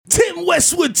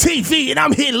Westwood TV, and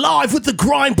I'm here live with the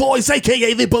Grind Boys,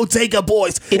 aka the Bodega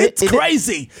Boys. It's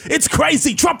crazy. It's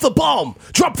crazy. Drop the bomb.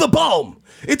 Drop the bomb.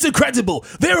 It's incredible.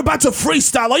 They're about to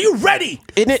freestyle. Are you ready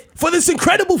for this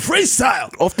incredible freestyle?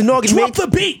 Off the noggin, Drop the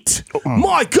beat.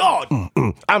 My God.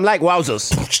 I'm like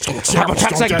wowzers. Have a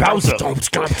tracks like Bowser.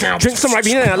 Drink some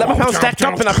Ribena and I let my pound stack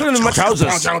up and I put it in my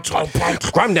trousers.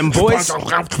 Grind them boys.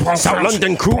 South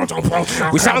London crew.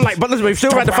 We sound like butlers, but we still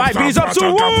got the 5 B's up.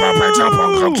 So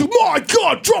my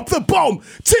God, drop the bomb.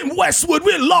 Tim Westwood,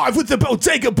 we're live with the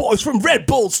Bodega Boys from Red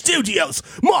Bull Studios.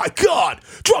 My God,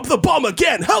 drop the bomb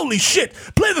again. Holy shit.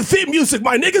 Play the theme music,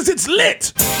 my niggas. It's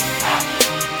lit.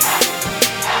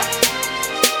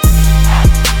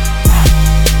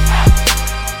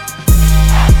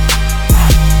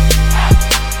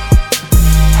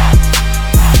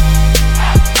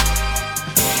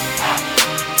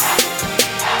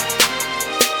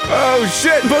 oh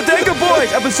shit, Bodega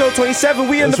Boys, episode 27.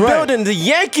 We in the building, the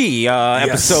Yankee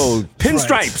episode.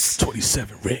 Pinstripes.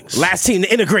 27 rings. Last team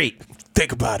to integrate.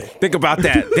 Think about it. Think about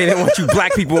that. They didn't want you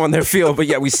black people on their field, but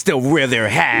yet we still wear their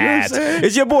hats.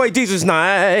 It's your boy, Jesus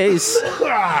Nice.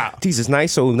 Jesus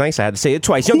Nice, so nice I had to say it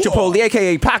twice. Young Chipotle,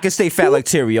 a.k.a. Pocket Stay Fat like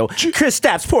Terrio. Chris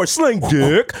Stapps, poor Sling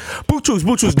Dick.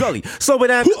 Boochoo's Gully. Slow it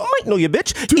down, might know your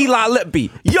bitch. Eli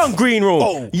Lipby, Young Green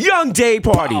Room, Young Day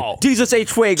Party, Jesus H.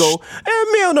 Fuego, and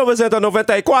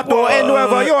 1994 in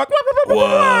Nueva York.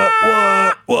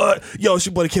 What? Yo, it's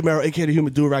your boy, the Kid Mero, a.k.a. the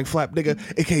Human Do-Rag Flap nigga,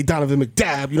 a.k.a. Donovan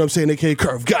McDab, you know what I'm saying, a.k.a.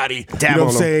 Curve Gotti, you know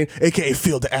what I'm saying, a.k.a.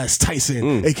 Field the Ass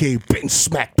Tyson, a.k.a. Ben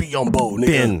Smack Biombo, nigga.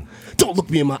 Ben. Don't look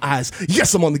me in my eyes.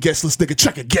 Yes, I'm on the guest list, nigga.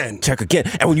 Check again.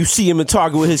 And when you see him in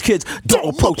Target with his kids,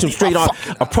 don't approach him straight on.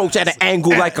 Approach at an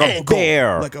angle like a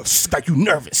bear. Like you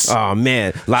nervous. Oh,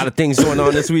 man. A lot of things going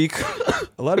on this week.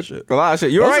 A lot of shit.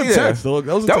 You're right there.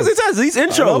 That was intense. These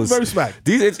intros. Very smack.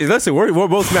 Listen, we're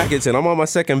both smacking, and I'm on my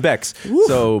second Bex.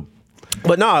 So...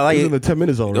 But no, like in the 10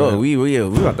 minutes zone. Right? We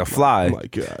about to fly. Oh my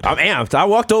God, I'm amped. I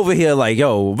walked over here like,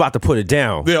 yo, we're about to put it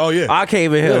down. Yeah, I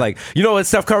came in here like, you know what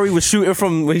Steph Curry was shooting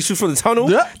from when he shoots from the tunnel?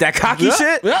 Yeah. That cocky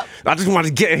shit. Yeah. I just wanted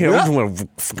to get in here. I just want to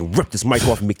fucking rip this mic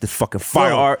off and make this fucking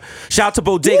fire art. Shout out to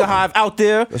Bodega Hive out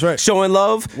there. That's right. Showing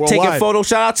love, taking photos.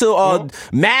 Shout out to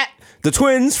Matt. The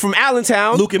twins from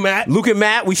Allentown, Luke and Matt.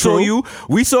 We saw you.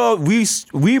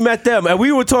 We met them, and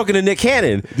we were talking to Nick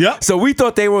Cannon. Yeah. So we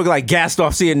thought they were like gassed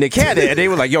off seeing Nick Cannon, and they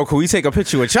were like, "Yo, can we take a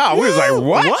picture with y'all?" We was like,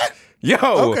 "What?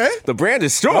 Yo, the brand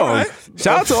is strong." Right.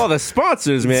 Shout out to all the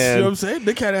sponsors, man. You know what I'm saying?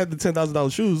 Nick Cannon had the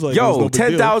 $10,000 shoes. Like, yo,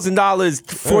 $10,000,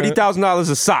 $40,000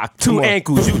 a sock, 2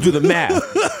 ankles. You do the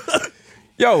math.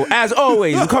 Yo, as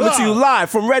always, we're coming to you live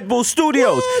from Red Bull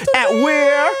Studios at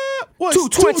where?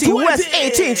 220 West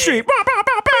 18th Street.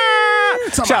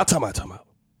 Time out.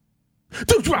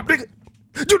 Do drop, nigga.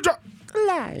 Do drop.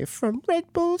 Live from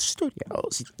Red Bull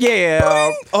Studios.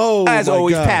 Yeah. As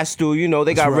always, pass through. You know,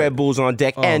 they got Red Bulls on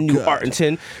deck and New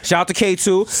Arlington. Shout out to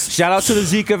K2. Shout out to the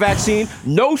Zika vaccine.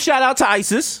 No shout out to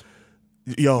ISIS.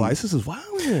 Yo, ISIS is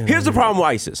wild. Here's the problem with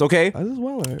ISIS, okay? ISIS is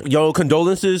wild. Yo,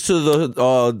 condolences to the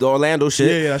Orlando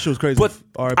shit. Yeah, that shit was crazy. But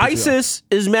ISIS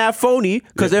is mad phony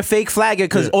because they're fake flagging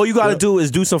because all you gotta do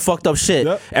is do some fucked up shit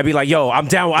and be like, yo, I'm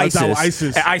down with ISIS.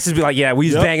 And ISIS be like, yeah,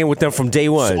 we was banging with them from day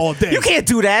one. All day. You can't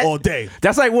do that. All day.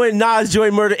 That's like when Nas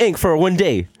joined Murder Inc. for one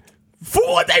day. For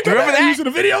what they remember that? Using the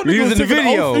video? Using the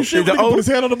video. Put his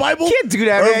hand on the Bible? Can't do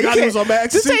that, man.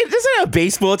 This ain't a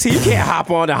baseball team. You can't hop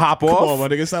on and hop off. Come on, my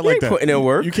nigga. It's not like that. Putting in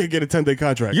work. You can't get a 10-day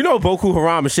contract. You know Boko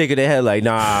Haram is shaking their head like,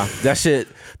 nah, that shit.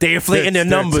 They inflating their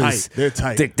numbers. They're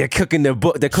tight. They're cooking their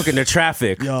book. They're cooking their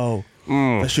traffic. Yo.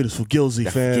 That shit is for Gilzy,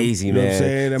 fam. Fugazi, you know man. What I'm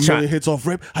saying? That million hits off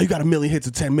rip. How you got a million hits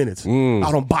in 10 minutes?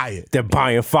 I don't buy it. They're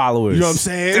buying followers. You know what I'm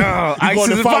saying?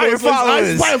 ISIS is buying followers.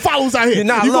 ISIS buying followers out here. You're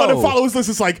not you low. go to followers list,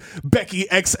 it's like Becky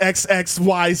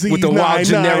XXXYZ. With the wild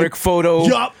generic photo.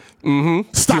 Yup.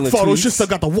 Stock photos just still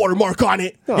got the watermark on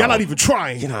it. Y'all not even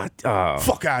trying. You're not.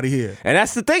 Fuck out of here. And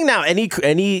that's the thing now.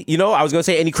 Any, you know, I was gonna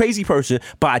say any crazy person,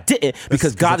 but I didn't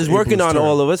because God is working on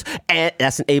all of us, and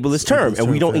that's an ableist term, and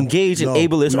we don't engage in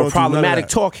ableist or problematic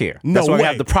talk here. That's why we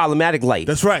have the problematic light.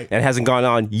 That's right. And it hasn't gone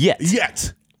on yet.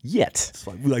 It's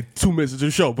like 2 minutes into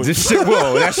the show, but this shit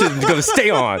will. That shit is gonna stay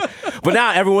on. But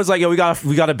now everyone's like, yo, we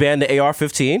gotta ban the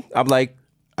AR-15. I'm like,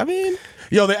 I mean,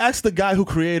 yo, they asked the guy who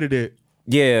created it.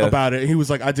 About it. And he was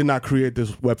like, I did not create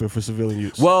this weapon for civilian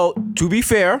use. Well, to be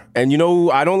fair, and you know,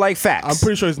 I don't like facts. I'm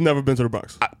pretty sure he's never been to the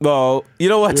Bronx. Well, you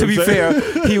know what? To be fair,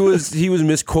 he was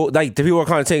misquoted. Like, the people were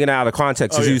kind of taking it out of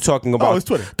context because he was talking about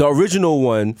the original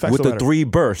one with the 3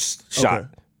 burst shot.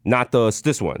 Not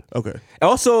this one. Okay.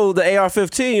 Also, the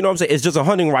AR-15, you know what I'm saying? It's just a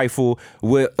hunting rifle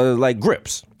with like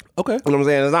grips. Okay. You know what I'm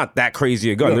saying? It's not that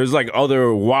crazy a gun. There's like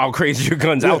other wild, crazier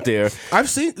guns out there. I've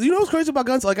seen, you know what's crazy about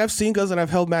guns? Like I've seen guns and I've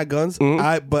held mad guns.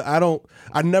 But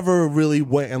I never really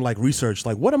went and like researched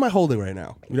like what am I holding right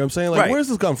now? You know what I'm saying? Like where's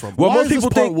this gun from? Well, Why most is people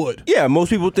this part think wood? Yeah, most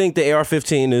people think the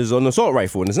AR-15 is an assault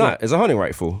rifle, and it's not. It's a hunting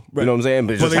rifle. You know what I'm saying?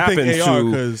 But it just they happens think AR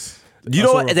to. because You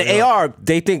know what? The AR,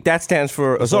 they think that stands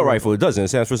for assault rifle. It doesn't. It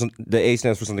stands for the A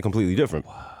stands for something completely different.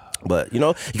 But you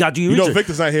know, you got to do your research.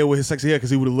 Victor's not here with his sexy hair because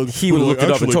he would have looked. He would have looked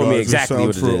it up and told me exactly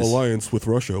what it for is. Alliance with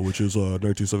Russia, which is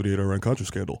 1978 Iran-Contra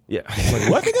scandal. Yeah. Like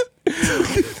what?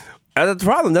 Nigga? That's the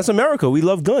problem. That's America. We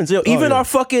love guns. Even our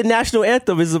fucking national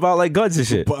anthem is about like guns and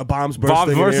shit. Bombs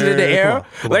bursting in the air.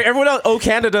 Come on. Like everyone else,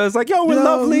 Canada is like, yo, we're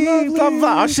lovely. Blah,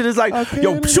 blah. Our shit is like,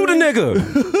 yo, shoot a nigga.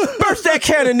 Burst that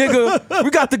cannon, nigga.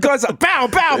 We got the guns. Bow, bow,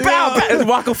 bow, bow. It's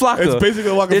Waka Flocka. It's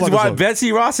basically a Waka Flocka It's why song.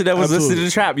 Betsy Ross that was listening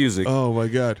to trap music. Oh my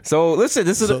God. So listen,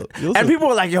 this is and people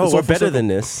are like, yo, we're better than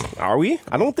this. Are we?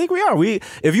 I don't think we are.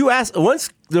 If you ask,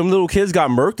 once them little kids got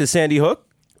murked at Sandy Hook,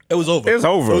 it was over. It was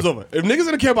over. It was over. If niggas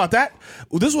didn't care about that,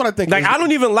 well, this is what I think. Like I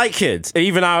don't even like kids.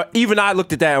 Even I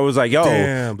looked at that and was like, yo,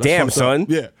 damn son.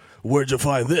 Yeah. Where'd you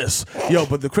find this? Yo,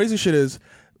 but the crazy shit is,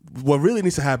 what really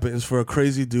needs to happen is for a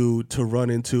crazy dude to run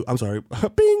into. I'm sorry,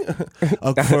 bing.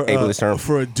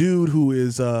 For a dude who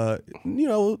is,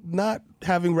 not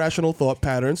having rational thought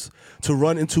patterns to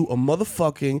run into a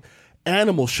motherfucking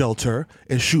animal shelter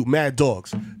and shoot mad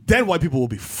dogs. Then white people will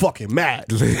be fucking mad.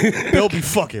 They'll be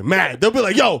fucking mad. They'll be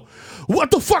like, yo, what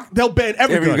the fuck? They'll ban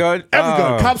every gun. Every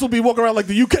gun. Cops will be walking around like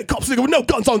the UK cops nigga with no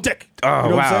guns on deck. Oh, you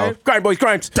know wow. Crime boys,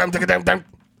 crimes. Damn.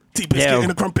 T-biscuit in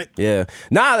the crumpet. Yeah.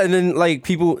 And then like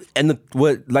people,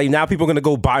 now people are going to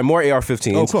go buy more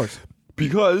AR-15s. Oh, of course.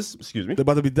 Because, excuse me, they're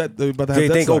about to be dead. They're about to have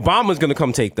they think Obama's going to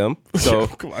come take them. So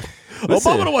come on.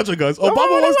 Listen, Obama don't want your guns.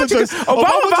 Obama wants to just.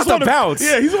 Obama about to bounce.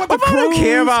 Yeah, he's want to cruise. Don't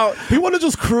care about. He want to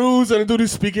just cruise and do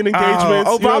these speaking engagements.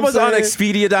 Obama's on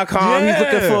Expedia.com. Yeah. He's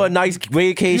looking for a nice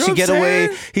vacation getaway.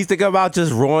 He's thinking about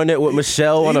just roaring it with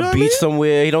Michelle on a beach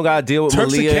somewhere. He don't got to deal with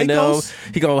Malia and them.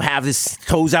 He gonna have his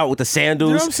toes out with the sandals.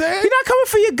 You know what I'm saying? He's not coming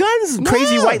for your guns,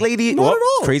 crazy white lady. Not at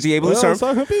all. Crazy ableist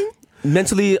term.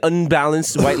 Mentally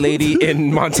unbalanced white lady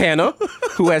in Montana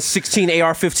who has 16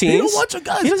 AR-15s. He don't want your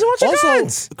guns. He doesn't want your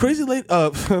guns. Crazy lady.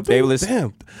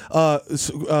 Damn.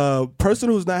 Person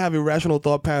who's not having rational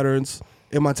thought patterns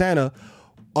in Montana.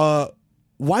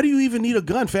 Why do you even need a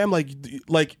gun, fam?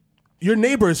 Like your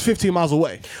neighbor is 15 miles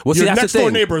away. Well, your see, that's next the thing.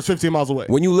 door neighbor is 15 miles away.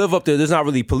 When you live up there, there's not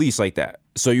really police like that.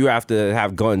 So you have to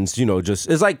have guns, just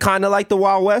it's like kind of like the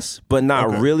Wild West, but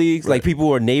not really. Right. Like people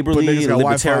who are neighborly,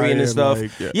 libertarian and stuff.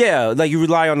 Like you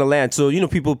rely on the land. So,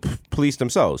 people police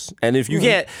themselves. And if you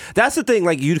can't, that's the thing,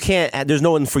 like you can't, there's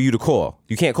no one for you to call.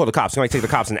 You can't call the cops. It might take the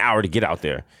cops an hour to get out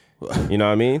there. You know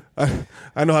what I mean?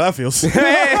 I know how that feels.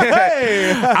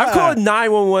 I've called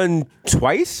 911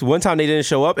 twice. One time they didn't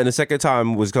show up, and the second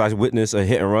time was because I witnessed a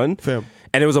hit and run. Fam.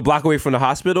 And it was a block away from the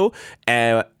hospital.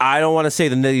 And I don't want to say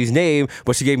the lady's name,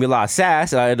 but she gave me a lot of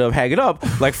sass, and I ended up hanging up.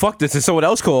 Like, fuck this, and someone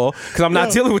else call, because I'm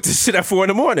not dealing with this shit at 4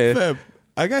 a.m. Fam,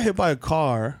 I got hit by a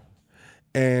car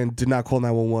and did not call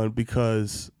 911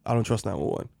 because I don't trust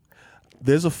 911.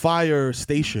 There's a fire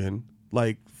station,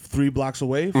 like, 3 blocks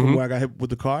away from where I got hit with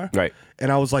the car. Right. And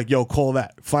I was like, yo, call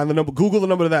that. Find the number, Google the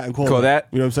number of that and call that.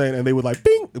 You know what I'm saying? And they would like,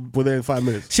 bing, within 5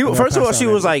 minutes. First of all, she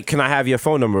was like, can I have your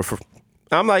phone number?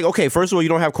 I'm like, okay, first of all, you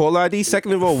don't have caller ID.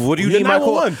 Second of all, what do you need my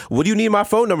call? What do you need my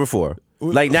phone number for?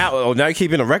 Like now you're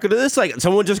keeping a record of this? Like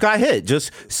someone just got hit.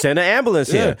 Just send an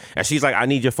ambulance here. And she's like, I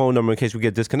need your phone number in case we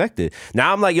get disconnected.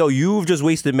 Now I'm like, yo, you've just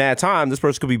wasted mad time. This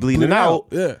person could be bleeding out.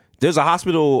 Yeah. There's a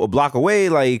hospital a block away.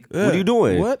 Like, what are you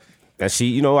doing? What? And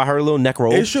she, I heard a little neck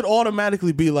roll. It should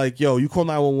automatically be like, yo, you call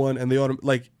 911 and they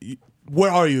like,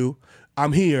 where are you?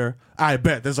 I'm here. I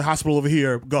bet there's a hospital over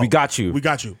here. Go. We got you.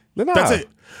 Nah. That's it.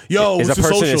 Yo, is the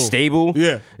person in stable?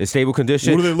 Yeah. In stable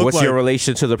condition? What do they look What's like? Your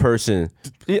relation to the person?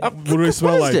 What do they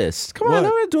smell like? What is this? Come on, I'm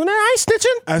not doing that. I ain't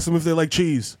snitching. Ask them if they like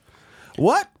cheese.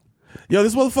 What? Yo,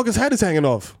 this motherfucker's head is hanging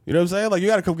off. You know what I'm saying? Like, you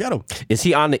gotta come get him. Is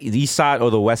he on the east side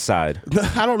or the west side?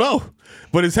 I don't know.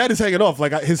 But his head is hanging off.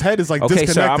 Like, his head is like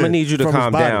disconnected. Okay, sir, I'm gonna need you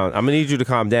to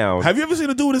calm down. Have you ever seen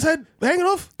a dude with his head hanging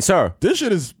off? Sir. There's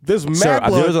mad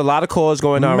blood. There's a lot of calls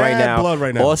going on right now. Blood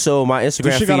right now. Also, my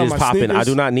Instagram feed is popping. Sneakers. I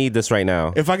do not need this right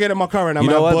now. If I get in my car right now, you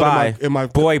know what? Bye.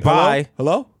 Boy, bye.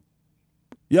 Hello?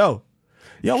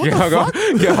 Yo, what the fuck?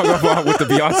 Yo, hung with the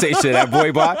Beyonce shit. That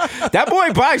boy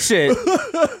bye shit.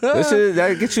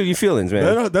 That gets you your feelings,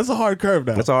 man. That's a hard curve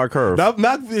now. That's a hard curve.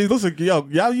 Listen, yo,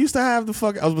 y'all used to have the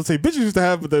fuck. I was going to say, bitches used to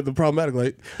have the problematic.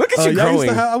 Like, look at you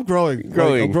growing. I'm growing.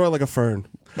 Like, I'm growing like a fern.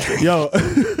 Yo,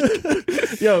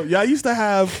 y'all used to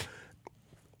have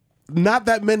not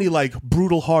that many like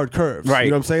brutal hard curves. Right.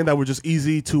 You know what I'm saying? That were just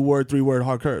easy 2-word, 3-word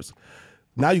hard curves.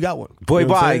 Now you got one. Boy, you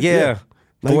know bye. Yeah.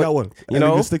 Now boy, you got one. And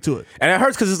you can stick to it. And it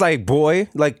hurts because it's like, boy,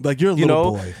 like you're a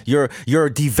little boy. You're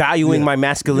devaluing my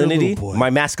masculinity. You're a little boy. My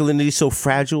masculinity is so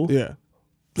fragile. Yeah.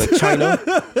 Like China.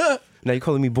 Now you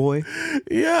calling me boy?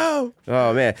 Yeah.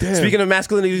 Oh man. Damn. Speaking of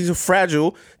masculinity so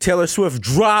fragile, Taylor Swift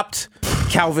dropped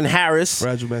Calvin Harris.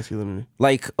 Fragile masculinity.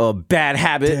 Like a bad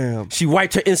habit. Damn. She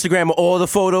wiped her Instagram of all the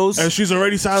photos. And she's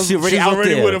already out with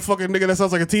a fucking nigga that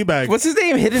sounds like a teabag. What's his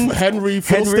name? Henry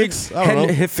Fiddlesticks? I don't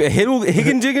know.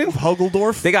 Higginjiggin?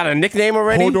 Huggledorf? They got a nickname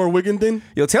already? Hodor Wigginton?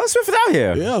 Yo, Taylor Swift is out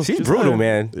here. Yo, she's brutal,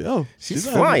 man. Yo, she's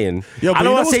flying. Yo, I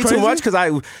don't want to say too much because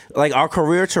our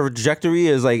career trajectory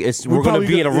is like we're gonna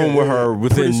be in a room with her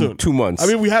within 2 months. I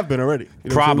mean, we have been already.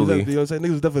 Probably. You know what I'm saying?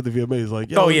 Niggas definitely the VMAs.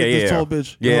 Like, yo, this tall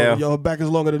bitch. Yeah. Yo, her back is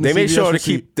longer than they the made CVS sure to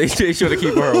receipt.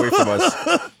 keep her away from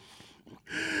us.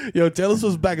 Yo, Taylor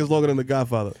Swift's back is longer than The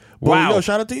Godfather. But, Wow. Yo,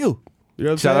 shout out to you. You know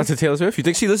what I'm Shout out saying? to Taylor Swift. You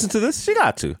think she listens to this? She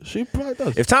got to. She probably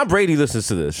does. If Tom Brady listens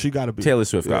to this, She gotta be. Taylor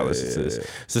Swift gotta listen to this.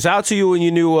 So shout out to you and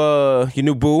your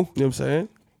new boo. You know what I'm saying?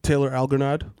 Taylor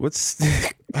Algernon. What's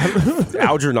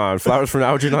Algernon? Flowers from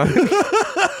Algernon.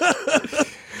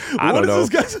 I don't know. What is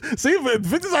this guy? See,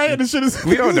 Victor's out here, this shit is.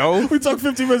 We don't know. We talked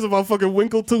 15 minutes about fucking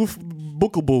Winkletooth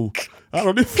Bookaboo. I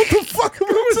don't know what the fuck. Who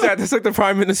is that? That's like the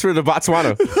Prime Minister of the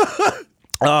Botswana.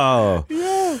 Oh.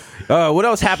 Yeah. What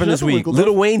else happened this week? Winkletooth.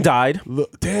 Lil Wayne died.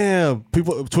 Damn.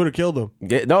 Twitter killed him.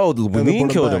 No, Wayne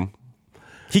killed him.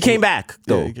 He came back,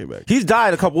 though. Yeah, he came back. He's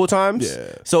died a couple of times.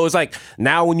 Yeah. So it's like,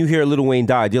 now when you hear Lil Wayne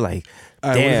died, you're like,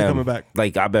 All right, when is he damn. coming back?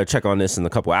 Like, I better check on this in a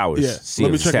couple hours. Yeah. See Let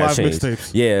if me the check stats live changed.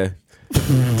 mixtapes. Yeah.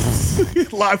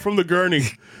 Live from the gurney.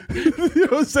 You know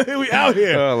what I'm saying? We out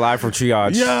here. Live from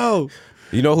Triage. Yo.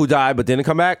 You know who died but didn't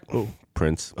come back? Oh,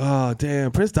 Prince. Oh,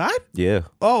 damn. Prince died? Yeah.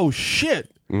 Oh, shit.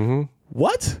 Mm-hmm.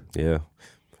 What? Yeah.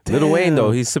 Lil Wayne,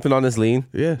 though, he's sipping on this lean.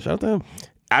 Yeah, shout out to him.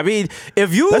 I mean,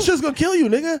 if you... That shit's gonna kill you,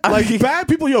 nigga. Like, bad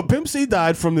people, Pimp C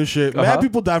died from this shit. Bad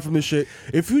people died from this shit.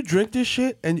 If you drink this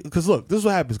shit, and... Because, look, this is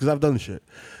what happens, because I've done this shit.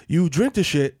 You drink this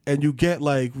shit, and you get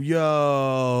like,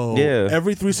 yo... Yeah.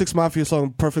 Every 3 6 Mafia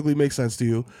song perfectly makes sense to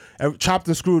you. Chopped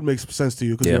and Screwed makes sense to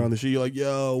you, because you're on the shit. You're like,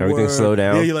 yo, everything slow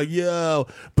down. Yeah, you're like, yo.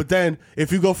 But then,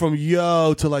 if you go from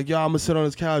yo to like, yo, I'm gonna sit on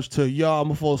this couch, to yo, I'm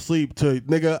gonna fall asleep, to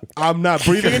nigga, I'm not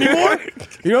breathing anymore.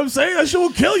 You know what I'm saying? That shit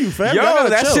will kill you, fam. Yo,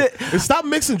 that chill. shit... And stop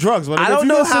mixing drugs, man. I If don't you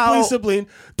know got how... Sibling,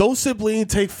 don't sibling,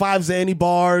 take 5 Xanny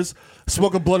bars,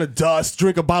 smoke a blunt of dust,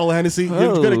 drink a bottle of Hennessy.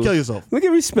 You're gonna kill yourself. Look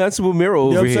at responsible Miro over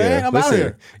what I'm here. saying? I'm out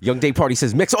here. Young Day Party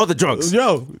says, mix all the drugs.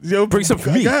 Yo, Bring some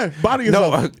for me. Go ahead, body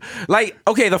yourself. No, like,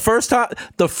 okay, the first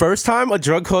time a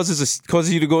drug causes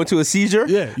you to go into a seizure,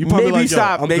 Yeah, you probably maybe like, you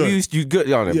stop, yo, I'm maybe good. you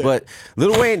good on it. Yeah. But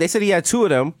Lil Wayne, they said he had two of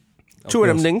them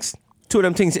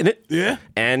things in it. Yeah.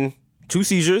 And 2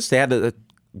 seizures. They had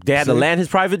to land his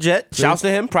private jet. Shouts to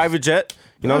him, private jet.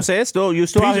 You know what I'm saying? You're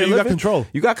still out here PJ, you got living. control.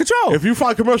 You got control. If you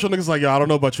fly commercial, niggas like, yo, I don't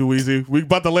know about you, Weezy. We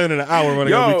about to land in an hour, my nigga.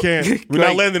 Yo, We can't. We're like,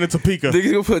 not landing in Topeka.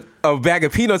 Niggas gonna put a bag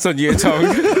of peanuts on your tongue.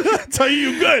 Tell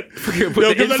you good. Put Yo, the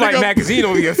give that in-flight nigga- magazine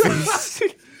over your face.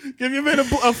 Give your man a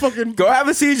fucking... Go have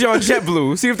a seizure on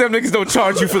JetBlue. See if them niggas don't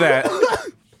charge you for that.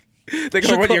 They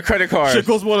gonna run your credit card. Shit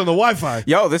costs more than the Wi-Fi.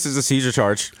 Yo, this is a seizure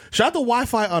charge. Shout out to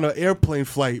Wi-Fi on an airplane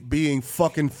flight being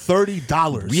fucking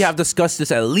 $30. We have discussed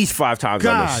this at least 5 times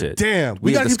on this God shit. damn.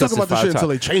 We gotta keep discussed talking about it this 5 shit until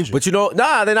times. they change it. But you know,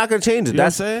 they're not gonna change it. You know what I'm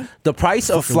That's saying? the price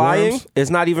of Fucking flying worms. is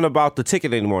not even about the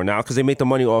ticket anymore now because they make the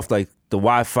money off like the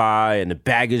Wi-Fi and the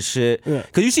baggage shit. Yeah.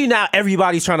 Because you see now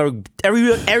everybody's trying to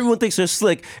everyone thinks they're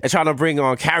slick and trying to bring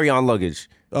on carry-on luggage.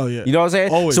 Oh, yeah. You know what I'm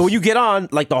saying? Always. So when you get on,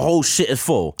 like the whole shit is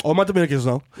full. Oh, my Dominicans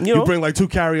know. You know? bring like 2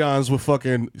 carry-ons with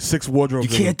fucking 6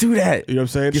 wardrobes. You can't do that. You know what I'm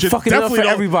saying? You're Shit fucking it up for definitely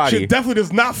don't- everybody. Shit definitely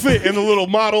does not fit in the little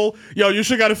model. Yo, your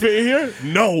shit got to fit in here?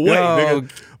 No way, Yo.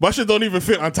 nigga. My shit don't even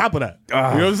fit on top of that. You know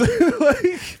what I'm saying?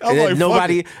 I'm And then like,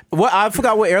 nobody. fuck What I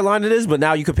forgot what airline it is, but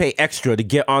now you can pay extra to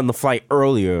get on the flight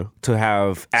earlier to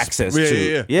have access it.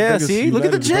 to. Yeah. I think See, it's look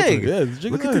at the United jig. Brooklyn. Yeah, the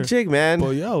jig Look is at the there. jig, man. But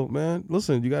yo, man,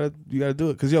 listen, you gotta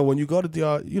do it. Cause yo, when you go to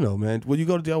DR, you know, man, when you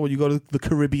go to DR, when you go to the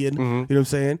Caribbean, Mm-hmm. you know what I'm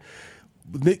saying?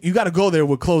 You got to go there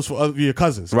with clothes for your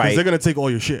cousins, Right. Because they're gonna take all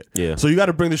your shit. Yeah. So you got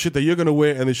to bring the shit that you're gonna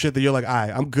wear and the shit that you're like,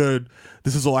 I'm good.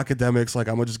 This is all academics. Like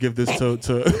I'm gonna just give this to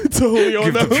Julio.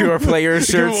 Give and the them. pure player Give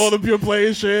shirts. them all the pure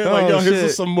player shit. Like Oh, yo, here's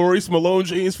shit. some Maurice Malone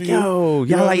jeans for you. Yo,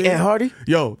 You know y'all what like I mean? Ed Hardy?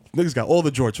 Yo, niggas got all the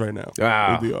jorts right now.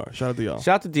 Wow. In DR. Shout out to y'all.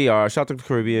 Shout out to DR. Shout out to the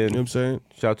Caribbean. You know what I'm saying?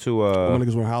 Shout out to my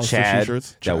niggas wearing Hollister Chad.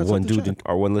 t-shirts. That Shout out one to dude, Chad.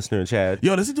 our one listener in Chad.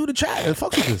 Yo, this is dude in chat. And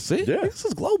fuck with this. See? Yeah. This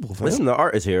is global, fam. Listen, the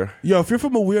art is here. Yo, if you're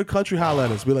from a weird country, holla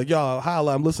at us. Be like, yo,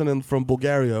 holla, I'm listening from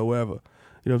Bulgaria or wherever.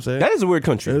 You know what I'm saying? That is a weird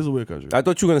country. It is a weird country. I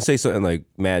thought you were gonna say something like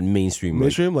mad mainstream.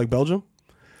 Mainstream, like Belgium?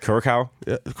 Curacao?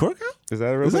 Yeah. Curacao? Is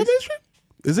that a real Is that place? mainstream?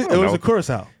 Is it? It was a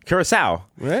Curacao. Curacao.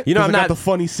 Right? You know, I'm it not got the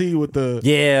funny C with the...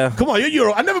 Yeah. Come on, you're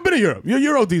Euro. I've never been to Europe. You're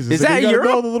Euro diesel. Is that Europe?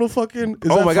 Know the little fucking...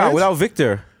 Oh my God, without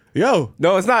Victor. Yo.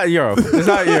 No, it's not Europe. It's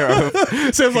not Europe.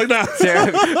 Sam's like, nah.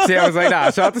 Sam was like,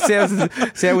 nah. Shout out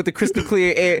to Sam with the crystal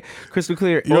clear You know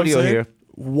what I'm audio saying? here.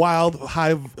 Wild,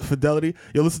 high fidelity.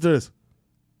 Yo, listen to this.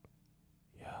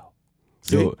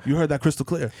 See, Yo. you heard that crystal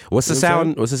clear. What's the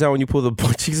sound? What's the sound when you pull the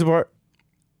butt cheeks apart?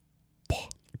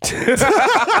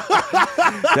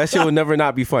 That shit will never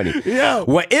not be funny. Yeah.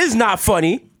 What is not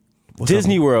funny?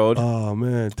 Disney World. Oh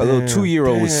man, A little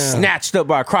 2-year-old was snatched up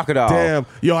by a crocodile. Damn.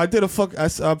 Yo, I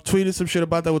tweeted some shit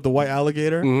about that with the white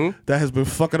alligator. That has been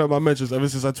fucking up my mentions ever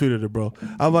since I tweeted it, bro.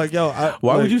 I'm like, yo.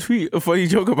 Why would you tweet a funny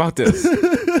joke about this?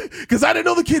 Because I didn't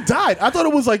know the kid died. I thought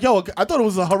it was like, I thought it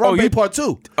was a Harambe part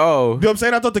 2. Oh. You know what I'm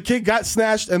saying? I thought the kid got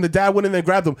snatched and the dad went in there and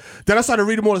grabbed him. Then I started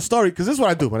reading more of the story because this is what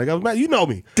I do, man. I go, man, you know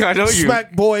me. I know you.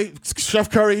 Smack boy, Chef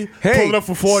Curry, pulling up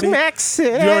for 40. Smack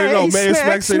City. You already know, Mayor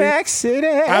Smack City. Smack City.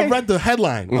 I read the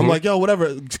headline. I'm like, yo,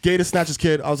 whatever. Gator snatches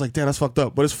kid. I was like, damn, that's fucked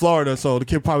up. But it's Florida, so the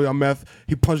kid probably on meth.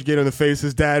 He punched Gator in the face.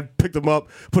 His dad picked him up,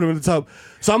 put him in the tub.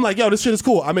 So I'm like, yo, this shit is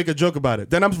cool. I make a joke about it.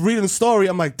 Then I'm reading the story.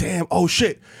 I'm like, damn, oh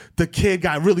shit. The kid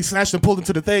got really snatched and pulled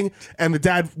into the thing, and the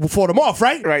dad fought him off,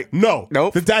 right? Right. No.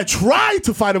 Nope. The dad tried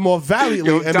to fight him off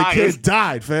valiantly, and the kid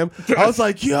died, fam. I was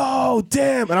like, yo,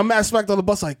 damn. And I'm mad smacked on the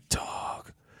bus like, dog.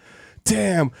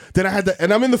 Damn. Then I had to,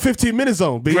 and I'm in the 15-minute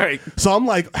zone, B. Right. So I'm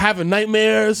like having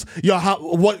nightmares. Yo,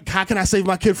 how can I save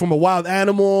my kid from a wild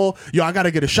animal? Yo, I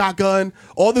gotta get a shotgun.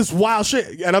 All this wild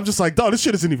shit. And I'm just like, dog, this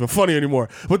shit isn't even funny anymore.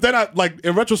 But then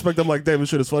in retrospect, I'm like, damn, this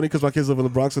shit is funny because my kids live in the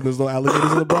Bronx and there's no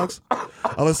alligators in the Bronx.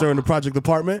 Unless they're in the project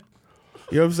department.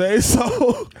 You know what I'm saying?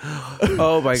 So,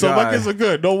 oh my God. So my kids are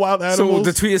good. No wild animals.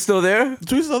 So the tweet is still there? The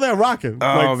tweet's still there, rocking.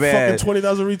 Oh, man. Fucking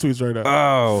 20,000 retweets right now.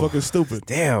 Oh. Fucking stupid.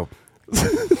 Damn.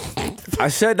 I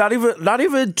said not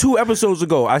even 2 episodes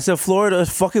ago. I said Florida is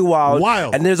fucking wild.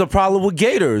 And there's a problem with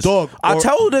gators. Dog. I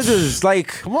told niggas like,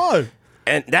 come on.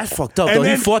 And that's fucked up. Though.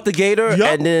 He fought the gator,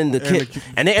 and then the kid,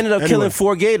 and they ended up killing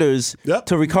 4 gators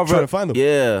to recover. Trying to find them.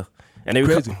 Yeah, and they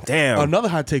crazy. Damn. Another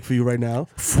hot take for you right now.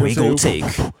 Fuego take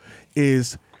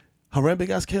is Harambe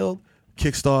gets killed.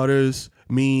 Kickstarters,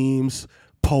 memes,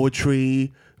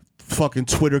 poetry, fucking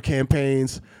Twitter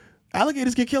campaigns.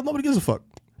 Alligators get killed. Nobody gives a fuck.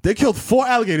 They killed 4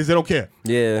 alligators. They don't care.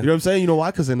 Yeah. You know what I'm saying? You know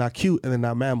why? Because they're not cute and they're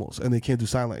not mammals and they can't do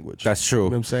sign language. That's true. You know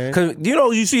what I'm saying?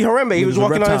 Because, you see Harambe, he was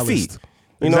walking on his feet.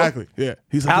 You exactly. know? Yeah.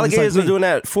 He's alligators are doing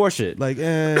that for shit. Like,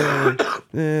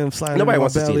 I'm sliding. Nobody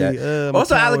wants to see that.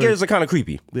 Also, alligators are kind of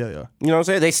creepy. Yeah. You know what I'm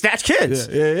saying? They snatch kids.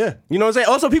 Yeah. You know what I'm saying?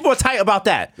 Also, people are tight about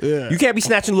that. Yeah. You can't be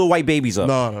snatching little white babies up.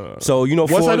 No. So,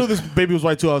 once I knew this baby was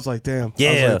white too, I was like, damn. Yeah.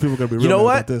 I was like, people are going to be real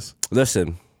mad about this.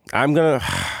 Listen, I'm gonna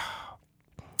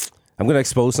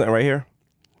expose something right here.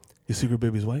 Your secret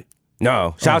baby's white?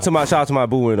 No. Shout out to my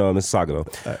boo in Mississauga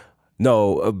though.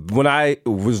 No, when I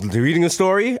was reading the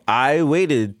story, I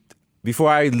waited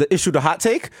before I issued a hot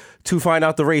take to find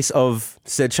out the race of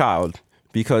said child.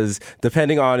 Because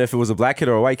depending on if it was a black kid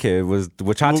or a white kid was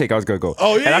which hot take I was gonna go.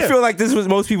 Oh yeah. And I feel like this is what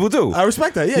most people do. I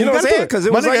respect that. Yeah, you know what I'm saying? Because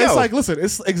it was it's like, listen,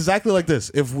 it's exactly like this.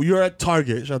 If you're at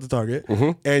Target, shout out to Target,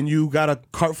 and you got a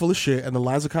cart full of shit and the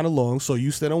lines are kind of long, so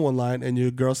you stand on one line and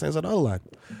your girl stands on the other line.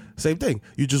 Same thing.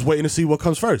 You're just waiting to see what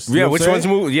comes first. You know which one's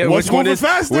moving? Yeah, which one is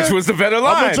faster? Which was the better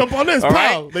line? I'm gonna jump on this. All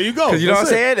right. There you go. Because you know what I'm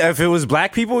saying? If it was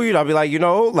black people, I'd be like,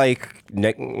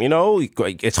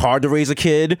 it's hard to raise a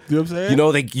kid. You know what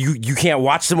I'm saying? You can't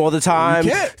watch them all the time.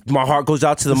 You can't. My heart goes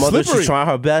out to the mother. Slippery. She's trying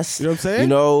her best. You know what I'm saying?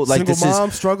 Like single mom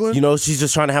struggling. She's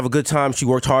just trying to have a good time. She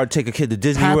worked hard to take a kid to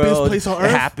Disney Happiest World. place on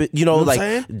earth. You know what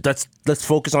I'm saying? Let's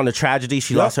focus on the tragedy.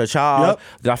 She lost her child.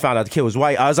 Then I found out the kid was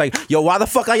white. I was like, yo, why the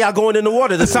fuck are y'all going in the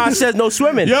water? The sign says no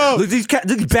swimming. Yo, look these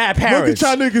bad parents.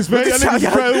 Look at y'all niggas,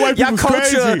 man. Y'all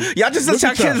culture. Y'all just let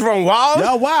y'all kids run wild.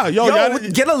 Y'all wild. Yo,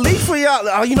 get a leaf for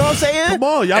y'all. You know what I'm saying? Come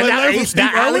on, y'all ain't learn from Steve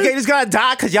Irwin? Alligators gotta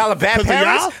die because y'all are bad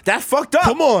parents. That's fucked up.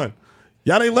 Come on.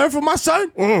 Y'all ain't learn from my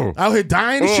son? Out here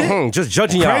dying and shit? Just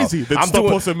judging y'all. Crazy. They start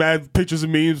posting mad pictures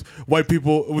and memes. White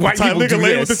people with the tiger. Nigga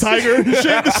laid with the tiger and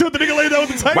shit. The shit the nigga laid down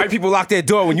with the tiger. White people lock their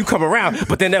door when you come around,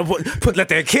 but then let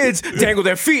their kids dangle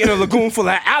their feet in a lagoon full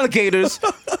of alligators.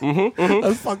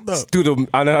 That's fucked up.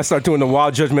 And then I start doing the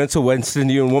wild judgmental West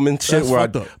Indian woman shit where I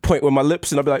point with my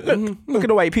lips and I'll be like, look at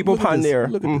the white people upon there.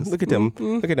 Look at them.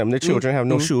 Look at them. Their children have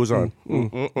no shoes on.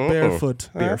 Barefoot.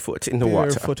 Barefoot in the water.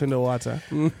 Barefoot in the water.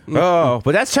 Oh,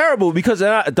 but that's terrible because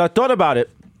I thought about it.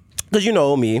 Because you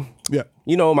know me, Yeah.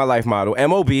 You know my life motto.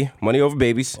 MOB, money over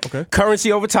babies. Okay.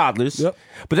 Currency over toddlers. Yep.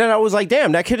 But then I was like,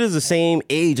 damn, that kid is the same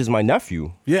age as my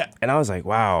nephew. Yeah. And I was like,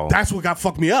 wow. That's what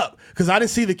fucked me up. Because I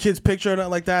didn't see the kid's picture or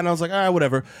nothing like that. And I was like, all right,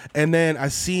 whatever. And then I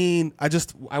was in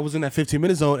that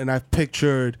 15-minute zone and I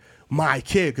pictured my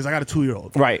kid because I got a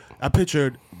 2-year-old. Right. I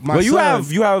pictured my Well,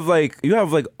 son. you have like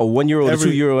a 1-year-old, a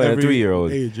 2-year-old, and a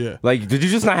 3-year-old. Age, yeah. Like, did you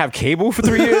just not have cable for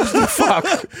 3 years? The fuck.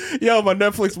 Yo,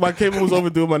 my cable was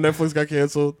overdue. My Netflix got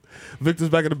canceled. Victor's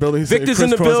back in the building. Victor's in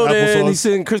the building. He's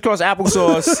saying crisscross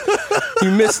applesauce.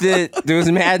 You missed it. There was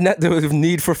there was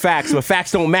need for facts, but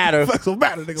facts don't matter. Facts don't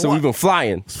matter, nigga. So we've been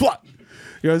flying. Swat.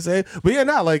 You know what I'm saying? But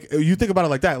yeah, like you think about it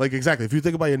like that. Like exactly. If you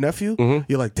think about your nephew,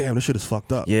 you're like, damn, this shit is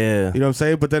fucked up. Yeah. You know what I'm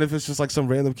saying? But then if it's just like some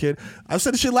random kid, I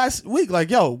said this shit last week. Like,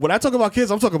 yo, when I talk about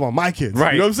kids, I'm talking about my kids.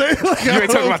 Right. You know what I'm saying? Like, You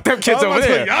ain't talking about them kids over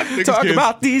there. Talk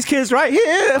about these kids right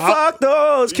here. Fuck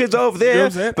those kids over there. You know what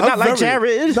I'm saying? But not like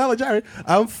Jared. Not like Jared.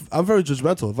 I'm very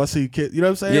judgmental. If I see kids, you know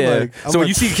what I'm saying? Yeah. Like, so when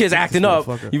you see kids acting up,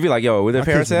 you be like, yo, where their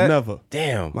parents at? Never.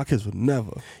 Damn. My kids would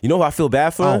never. You know who I feel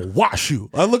bad for? I'll wash you.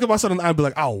 I look at my son and I'll be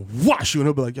like, I'll wash you. And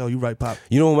he'll be like, yo, you right, Pop.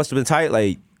 You know what must have been tight?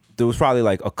 Like, there was probably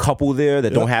like a couple there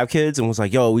that don't have kids and was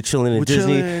like, yo, we chilling in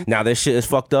Disney. Chilling. Now their shit is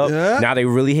fucked up. Yeah. Now they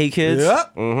really hate kids.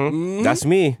 Yep. That's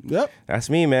me. Yep. That's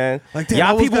me, man. Like, damn,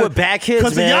 y'all people with bad kids,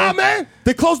 man. Because of y'all, man.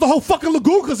 They closed the whole fucking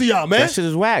lagoon because of y'all, man. That shit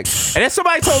is whack. And then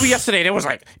somebody told me yesterday, they was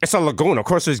like, it's a lagoon. Of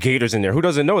course there's gators in there. Who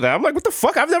doesn't know that? I'm like, what the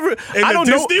fuck? I don't know.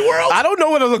 Disney World? I don't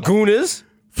know what a lagoon is.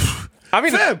 I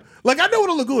mean, Fam, like I know what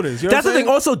a lagoon is. You know that's the thing.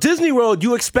 Also, Disney World,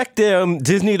 you expect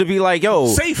Disney to be like, yo,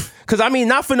 safe. Because I mean,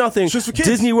 not for nothing. Just for kids.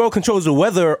 Disney World controls the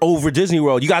weather over Disney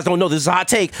World. You guys don't know. This is a hot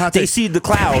take. They seed the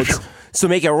clouds to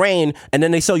make it rain, and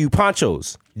then they sell you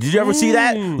ponchos. Did you ever see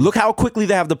that? Look how quickly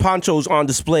they have the ponchos on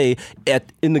display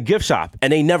in the gift shop,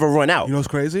 and they never run out. You know what's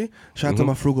crazy? Shout out to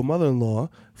my frugal mother-in-law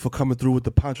for coming through with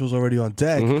the ponchos already on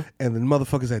deck, and the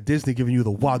motherfuckers at Disney giving you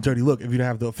the wild, dirty look if you don't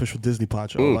have the official Disney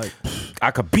poncho. Like,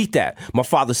 I could beat that. My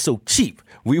father's so cheap.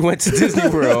 We went to Disney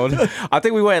World. I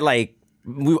think we went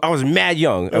I was mad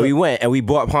young, and we went and we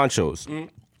bought ponchos.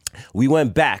 We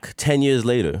went back 10 years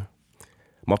later.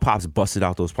 My pops busted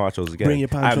out those ponchos again. Bring your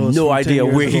ponchos. I have no idea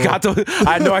where he got those.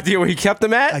 I had no idea where he kept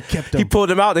them at. I kept them. He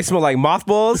pulled them out. They smelled like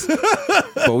mothballs.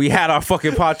 But we had our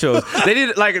fucking ponchos. They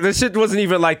didn't the shit wasn't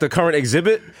even like the current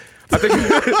exhibit. I think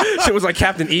shit was like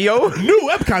Captain EO. New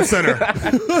Epcot Center.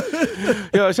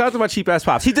 Yo, shout out to my cheap ass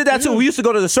pops. He did that too. We used to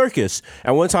go to the circus,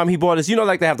 and one time he bought us. You know,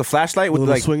 like they have the flashlight with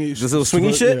like this little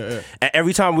swingy shit. Yeah. And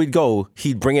every time we'd go,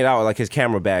 he'd bring it out like his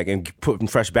camera bag and put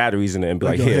fresh batteries in it and be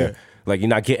like, here. Like, you're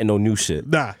not getting no new shit.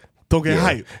 Nah, don't get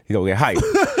hype. You don't get hype.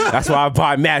 That's why I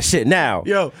buy mad shit now.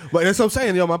 Yo, but that's what I'm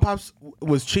saying. Yo, my pops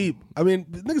was cheap. I mean,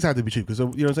 niggas have to be cheap because, you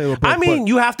know what I'm saying? I mean,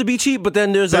 you have to be cheap, but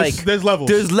then there's levels.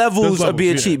 There's levels of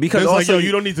being cheap. Because there's also, like, yo,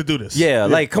 you don't need to do this. Yeah,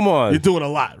 like, come on. You're doing a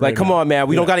lot. Like, come on, man.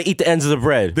 We don't got to eat the ends of the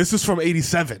bread. This is from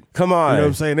 87. Come on. You know what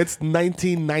I'm saying? It's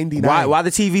 1999. Why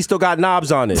the TV still got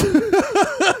knobs on it?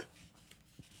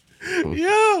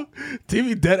 Yo,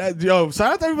 TV dead. Yo,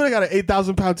 shout out to everybody that got an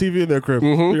 8,000-pound TV in their crib.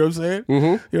 You know what I'm saying? You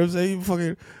know what I'm saying? You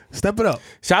fucking step it up.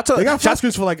 They got flat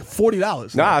screens for like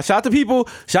 $40. Nah, shout out to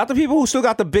people who still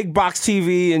got the big box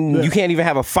TV and you can't even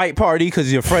have a fight party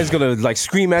because your friend's gonna like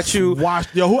scream at you.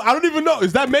 Yo, I don't even know.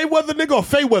 Is that Mayweather nigga or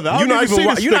Fayweather? You're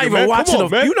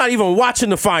not even watching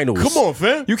the finals. Come on,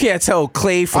 fam. You can't tell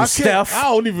Clay from Steph. I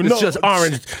don't even know. It's just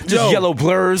orange, just yellow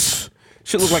blurs.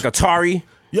 Shit look like Atari.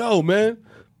 Yo, man.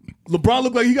 LeBron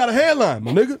look like he got a hairline,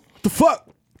 my nigga. What the fuck?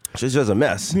 Shit's just a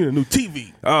mess. Need a new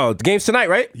TV. Oh, the game's tonight,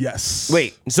 right? Yes.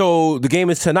 Wait, so the game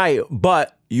is tonight,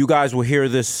 but you guys will hear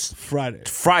this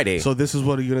Friday. So this is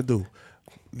what you're gonna do.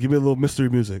 Give me a little mystery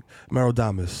music.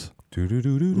 Marodamus.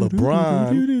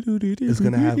 LeBron is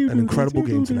gonna have an incredible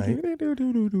game tonight.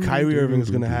 Kyrie Irving is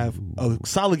gonna have a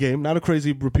solid game, not a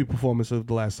crazy repeat performance of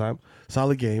the last time.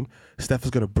 Solid game. Steph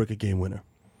is gonna brick a game winner.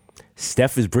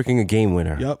 Steph is bricking a game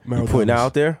winner. Yep. You putting it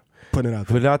out there? Putting it out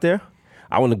there. Put it out there?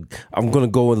 I'm gonna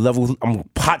go and level.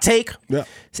 Hot take. Yeah.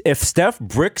 If Steph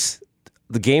bricks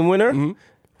the game winner,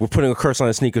 we're putting a curse on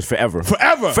his sneakers forever.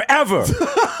 Forever.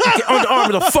 Get Under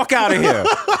Armour the fuck out of here.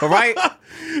 All right.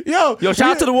 Yo, shout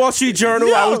out to the Wall Street Journal.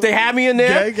 They had me in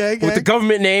there with the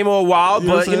government name all wild,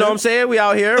 but you know what I'm saying? We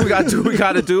out here. We gotta do what we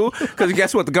gotta do. Because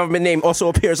guess what? The government name also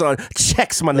appears on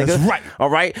checks, my nigga. That's right. All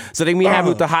right. So then we have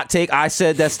with the hot take. I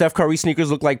said that Steph Curry sneakers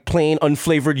look like plain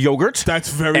unflavored yogurt. That's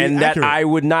very and accurate. that I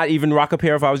would not even rock a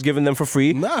pair if I was given them for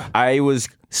free. Nah. I was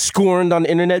scorned on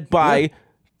the internet by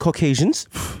Caucasians.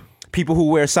 people who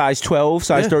wear size 12,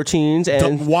 size 13s,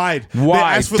 and wide.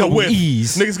 Wide, for the width.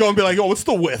 E's. Niggas gonna be like, yo, what's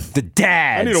the width? The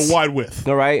dads. I need a wide width.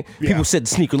 All right? Yeah. People said the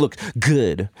sneaker looked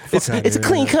good. It's a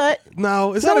clean cut.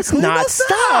 No, it's not a clean cut.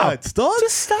 Stop. Dog.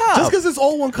 Just stop. Just because it's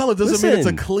all one color doesn't mean it's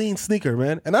a Listen. clean sneaker,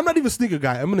 man. And I'm not even a sneaker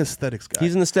guy. I'm an aesthetics guy.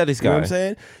 He's an aesthetics You know guy. what I'm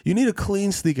saying? You need a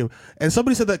clean sneaker. And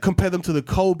somebody said that compare them to the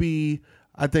Kobe,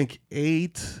 I think,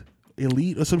 8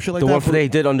 Elite or some shit like The that. one they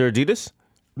did under Adidas?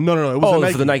 No. It was Oh, a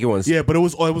Nike. for the Nike ones. Yeah, but it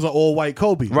was an all white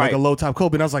Kobe, like Right. a low top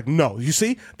Kobe. And I was like, no, you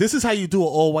see, this is how you do an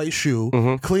all white shoe,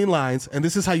 clean lines, and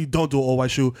this is how you don't do an all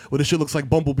white shoe, where the shit looks like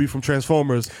Bumblebee from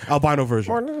Transformers, albino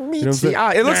version. You know what I'm saying?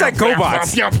 It looks like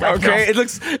GoBots. Okay, it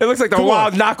looks like the Come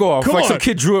wild on. knockoff. Come Like on. some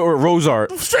kid drew it with rose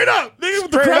art. Straight up, nigga,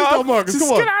 with the Straight crossed up. out markers. Just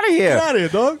Come on, get outta here. Get out of here,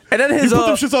 dog. And then you his put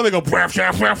them shits on, they go. Wham,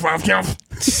 wham, wham, wham, wham, wham.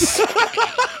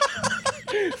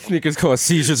 Sneakers cause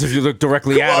seizures if you look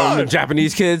directly at them. on. The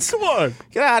Japanese kids. Come on,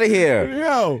 Get out of here.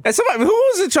 yo. And somebody, who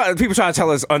was it? People trying to tell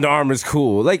us Under Armour's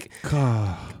cool. Like,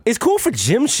 it's cool for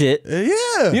gym shit.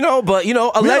 Yeah, You know, but you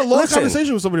know, we had a long listen.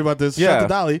 conversation with somebody about this. Yeah. Shout out to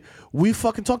Dolly. We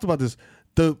fucking talked about this.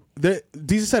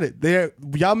 DJ said it.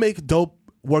 Y'all make dope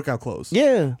workout clothes.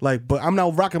 Yeah. Like, but I'm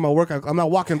not rocking my workout. I'm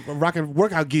not rocking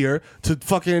workout gear to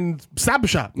fucking Sniper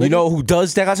Shop. You know who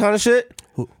does that kind of shit?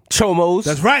 Chomos.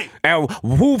 That's right. And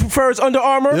who prefers Under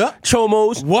Armour? Yeah.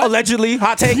 Chomos. What? Allegedly.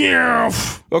 Hot take.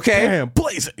 Okay. Damn,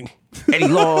 blazing. Eddie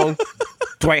Long.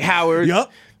 Dwight Howard.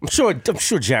 Yup. I'm sure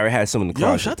Jared has some in the Yo,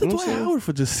 closet. shout out to You know what Dwight I'm saying? Howard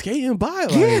for just skating by.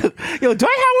 Like, Yeah. Yo,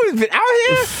 Dwight Howard has been out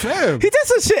here. Fam. He did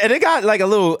some shit, and it got a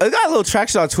little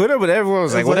traction on Twitter, but everyone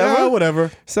was like, whatever. "Ah,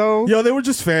 whatever. So Yo, they were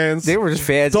just fans. they were just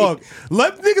fans. Dog,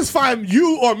 let niggas find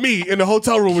you or me in the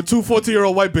hotel room with two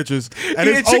 14-year-old white bitches. And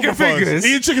Eating it's chicken over for us. fingers.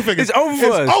 Eating chicken fingers. It's over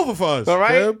for us. It's over for us. All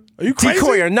right? Fam. Are you crazy?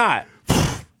 Decoy or not.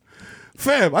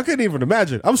 Fam, I couldn't even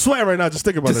imagine. I'm sweating right now just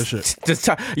thinking about that shit.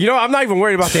 I'm not even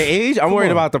worried about their age. I'm worried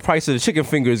on. about the price of the chicken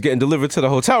fingers getting delivered to the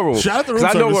hotel room. Shout out to room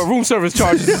 'Cause I know service. what room service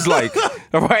charges is like.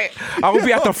 All right, I will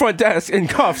be at the front desk in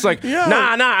cuffs. Like, Yo.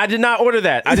 nah, I did not order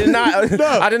that. I did not. No.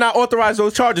 I did not authorize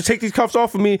those charges. Take these cuffs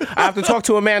off of me. I have to talk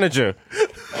to a manager.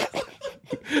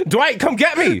 Dwight, come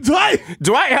get me. Dwight,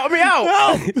 Help me out.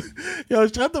 help. Yo,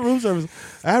 shout out to room service.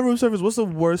 I had room service. What's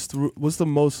the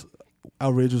most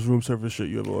outrageous room service shit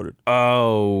you ever ordered?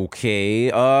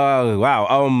 Okay.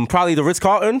 Wow. Probably the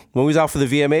Ritz-Carlton when we was out for the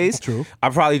VMAs. True. I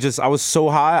was so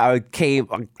high. I came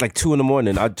like 2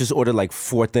 a.m. I just ordered like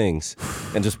 4 things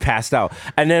and just passed out.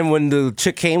 And then when the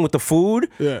chick came with the food,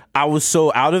 Yeah. I was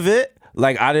so out of it.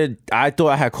 Like I thought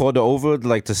I had called her over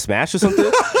like to smash or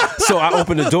something. So I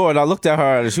opened the door and I looked at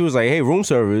her and she was like, "Hey, room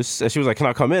service." And she was like, "Can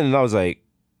I come in?" And I was like,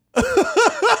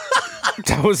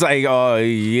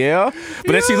 yeah.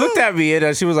 But then she looked at me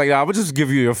and she was like, "Nah, I'm gonna just give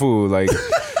you your food. Like,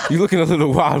 you looking a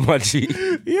little wild, my G."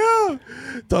 Yeah.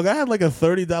 Dog, I had like a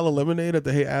 $30 lemonade at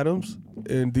the Hey Adams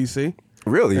in DC.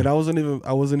 Really? And I wasn't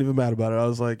even mad about it. I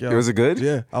was like, yo. Was it good?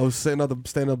 Yeah. I was standing on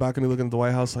the balcony looking at the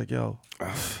White House like, yo,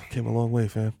 came a long way,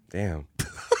 fam. Damn.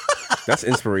 That's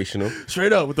inspirational.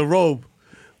 Straight up with the robe,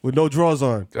 with no drawers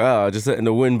on. Just letting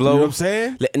the wind blow. You know what I'm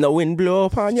saying? Letting the wind blow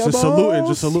upon your Just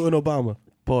balls. saluting Obama.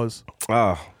 Pause.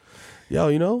 Oh. Yo,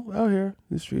 you know, out here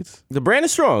in the streets. The brand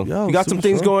is strong. Yo, we got some super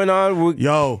things strong. going on.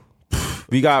 Yo.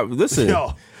 We got, listen.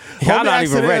 Yo. Y'all Homie not asked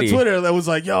even today ready. on Twitter that was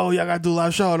like, yo, y'all gotta do a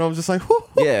live show. And I was just like,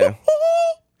 Yeah.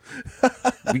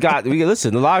 we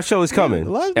listen, the live show is coming.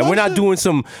 And we're not doing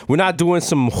some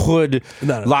hood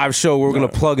No. live show where we're gonna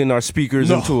plug in our speakers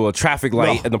No. into a traffic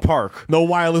light No. in the park. No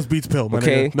wireless Beats pill, man.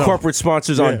 Okay? No. Corporate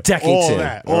sponsors Yeah. on Deckington. All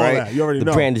that. all right? That. You already the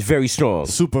know. brand is very strong.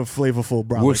 Super flavorful,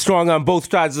 bro. We're strong on both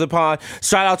sides of the pond.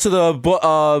 Shout out to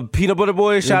the Peanut Butter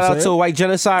Boys. Shout what I'm out to saying? White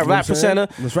Genocide, Rap Percenter.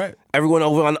 That's right. Everyone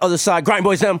over on the other side. Grind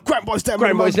Boys them. Grind Boys Them.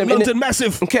 Grind Boys them. London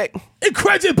Massive. Okay.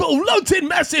 Incredible. London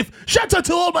Massive. Shout out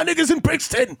to all my niggas in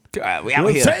Brixton. We You know out what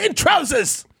I'm here. saying?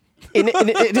 Trousers.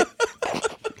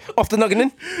 Off the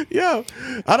nugget. Yeah.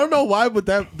 I don't know why, but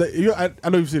I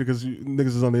know you've seen it because niggas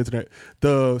is on the internet.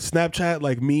 The Snapchat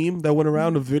like meme that went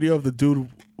around, the video of the dude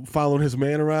following his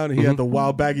man around and he had the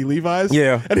wild baggy Levi's.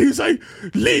 Yeah. And he's like,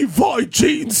 Levi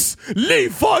jeans.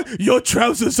 Levi, your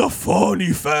trousers are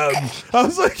funny, fam. I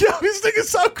was like, yo, these niggas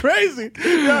sound crazy.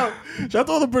 Yo, shout out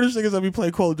to all the British niggas that be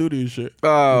playing Call of Duty and shit. Oh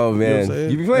You know what man, I'm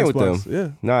saying? you be playing Xbox, with them.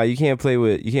 yeah. Nah, you can't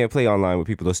play online with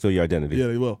people that steal your identity. Yeah,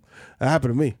 they will. That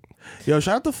happened to me. Yo,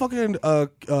 shout out to fucking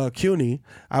CUNY.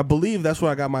 I believe that's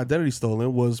where I got my identity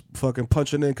stolen, was fucking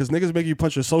punching in, because niggas make you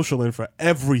punch your social in for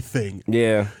everything.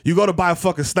 Yeah. You go to buy a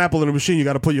fucking Snapple in the machine, you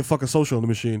got to put your fucking social in the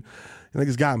machine.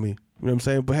 Niggas got me. You know what I'm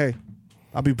saying? But hey,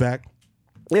 I'll be back.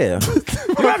 Yeah.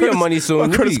 You'll have your money soon.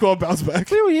 My credit score bounce back.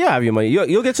 You have your money.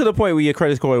 You'll get to the point where your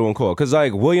credit score won't call. Because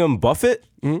like Warren Buffett,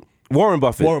 he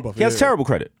has yeah. terrible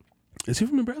credit. Is he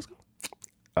from Nebraska?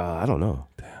 I don't know.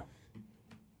 Damn.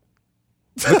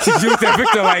 You looked at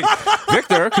Victor like,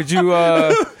 Victor, could you...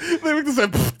 Victor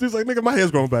said, he's like, nigga, my hair's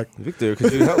growing back. Victor,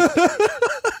 could you help?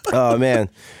 Oh, man.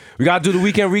 We got to do the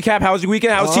weekend recap. How was your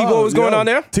weekend? How's T-Ball was going on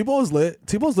there? T-Ball's lit.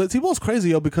 T-Ball's lit. T-Ball's crazy,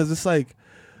 yo, because it's like,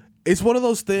 it's one of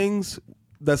those things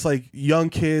that's like young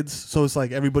kids, so it's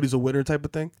like everybody's a winner type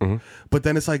of thing. Mm-hmm. But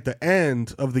then it's like the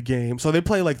end of the game. So they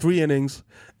play like 3 innings,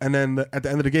 and then at the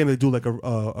end of the game, they do like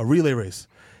a relay race.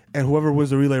 And whoever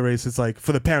wins the relay race, it's like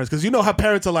for the parents. Because you know how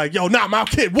parents are like, yo, nah, my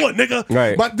kid won, nigga.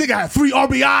 Right. My nigga had 3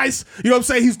 RBIs. You know what I'm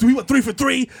saying? He went 3 for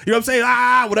 3. You know what I'm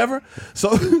saying? Whatever. So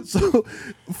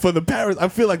for the parents, I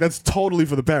feel like that's totally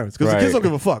for the parents. Because the kids don't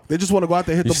give a fuck. They just want to go out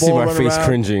there, hit the ball, run around. You see my face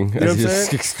cringing you know as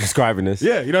you're describing this.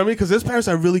 Yeah, you know what I mean? Because there's parents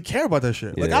that really care about that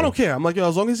shit. Like, I don't care. I'm like, yo,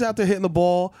 as long as he's out there hitting the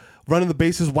ball, running the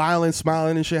bases, wilding,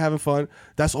 smiling and shit, having fun,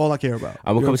 that's all I care about.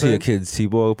 I'm going to come see your kid's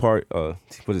T-ball part, what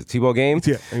is it, T-ball game?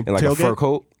 Yeah. In like a fur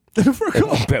coat.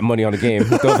 Bet money on the game.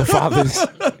 Throw the fathers.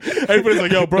 Everybody's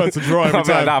like, yo, bro, it's a draw every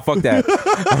time. Like, nah, fuck that.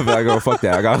 I'm like, oh, fuck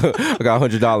that. I got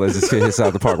 $100. This kid hits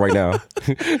out the park right now.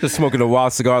 Just smoking a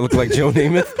wild cigar, looking like Joe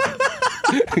Namath.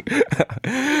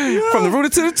 From the rooter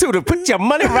to the tutor, put your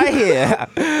money right here.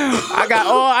 I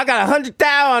got 100,000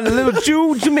 on the little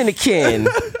Jew Dominican.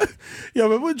 Yo,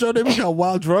 remember when Joe Namath got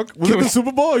wild drunk? Was it the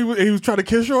Super Bowl? He was trying to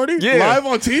kiss Shorty live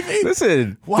on TV?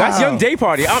 Listen, that's Young Day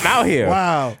Party. I'm out here.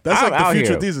 Wow. That's like the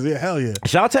future thesis. Yeah, hell yeah.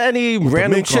 Shout out to any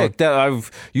random chick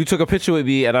that you took a picture with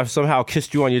me and I've somehow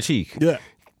kissed you on your cheek. Yeah.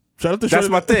 Shout out to That's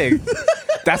my thing.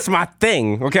 That's my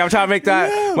thing. Okay, I'm trying to make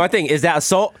that my thing. Is that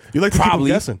assault? You like to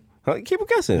Probably. keep them guessing. Keep them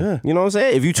guessing. Yeah. You know what I'm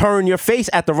saying? If you turn your face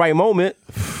at the right moment...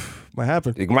 Might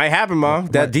happen. It might happen, ma.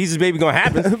 That Jesus baby gonna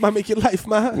happen. It might make your life,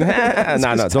 ma.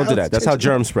 Nah, don't do that. That's how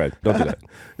germs spread. Don't do that.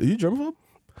 Are you germaphobe?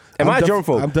 Am I a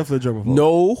germaphobe? I'm definitely a germaphobe.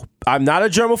 No, I'm not a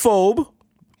germaphobe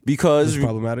because it's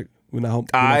problematic. We're not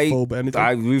phobe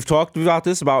anything. We've talked about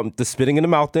this, about the spitting in the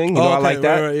mouth thing. You know, I like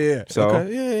that. Right, yeah. So,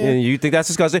 yeah. You think that's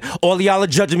disgusting? All of y'all are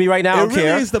judging me right now. I don't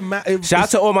care. Shout out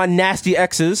to all my nasty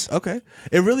exes. Okay.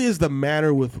 It really is the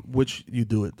manner with which you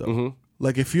do it, though. Mm-hmm.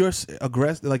 Like, if you're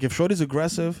aggressive, like, if Shorty's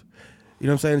aggressive, you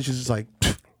know what I'm saying? She's just like,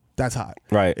 that's hot.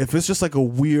 Right. If it's just like a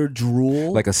weird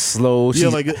drool. Like a slow,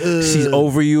 she's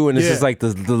over you and it's just like the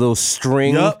little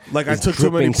string. Yep. Like I took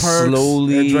too many perks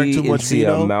slowly and drank too much into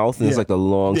your mouth and it's like a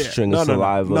long string of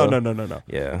saliva. No.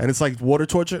 Yeah. And it's like water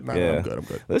torture. No, I'm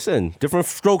good. Listen, different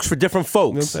strokes for different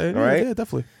folks. You know what I'm saying? All right? Yeah,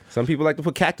 definitely. Some people like to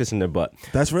put cactus in their butt.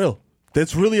 That's real.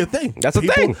 That's really a thing. That's a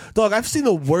thing. Dog, I've seen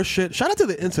the worst shit. Shout out to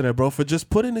the internet, bro, for just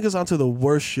putting niggas onto the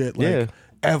worst shit. Like,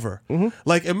 ever. Mm-hmm.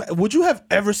 Like, would you have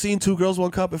ever seen 2 Girls,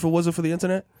 1 Cup if it wasn't for the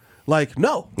internet? Like,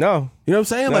 no. You know what I'm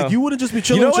saying? No. Like, you wouldn't just be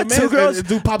chilling with your man and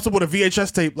dude pops up with a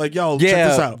VHS tape like, yo, check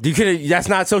this out. That's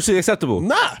not socially acceptable.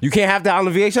 Nah. You can't have that on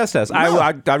the VHS test. No.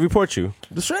 I report you.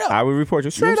 Straight up. I would report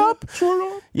you. Straight up.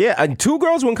 Yeah, and 2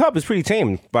 Girls, 1 Cup is pretty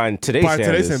tame by today's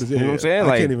standards. You know what I'm saying?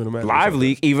 I can't even imagine. Live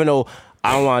Leak, even though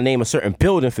I don't want to name a certain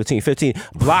building, 1515.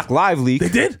 Block Live Leak. They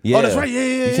did? Yeah. Oh, that's right.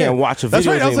 Yeah. You can't watch a video. That's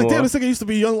right. I was anymore. like, damn, this nigga used to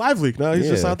be Young Live Leak. Now he's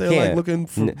just out there like looking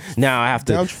for. Now I have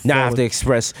to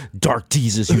express dark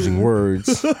Jesus using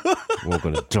words. We're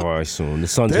gonna die soon. The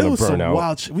sun's gonna burn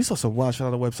out. We saw some wild shit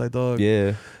on the website, dog.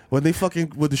 Yeah. When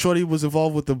the shorty was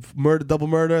involved with the double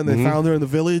murder, and they found her in the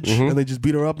village, and they just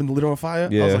beat her up and lit her on fire.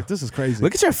 I was like, this is crazy.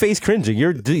 Look at your face cringing.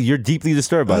 You're deeply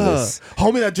disturbed by this.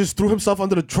 Homie that just threw himself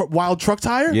under the wild truck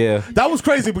tire. Yeah, that was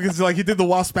crazy because like he did the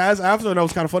wild spaz after, and that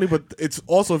was kind of funny. But it's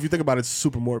also, if you think about it, it's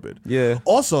super morbid. Yeah.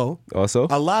 Also,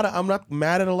 I'm not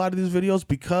mad at a lot of these videos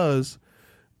because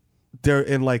they're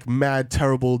in like mad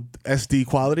terrible SD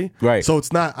quality. Right. So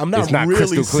I'm not really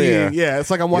crystal clear. seeing. Yeah,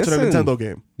 it's like I'm watching a Nintendo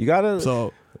game. You gotta.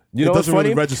 So. You know what's funny?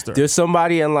 Really register. There's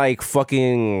somebody in like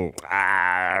fucking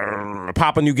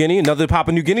Papua New Guinea, another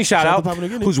Papua New Guinea shout out,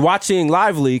 who's watching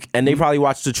Live Leak, and they probably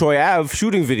watched the Troy Ave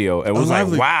shooting video and was like,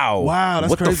 wow, that's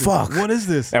what crazy. the fuck? What is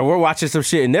this? And we're watching some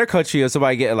shit in their country of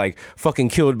somebody getting like fucking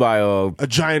killed by a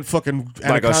giant fucking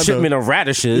like a shipment of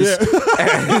radishes.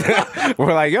 Yeah. And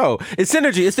we're like, yo, it's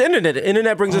synergy. It's the internet. The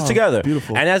internet brings us together.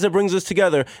 Beautiful. And as it brings us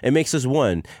together, it makes us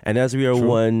one. And as we are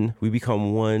one, we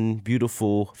become one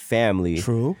beautiful family.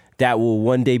 True. That will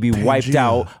one day be wiped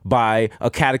out by a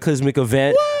cataclysmic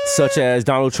event such as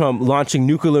Donald Trump launching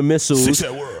nuclear missiles,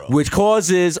 which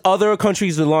causes other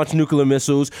countries to launch nuclear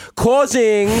missiles,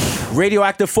 causing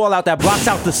radioactive fallout that blocks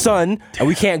out the sun, and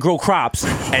we can't grow crops.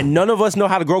 And none of us know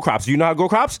how to grow crops. Do you know how to grow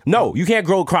crops? No, you can't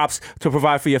grow crops to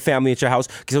provide for your family at your house.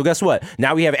 So guess what?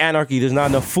 Now we have anarchy. There's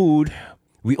not enough food.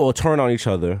 We all turn on each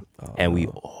other, and we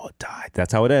all die.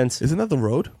 That's how it ends. Isn't that the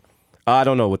road? I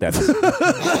don't know what that is.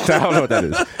 I don't know what that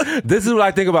is. This is what I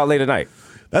think about late at night.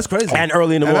 That's crazy. And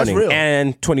early in the morning. That's real.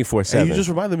 And 24/7. And you just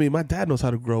reminded me, my dad knows how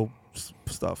to grow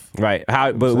stuff. Right.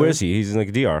 But where is he? He's in like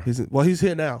a DR. He's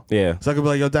here now. Yeah. So I could be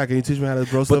like, yo, Dad, can you teach me how to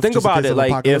grow stuff? But think about it,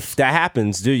 like if that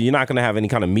happens, dude, you're not gonna have any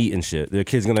kind of meat and shit. The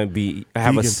kid's gonna be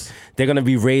they're gonna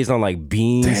be raised on like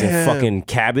beans and fucking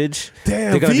cabbage.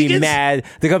 Damn, they're gonna vegans? be mad.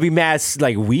 They're gonna be mad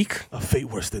like weak. A fate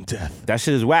worse than death. That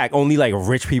shit is whack. Only like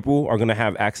rich people are gonna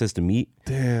have access to meat.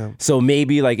 Damn. So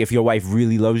maybe like if your wife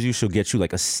really loves you, she'll get you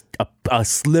like a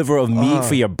sliver of meat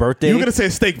for your birthday. You were gonna say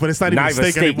a steak, but it's not even a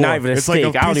steak anymore. Not even a it's steak.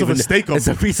 like a piece of a steak. It's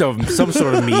a piece of some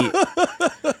sort of meat.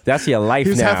 That's your life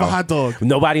He's now. half a hot dog.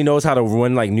 Nobody knows how to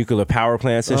run like nuclear power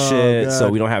plants and shit, God. so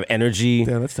we don't have energy.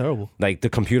 Damn, that's terrible. Like the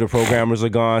computer programmers are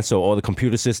gone, so all the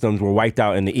computer systems were wiped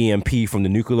out in the EMP from the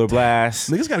nuclear blast.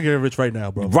 Niggas gotta get rich right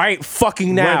now, bro. Right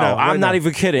fucking now. I'm not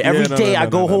even kidding. Every day I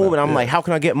go home and I'm like, how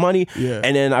can I get money? Yeah.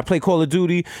 And then I play Call of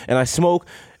Duty and I smoke.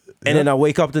 And then I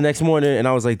wake up the next morning and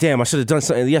I was like, damn, I should have done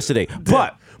something yesterday.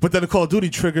 But then the Call of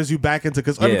Duty triggers you back into,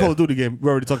 because every Call of Duty game, we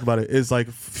already talked about it, is like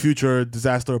future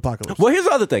disaster apocalypse. Well, here's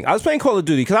the other thing. I was playing Call of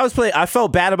Duty because I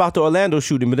felt bad about the Orlando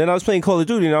shooting, but then I was playing Call of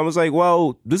Duty and I was like,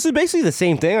 well, this is basically the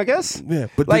same thing, I guess. Yeah,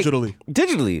 but like,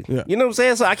 digitally. Yeah. You know what I'm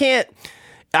saying? So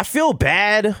I feel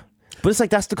bad, but it's like,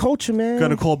 that's the culture, man.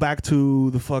 Gonna call back to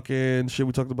the fucking shit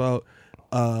we talked about,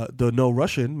 the No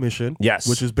Russian mission. Yes.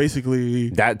 Which is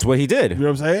basically. That's what he did. You know what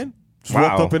I'm saying? Just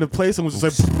walked up in a place and was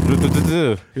just like, you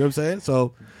know what I'm saying?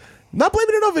 So, not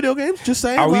blaming it on video games, just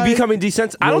saying. Are we becoming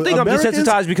desensitized? I don't think Americans, I'm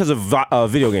desensitized because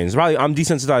of video games. Probably I'm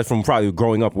desensitized from probably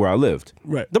growing up where I lived.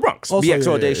 Right. The Bronx. Also, BX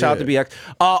all day. Shout out to BX.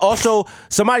 Also,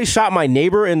 somebody shot my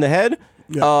neighbor in the head.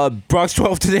 Yeah. Bronx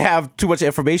 12 didn't have too much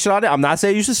information on it. I'm not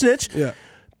saying you should snitch. Yeah.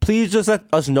 Please just let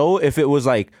us know if it was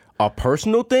like a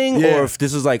personal thing or if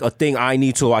this is like a thing I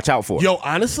need to watch out for. Yo,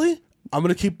 honestly, I'm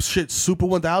going to keep shit super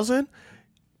 1000.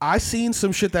 I seen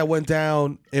some shit that went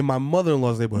down in my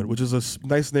mother-in-law's neighborhood, which is a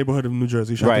nice neighborhood in New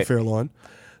Jersey. Shout out to Fair Lawn.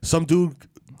 Some dude,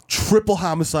 triple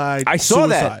homicide. I saw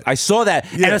suicide. that.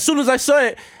 Yeah. And as soon as I saw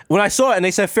it, when I saw it and they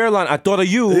said Fair Lawn, I thought of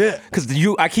you because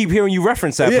I keep hearing you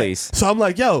reference that place. So I'm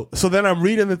like, yo. So then I'm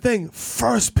reading the thing.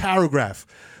 First paragraph.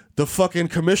 The fucking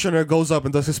commissioner goes up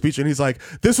and does his speech, and he's like,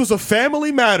 "This was a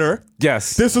family matter.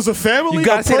 Yes, this was a family, you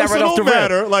gotta say that right off the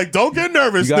matter. Like, don't get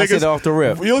nervous, you gotta niggas. say that off the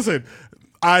rip. Listen,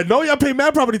 I know y'all pay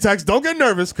mad property tax. Don't get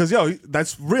nervous, because yo,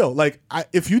 that's real. Like,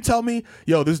 if you tell me,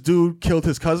 yo, this dude killed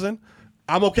his cousin,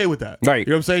 I'm okay with that. Right.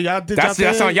 You know what I'm saying? Y'all did that's y'all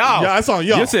on y'all. Yeah, that's on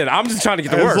y'all. Listen, I'm just trying to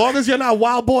get to work. As long as you're not a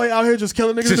wild boy out here just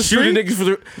killing niggas in the street, shooting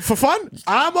niggas for fun,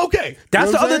 I'm okay.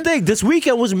 That's the other thing. This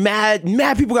weekend was mad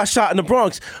people got shot in the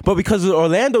Bronx, but because of the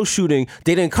Orlando shooting,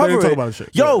 they didn't cover it. Talk about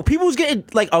shit. Yo, people was getting,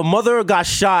 like, a mother got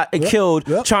shot and killed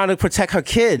trying to protect her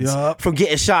kids from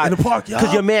getting shot in the park.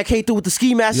 Because your man came through with the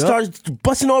ski mask and started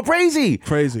busting all crazy.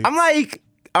 I'm like,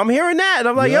 I'm hearing that, and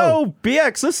I'm like, yo,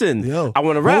 BX, listen, I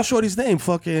want to rap. What's shorty's name?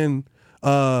 Fucking,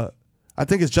 I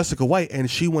think it's Jessica White, and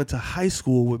she went to high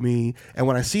school with me. And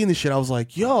when I seen this shit, I was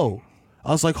like, yo. I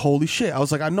was like, holy shit. I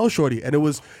was like, I know shorty. And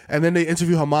then they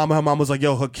interviewed her mom, and her mom was like,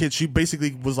 yo, her kid, she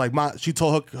basically was like, she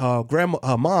told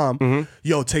her mom,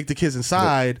 yo, take the kids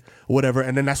inside, or whatever.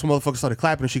 And then that's when motherfuckers started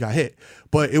clapping and she got hit.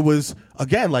 But it was,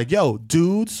 again, like, yo,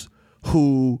 dudes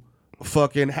who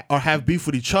fucking or have beef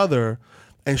with each other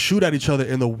and shoot at each other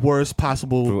in the worst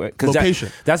possible location.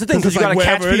 That's the thing, because you gotta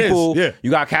catch people. You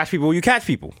gotta catch people when you catch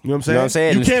people. You know what I'm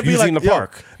saying? You can't be like in the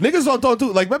park. Niggas don't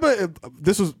do, like, remember,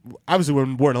 this was, obviously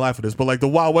we weren't alive for this, but like the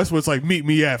Wild West where it's like, meet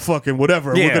me at fucking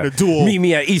whatever, we're gonna duel. Meet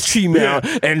me at East Tremont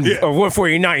and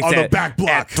 149th on the back block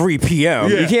at 3 p.m.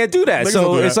 You can't do that.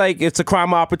 So it's like, it's a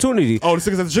crime opportunity. Oh,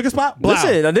 the niggas at the chicken spot?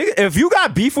 Listen, a nigga, if you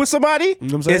got beef with somebody,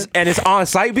 and it's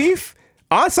on-site beef,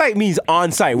 on-site means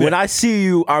on-site. When I see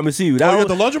you, I'm gonna see you. You at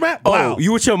the laundromat? Oh,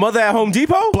 you with your mother at Home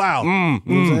Depot?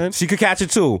 Blow. She could catch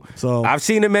it too. So I've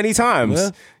seen it many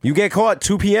times. You get caught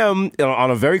 2 p.m.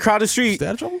 on a very crowded street. Stay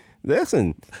out of trouble?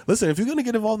 Listen, if you're gonna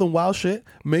get involved in wild shit,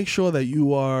 make sure that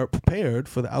you are prepared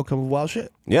for the outcome of wild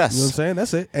shit. Yes. You know what I'm saying?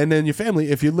 That's it. And then your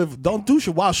family, if you live, don't do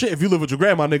shit wild shit if you live with your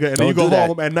grandma, nigga, and then you go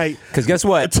home at night. Because guess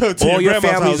what? To all your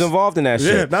family's house. Involved in that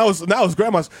shit. Yeah, now it's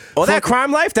grandma's. All that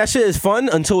crime life, that shit is fun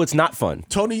until it's not fun.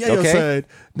 Tony Yayo said,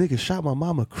 nigga shot my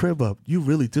mama crib up. You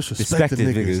really disrespected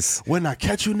niggas. When I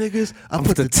catch you niggas, I'm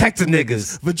put the tech to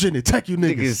niggas. Virginia Tech you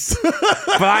niggas.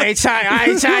 But I ain't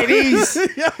Chinese.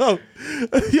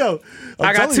 Yo.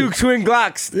 I got 2 twin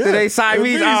Glocks. They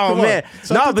Siamese. Oh, man.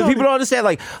 No, but people don't understand.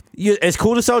 Like, it's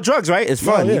cool to sell drugs, right? It's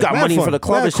fun. You got money for the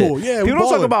club and shit. Yeah, people don't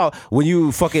talk about when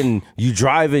you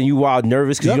drive and you wild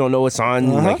nervous because you don't know what's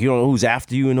on. Like, you don't know who's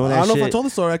after you and all that shit. I don't know if I told the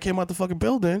story. I came out the fucking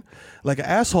building like an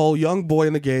asshole, young boy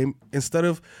in the game. Instead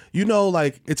of,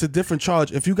 like, it's a different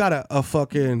charge. If you got a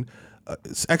fucking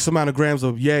X amount of grams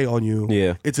of yay on you,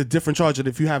 Yeah. it's a different charge than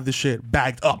if you have this shit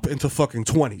bagged up into fucking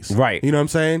 20s. Right. You know what I'm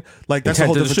saying? Like, that's a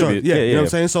whole different charge. Yeah, You know what I'm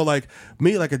saying? So, like,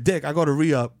 me, like a dick, I go to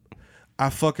re-up, I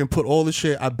fucking put all the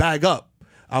shit, I bag up,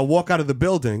 I walk out of the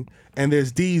building, and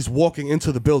there's D's walking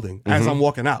into the building as I'm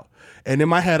walking out. And in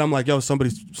my head, I'm like, yo, somebody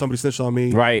snitched on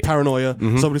me. Right. Paranoia.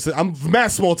 I'm mad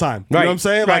small time. You Right. know what I'm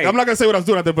saying? Right. Like, I'm not going to say what I was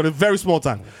doing out there, but it's very small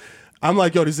time. I'm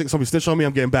like, yo, somebody snitched on me,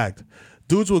 I'm getting bagged.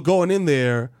 Dudes were going in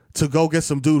there to go get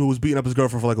some dude who was beating up his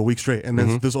girlfriend for like a week straight. And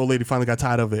then this old lady finally got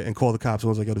tired of it and called the cops and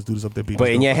was like, yo, this dude is up there beating But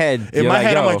his in your girlfriend. head, In you're my like,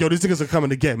 head, I'm yo. like, yo, these niggas are coming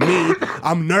to get me.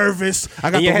 I'm nervous. I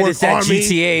got In the your head, word it's that army.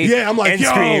 GTA Yeah, I'm like, end yo,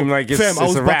 scream, like it's fam, I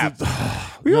was a about rap. to...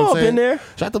 We You know all what I'm been saying? there.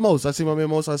 Shout out to Most. I see my man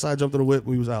Most outside, jumped in the whip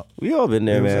when he was out. We all been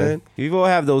there, You know what I'm man. saying? We all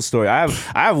have those stories. I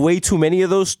have way too many of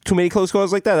those, too many close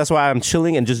calls like that. That's why I'm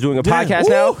chilling and just doing a Yeah. podcast Woo!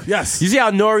 now. Yes. You see how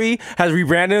Nori has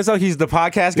rebranded himself? He's the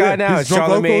podcast guy Yeah, now. he's And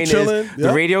Drunk Charlamagne Uncle, chilling. is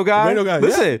the radio guy. Radio guy.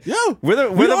 Listen, Yeah. Yo, we're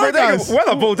the we are guys.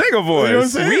 Bodega boys. You know what I'm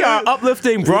saying? We are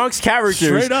uplifting Bronx characters.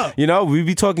 Straight up. You know, we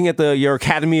be talking at your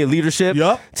Academy of Leadership.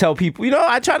 Yup. Tell people. You know,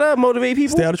 I try to motivate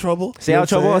people. Stay out of trouble. Stay out of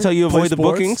trouble. I'll tell you Play avoid the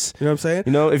sports. bookings. You know what I'm saying?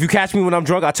 You know, if you catch me when I'm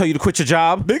drunk, I'll tell you to quit your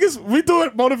job. Niggas, we do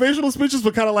it motivational speeches,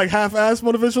 but kind of like half-ass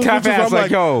motivational Half-ass, speeches. where I'm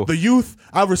like, yo. the youth,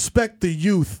 I respect the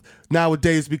youth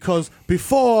nowadays because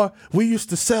before we used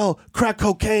to sell crack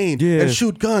cocaine Yeah. and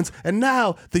shoot guns, and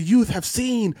now the youth have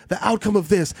seen the outcome of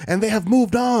this, and they have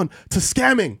moved on to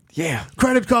scamming. Yeah.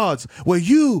 Credit cards, where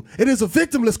it is a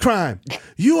victimless crime.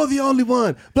 You are the only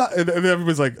one. Blah, and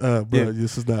everybody's like, bro, Yeah.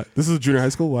 this is junior high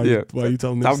school. Why are you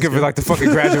telling me I'm this? giving like the fucking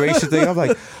graduation thing. I'm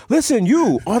like, listen,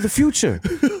 you are the future.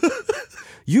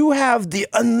 You have the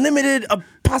unlimited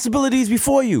possibilities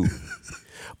before you.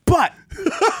 But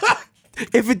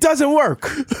if it doesn't work,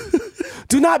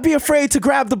 do not be afraid to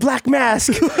grab the black mask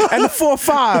and the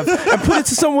 4-5 and put it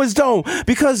to someone's dome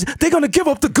because they're going to give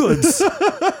up the goods.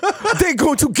 They're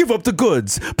going to give up the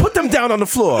goods. Put them down on the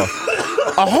floor.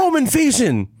 A home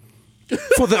invasion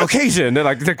for the occasion.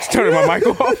 They're turning my mic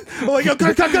off. I'm like, yo,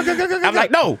 cut. I'm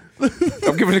like, no.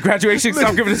 I'm giving the graduation.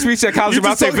 I'm giving the speech at College of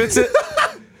Mount St. Vincent.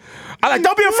 I'm like,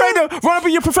 don't be afraid to run up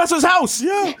in your professor's house.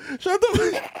 Yo, shut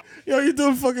the. Yo, you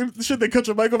doing fucking shit? They cut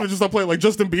your mic off and just start playing like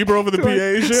Justin Bieber over the PA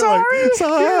and shit. Sorry.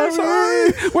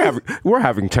 We're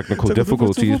having technical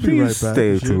difficulties. We'll be right Please back.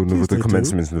 stay Yeah, tuned please with the stay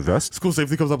commencements in the vest. School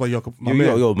safety comes up like, yo, my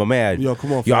man. Yo,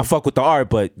 come on, Yo, I fam. fuck with the art,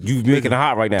 but you making it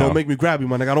hot right now. Don't make me grab you,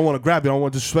 my nigga. I don't want to grab you. I don't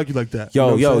want to disrespect you like that.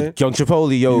 Yo, You know what I'm saying? Young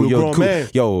Chipotle, You a grown man.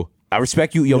 yo, I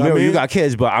respect you. Yo, know what I Miro, you mean? got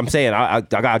kids, but I'm saying I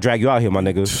gotta drag you out here, my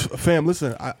nigga. Fam,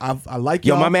 listen, I like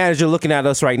Yo, y'all. my manager looking at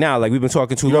us right now, like we've been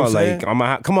talking too You know long. what I'm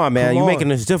Like, come on, man, Come you on. making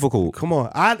this difficult. Come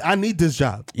on, I need this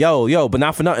job. Yo, but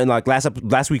not for nothing. Like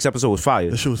last week's episode was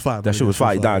fire. That shit was fire. That shit was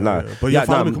fire. Nah. Yeah. But yeah,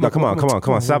 follow me. Come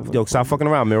on. Stop fucking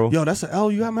around, Miro. Yo, that's an L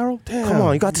you got, Meryl? Damn. Come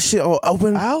on, you got this shit all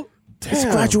open. Out? Damn. It's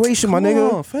graduation, my nigga.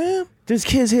 Come on, fam. There's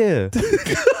kids here.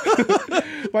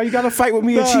 Why you gotta fight with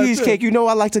me and Nah, cheesecake? You know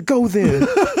I like to go there.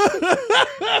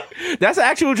 That's an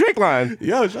actual Drake line.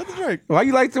 Yo, shut the Drake. Why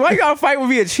you gotta fight with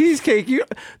me at cheesecake?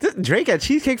 Drake at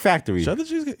Cheesecake Factory. Shut the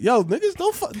cheesecake. Yo, niggas,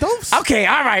 don't. Okay,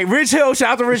 all right. Rich Hill,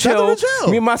 shout out to Rich Shout Hill. out to Rich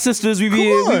Hill. Me and my sisters, we Come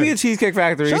be on. at Cheesecake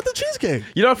Factory. Shut the cheesecake.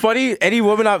 You know what's funny? Any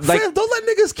woman I like. Fam, don't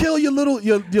let niggas kill your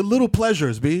little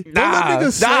pleasures, B. Don't let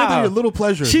niggas Nah. slander your little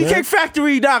pleasures. Cheesecake man.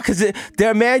 Factory, because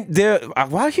they're why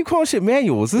do I keep calling shit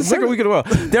manuals? This is the second week in a row.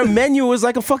 Their menu is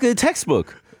like a fucking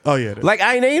textbook. Oh yeah. Like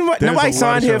nobody a lot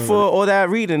signed of here shit for on all that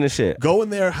reading and shit. Going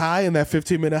there high in that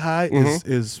 15-minute high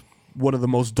is one of the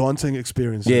most daunting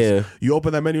experiences. Yeah. You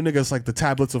open that menu, nigga, it's like the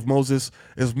tablets of Moses.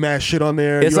 There's mad shit on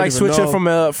there. It's You don't like even switching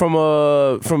know. from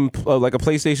like a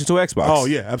PlayStation to Xbox. Oh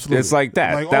yeah, absolutely. It's like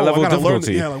that. Like, that level I of gotta learn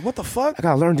difficulty. yeah, like what the fuck? I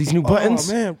gotta learn these new buttons.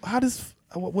 Oh man, how does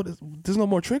what is? There's no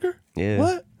more trigger. Yeah.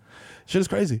 What? Shit is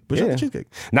crazy. But shut Yeah. the cheesecake.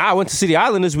 Now I went to City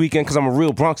Island this weekend because I'm a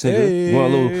real Bronx nigga. Hey.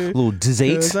 Want a little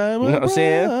dessert. You know what I'm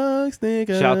saying?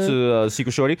 Shout out to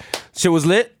Secret Shorty. Shit was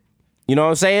lit. You know what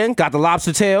I'm saying? Got the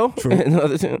lobster tail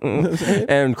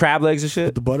and crab legs and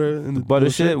shit. the butter and the Butter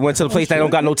shit. Went to the place that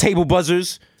don't got no table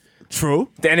buzzers. True.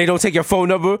 And they don't take your phone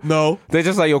number. No. They're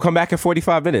just like, yo, come back in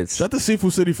 45 minutes. Shout out to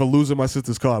Seafood City for losing my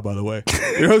sister's car, by the way.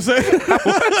 You know what I'm saying?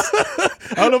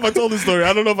 I don't know if I told this story.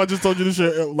 I don't know if I just told you this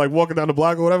shit, like walking down the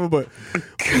block or whatever, but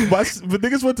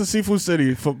niggas went to Seafood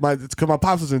City because my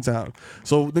pops was in town.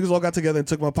 So niggas all got together and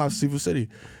took my pops to Seafood City.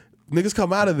 Niggas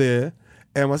come out of there,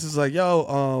 and my sister's like,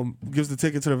 yo, gives the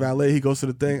ticket to the valet. He goes to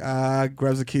the thing,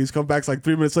 grabs the keys, come back. It's like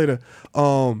 3 minutes later.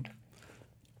 I'm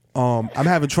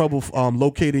having trouble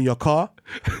locating your car.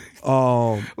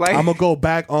 I'm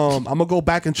gonna go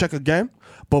back and check again.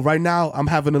 But right now, I'm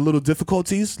having a little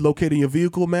difficulties locating your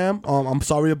vehicle, ma'am. I'm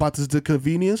sorry about this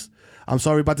inconvenience. You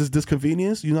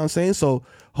know what I'm saying? So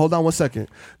hold on one second.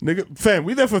 Nigga, fam,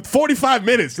 we there for 45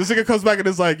 minutes. This nigga comes back and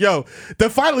is like, yo. Then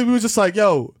finally we was just like,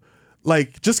 yo,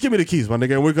 like, just give me the keys, my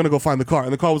nigga, and we're going to go find the car.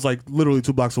 And the car was like literally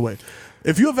 2 blocks away.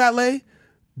 If you're a valet,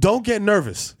 don't get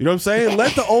nervous. You know what I'm saying?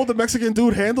 Let the older Mexican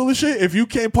dude handle the shit if you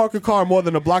can't park a car more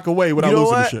than a block away without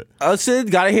losing the shit. Listen,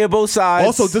 gotta hear both sides.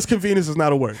 Also, disconvenience is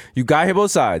not a word. You gotta hear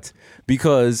both sides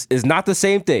because it's not the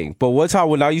same thing. But one time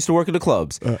when I used to work in the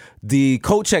clubs, the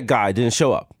code check guy didn't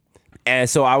show up. And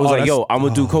so I was like, yo, I'm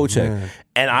gonna do code check. Man.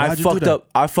 And I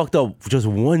fucked up just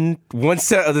one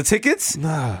set of the tickets. And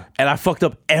I fucked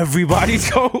up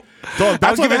everybody's code. Dog,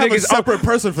 that's why they have a separate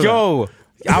person for that.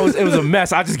 It was a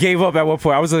mess. I just gave up at one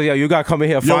point. I was like, yo, you gotta come in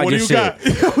here and find your shit.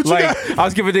 I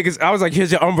was giving niggas, I was like,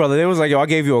 here's your umbrella. They was like, yo, I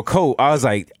gave you a coat. I was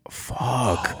like,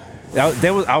 fuck.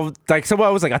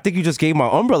 Somebody was like, I think you just gave my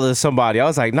umbrella to somebody. I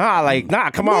was like,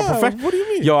 nah, come on, professional. What do you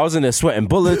mean? Yo, I was in there sweating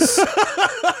bullets.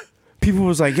 People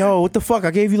was like, yo, what the fuck? I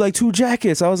gave you like 2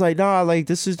 jackets. I was like, nah, like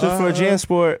this is just for a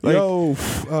JanSport. Like,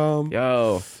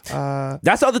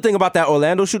 that's the other thing about that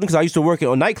Orlando shooting, because I used to work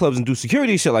on nightclubs and do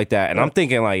security shit like that. And I'm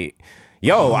thinking like,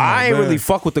 yo, I ain't really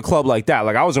fuck with the club like that.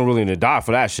 Like, I wasn't really gonna die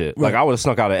for that shit. Like, I would have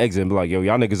snuck out an exit and be like, yo,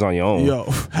 y'all niggas on your own. Yo,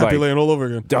 happy laying all over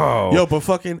again. Oh. Yo, but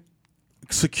fucking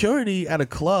security at a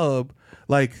club,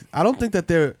 like, I don't think that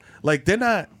they're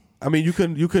not, I mean, you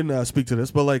can speak to this,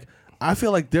 but like, I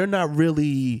feel like they're not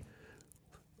really,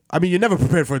 I mean, you're never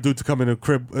prepared for a dude to come in a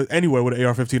crib anywhere with an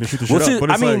AR-15 and shoot the shit up.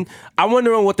 But I'm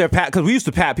wondering what they're because we used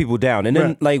to pat people down, and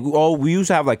then we used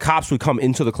to have like cops would come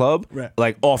into the club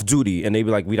like off duty, and they'd be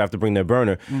like, we'd have to bring their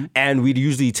burner, and we'd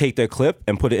usually take their clip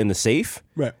and put it in the safe,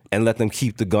 and let them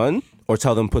keep the gun, or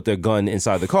tell them put their gun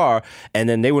inside the car, and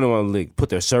then they wouldn't want to like put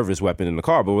their service weapon in the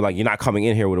car. But we're like, you're not coming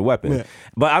in here with a weapon.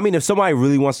 But I mean, if somebody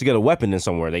really wants to get a weapon in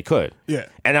somewhere, they could.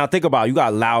 And now think about it, you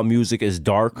got loud music, it's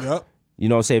dark. You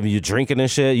know what I'm saying? If you're drinking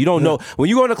and shit, you don't know. When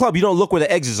you go in the club, you don't look where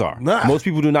the exits are. Most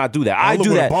people do not do that. I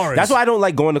do that. That's why I don't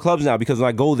like going to clubs now, because when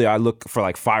I go there, I look for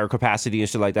like fire capacity and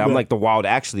shit like that. I'm like the Wild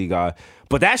Actually guy.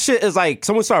 But that shit is like,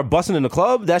 someone started busting in the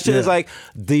club. That shit is like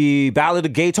the Ballad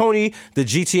of Gay Tony, the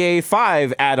GTA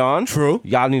 5 add-on. True.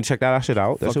 Y'all need to check that shit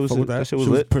out. That shit was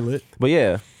lit. Pretty lit. But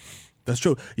yeah. That's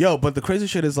true. Yo, but the crazy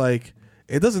shit is like,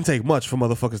 it doesn't take much for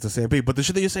motherfuckers to stampede. But the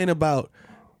shit that you're saying about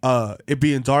it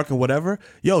being dark and whatever,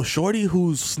 yo, shorty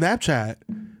whose Snapchat,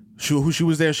 who she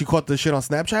was there, she caught the shit on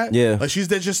Snapchat. Yeah, like she's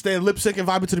there just staying lip sync and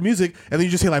vibing to the music, and then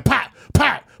you just hear like pop,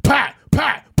 pop, pop,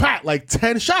 pop, pop, like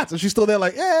 10 shots, and she's still there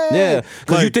like, yeah,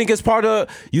 because like, you think it's part of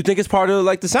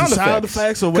like the sound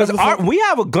effects or whatever. Because we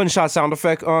have a gunshot sound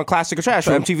effect on Classic or Trash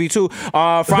on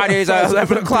MTV2 Fridays at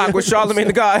 11 o'clock with Charlamagne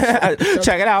the God.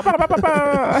 Check it out.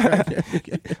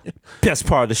 Best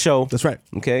part of the show. That's right.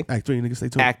 Okay. Act 3, nigga, stay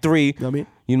tuned. Act 3. You know what I mean?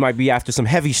 You might be after some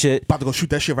heavy shit. About to go shoot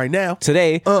that shit right now.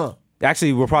 Today.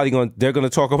 Actually, they're going to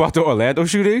talk about the Orlando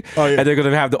shooting. Oh, yeah. And they're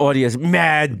going to have the audience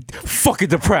mad fucking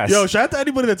depressed. Yo, shout out to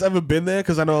anybody that's ever been there,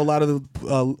 because I know a lot of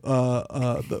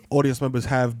the audience members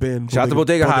have been. Shout out to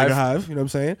Bodega Hive. You know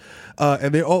what I'm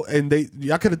saying?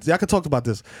 Y'all could talk about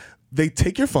this. They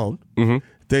take your phone.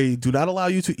 They do not allow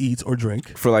you to eat or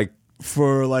drink. For like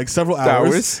several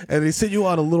hours, and they sit you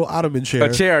on a little ottoman chair.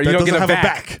 A chair, you don't get a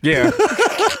back. Yeah.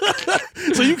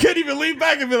 So you can't even lean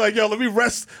back and be like, yo, let me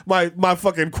rest my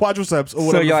fucking quadriceps or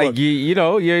whatever. So you're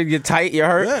like, you're tight, you're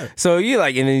hurt. Yeah. So you're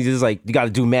like, and then you just like, you got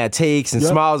to do mad takes and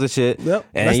smiles and shit. Yep.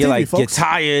 And then you're like, you're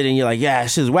tired, and you're like, yeah,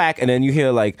 shit's whack. And then you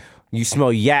hear like, you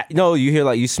smell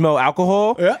you smell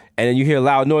alcohol. Yeah. And then you hear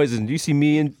loud noises, and you see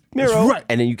me and Miro. Right.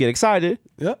 And then you get excited.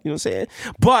 Yeah. You know what I'm saying?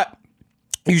 But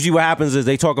usually what happens is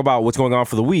they talk about what's going on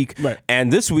for the week. Right.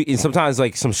 And this week, and sometimes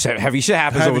like some heavy shit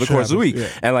happens over the course of the week. Yeah.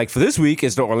 And like for this week,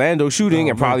 it's the Orlando shooting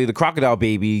and probably the Crocodile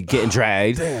Baby getting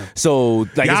dragged. Damn. So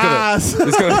like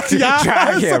it's gonna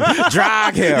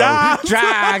drag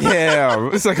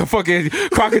him. It's like a fucking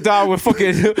crocodile with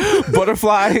fucking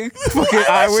butterfly fucking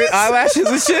eyelashes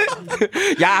and shit.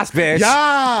 Yas, bitch.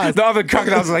 Yas. The other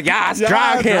crocodiles are like, yas,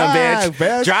 drag him,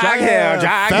 bitch.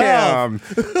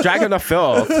 Drag him to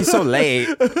filth. He's so late.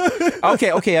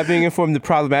 Okay, I'm being informed the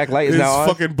problematic light is now on.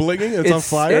 It's fucking blinging. It's on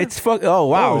fire. Oh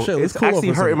wow. Oh, shit, it's cool actually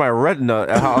hurting my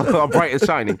retina how bright it's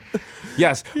shining.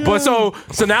 Yes, yeah. But so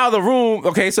now the room.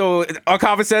 Okay, so our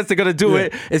common sense, they're gonna do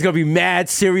it. It's gonna be mad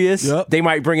serious. Yep. They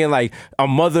might bring in like a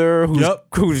mother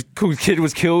whose kid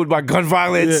was killed by gun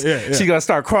violence. She's gonna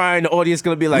start crying. The audience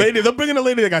gonna be like, they're bringing a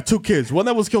lady that got 2 kids. One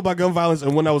that was killed by gun violence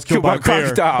and one that was killed by a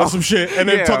bear or some shit. And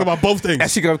then talk about both things. And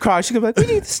she gonna cry. She gonna be like,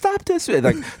 we need to stop this.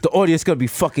 Like the audience gonna be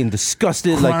fucking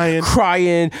disgusted, crying. Like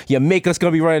crying. Your makeup's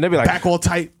gonna be running. They'll be like, back all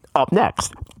tight. Up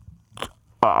next.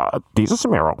 These are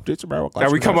Samaro. These are Samaro.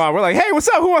 And we come on, we're like, hey, what's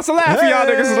up? Who wants to laugh? Hey! Y'all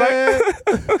niggas is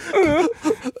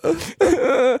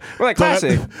like, we're like,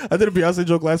 classic. I did a Beyonce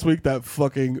joke last week that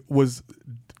fucking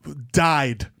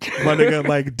died. My nigga,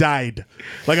 like, died.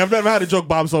 Like, I've never had a joke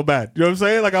bomb so bad. You know what I'm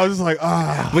saying? Like, I was just like,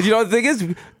 But you know, the thing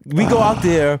is, we go out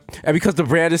there, and because the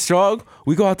brand is strong,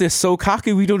 we go out there so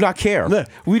cocky, we do not care. Yeah.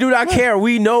 We do not care.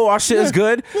 We know our shit is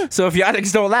good. So if y'all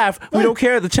niggas don't laugh, we don't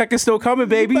care. The check is still coming,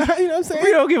 baby. You know what I'm saying?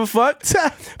 We don't give a fuck.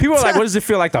 People are like, what does it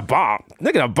feel like to bomb?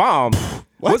 Nigga, the bomb.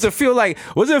 What does it feel like?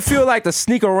 What does it feel like to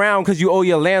sneak around because you owe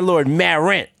your landlord mad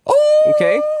rent? Ooh.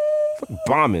 Okay? Fuck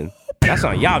bombing. That's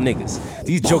on y'all niggas.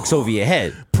 These jokes over your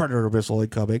head. Predator missile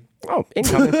incoming. Oh,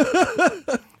 incoming.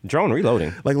 Drone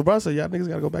reloading. Like LeBron said, y'all niggas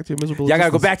gotta go back to your miserable Y'all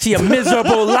gotta go back to your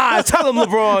miserable lives. Tell him,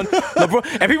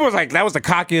 LeBron. And people was like, that was the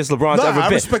cockiest LeBron's ever been. I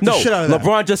respect the shit out of that.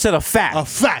 LeBron just said a fact. A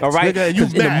fact. All right? Nigga, you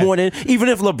in the morning, even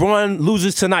if LeBron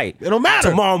loses tonight, it don't matter.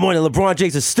 Tomorrow morning, LeBron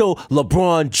James is still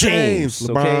LeBron James.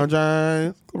 LeBron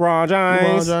James. LeBron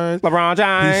James. LeBron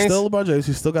James. He's still LeBron James.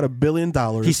 He's still got $1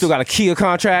 billion. He still got a Kia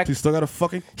contract. He's still got a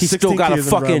fucking. He still got a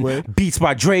fucking Beats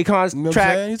by Dre contract. You know what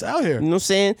I'm saying? He's out here. You know what I'm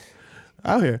saying?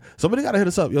 Out here. Somebody gotta hit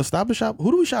us up. Yo, Stop and Shop. Who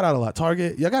do we shout out a lot?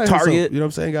 Target. Y'all gotta hit us up. You know what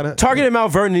I'm saying? Target and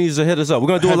Mount Vernon needs to hit us up. We're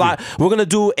gonna do a lot. We're gonna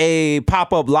do a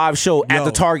pop-up live show at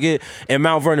the Target in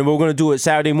Mount Vernon. We're gonna do it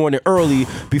Saturday morning early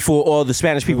before all the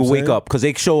Spanish people wake up because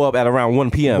they show up at around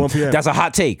 1 p.m. That's a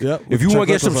hot take. Yep. If you want to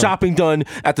get some shopping done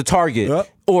at the Target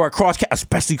or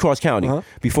especially cross county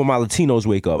before my Latinos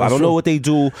wake up. I don't know what they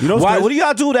do. You know what do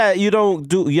y'all do that you don't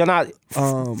do? You're not.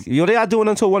 They're not doing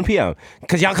until 1 p.m.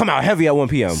 because y'all come out heavy at 1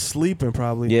 p.m. Sleeping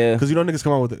probably. Yeah. Because you know niggas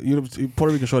come out with it. You know,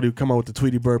 Puerto Rican shorty come out with the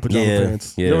Tweety Bird pajama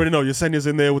pants. Yeah. You already know. Yesenia's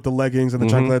in there with the leggings and the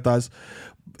chocolate thighs.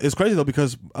 It's crazy though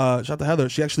because shout out to Heather.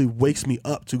 She actually wakes me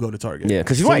up to go to Target. Yeah,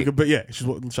 because she's white. She's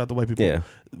shout out to white people. Yeah,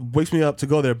 wakes me up to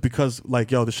go there because like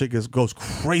the shit goes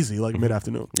crazy like mid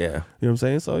afternoon. Yeah, you know what I'm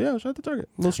saying. So yeah, shout out to Target.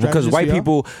 Because white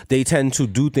people they tend to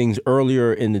do things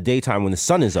earlier in the daytime when the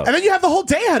sun is up, and then you have the whole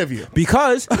day ahead of you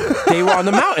because they were on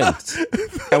the mountains.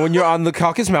 And when you're on the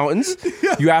Caucasus Mountains,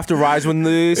 you have to rise when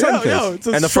the sun sets.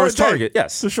 And the first Target,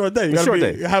 it's a short day. You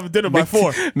gotta have dinner by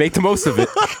 4. Make the most of it.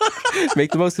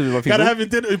 Make the most of it, my people. Gotta have your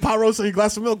dinner, pot roast, and your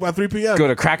glass of milk by 3 p.m. Go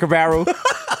to Cracker Barrel, get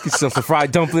yourself some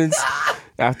fried dumplings.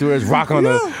 Afterwards, rock on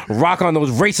those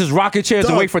racist rocket chairs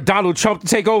and wait for Donald Trump to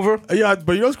take over. Yeah,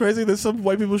 but you know what's crazy? There's some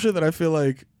white people shit that I feel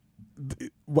like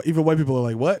even white people are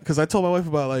like, what? Because I told my wife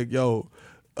about like,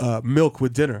 milk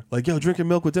with dinner. Like, drinking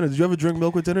milk with dinner. Did you ever drink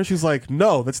milk with dinner? She's like,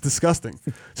 no, that's disgusting.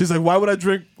 She's like, why would I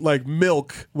drink like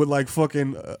milk with like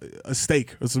fucking a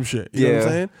steak or some shit? You know what I'm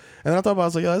saying? And I thought about it, I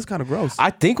was like, that's kind of gross. I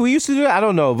think we used to do that. I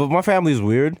don't know, but my family is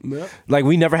weird. Yeah. Like,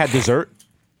 we never had dessert.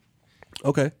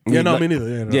 Okay. Yeah, no, me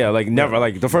neither. Never.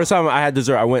 Like the first time I had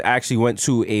dessert, I actually went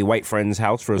to a white friend's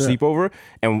house for a sleepover,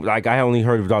 and like I only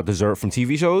heard about dessert from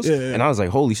TV shows, and I was like,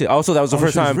 holy shit. Also, that was the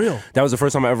first time. That was the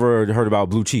first time I ever heard about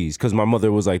blue cheese because my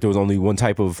mother was like, there was only one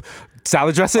type of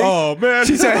salad dressing. Oh man,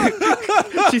 she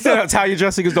said Italian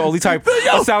dressing is the only type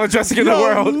of salad dressing in the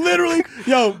world. Literally,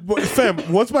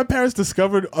 fam. Once my parents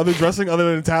discovered other dressing other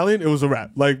than Italian, it was a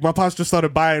wrap. Like my pops just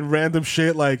started buying random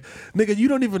shit. Like, nigga, you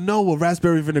don't even know what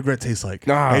raspberry vinaigrette tastes like.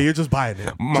 Nah. Hey, you're just buying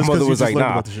it. My mother was like,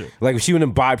 nah. Like, she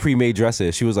wouldn't buy pre-made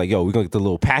dresses. She was like, we're gonna get the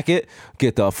little packet,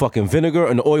 get the fucking vinegar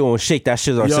and the oil and shake that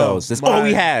shit ourselves. That's all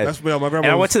we had. That's my grandma. And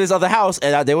I went to this other house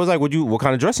and they was like, what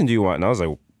kind of dressing do you want? And I was like,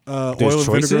 oil and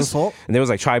vinegar and salt. And they was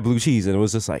like, try blue cheese. And it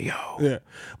was just like,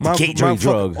 my gateway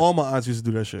drug. All my aunts used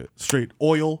to do that shit. Straight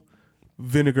oil,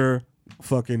 vinegar,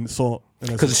 fucking salt.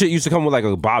 Because the shit used to come with like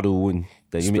a bottle and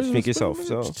that you make yourself.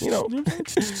 So,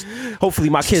 hopefully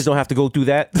my kids don't have to go through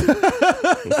that.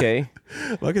 Okay.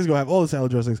 My kids gonna have all the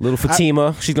salad dressings. Little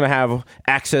Fatima, she's gonna have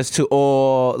access to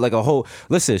all, like a whole,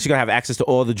 she's gonna have access to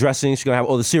all the dressings. She's gonna have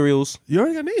all the cereals. You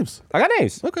already got names. I got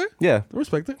names. Okay. Yeah. I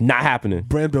respect it. Not happening.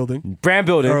 Brand building.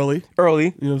 Early. You know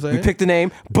what I'm saying? We picked the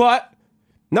name, but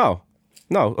no.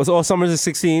 It's all summers of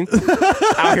 16.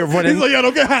 Out here running. He's like,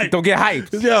 don't get hyped. Don't get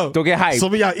hyped.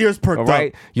 Some of y'all ears perked all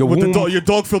right? up. Your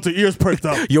dog filter ears perked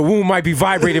up. Your womb might be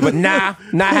vibrated, but not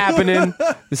happening.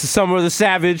 This is Summer of the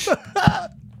Savage.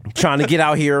 Trying to get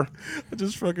out here. I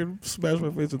just fucking smashed my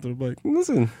face into the mic.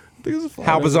 Listen.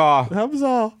 How bizarre. How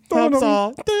bizarre. How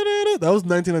bizarre. That was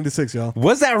 1996, y'all.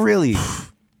 Was that really?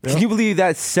 Can you believe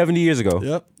that 70 years ago?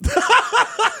 Yep.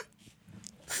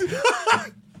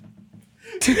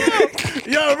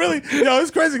 Really?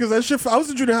 It's crazy because that shit, I was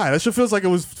in junior high. That shit feels like it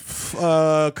was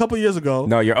a couple years ago.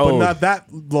 No, you're old. But not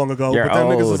that long ago. You're but then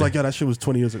old. Niggas was like, that shit was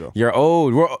 20 years ago. You're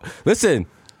old. Listen,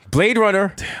 Blade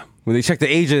Runner. Damn. When they check the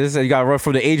ages and you gotta run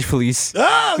from the age police.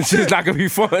 It's not gonna be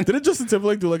fun. Didn't Justin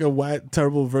Timberlake do like a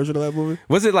terrible version of that movie?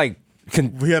 Was it like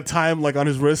he had time like on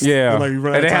his wrist. Yeah, and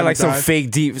they had like some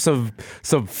fake deep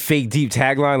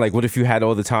tagline, like what if you had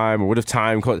all the time, or what if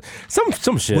time some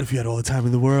shit. What if you had all the time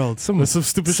in the world? Some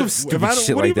stupid shit. Shit What like do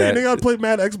you mean? that. They gotta play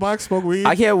mad Xbox, smoke weed.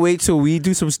 I can't wait till we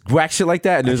do some whack shit like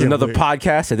that. And there's another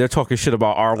podcast and they're talking shit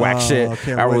about our whack shit,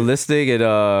 our listing,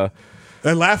 and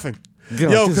laughing.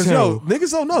 Because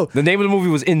niggas don't know. The name of the movie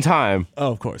was In Time.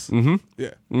 Oh, of course. Mm-hmm.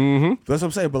 Yeah. Mm-hmm. That's what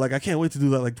I'm saying. But like, I can't wait to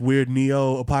do that like weird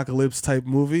neo apocalypse type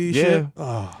movie. Yeah. Shit.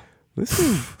 Oh. We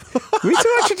just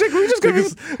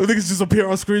just appear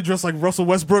on screen dressed like Russell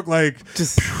Westbrook, like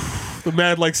just the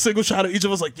mad like single shot of each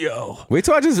of us, like yo. Wait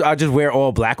till I just wear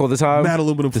all black all the time. Mad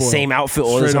aluminum foil. The same outfit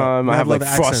all the time. I have like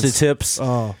frosted tips.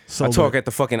 Oh, so I talk at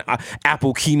the fucking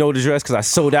Apple keynote address because I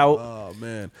sold out. Oh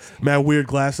man, mad weird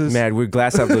glasses. I have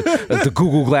the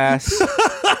Google Glass.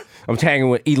 I'm tagging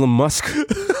with Elon Musk.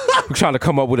 We're trying to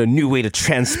come up with a new way to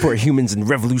transport humans and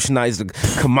revolutionize the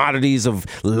commodities of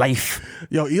life.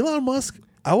 Yo, Elon Musk,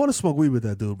 I want to smoke weed with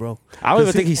that dude, bro. I don't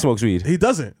even think he smokes weed. He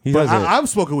doesn't. I'm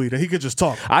smoking weed and he could just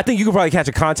talk. I think you could probably catch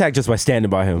a contact just by standing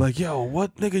by him. Like, yo,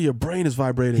 what, nigga, your brain is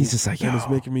vibrating. He's just like, yo. And it's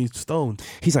making me stoned.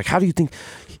 He's like, how do you think...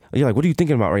 You're like, what are you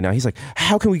thinking about right now? He's like,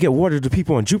 how can we get water to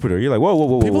people on Jupiter? You're like,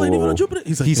 whoa. People ain't even on Jupiter?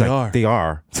 He's like, they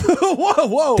are.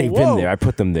 Whoa. They've been there. I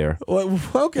put them there.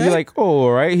 Okay. You're like, oh,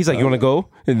 all right. He's like, you want to go?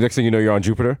 And the next thing you know, you're on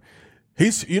Jupiter.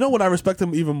 You know what I respect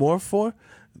him even more for?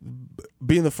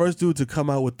 Being the first dude to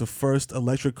come out with the first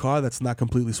electric car that's not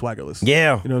completely swaggerless.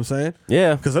 Yeah. You know what I'm saying?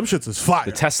 Yeah. Because them shits is fire.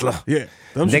 The Tesla. Yeah.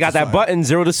 They got that button,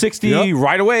 0 to 60,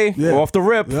 right away, off the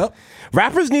rip. Yep.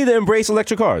 Rappers need to embrace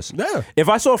electric cars. Yeah. If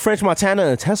I saw French Montana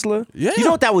and a Tesla, you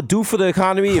know what that would do for the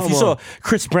economy? If you saw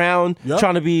Chris Brown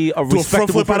trying to be a respectable...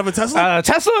 front flip out of a Tesla?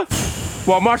 Tesla?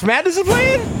 While March Madness is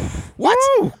playing? What?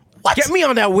 Woo! What? Get me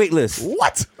on that wait list.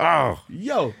 What? Oh.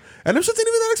 Yo. And them shits ain't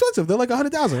even that expensive. They're like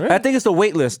 100,000, right? I think it's the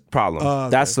wait list problem.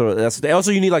 Okay. That's also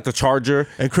you need like the charger.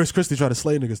 And Chris Christie tried to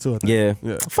slay niggas too. I think.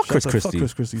 Yeah. Fuck Chris Christie.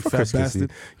 Fuck Chris Christie. Fat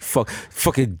bastard.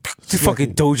 Fucking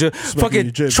Doja.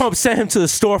 Fucking Trump sent him to the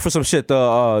store for some shit.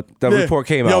 The report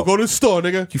came out. Yo, go to the store,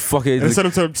 nigga. You fucking. And send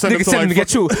him to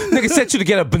nigga sent you to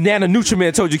get a banana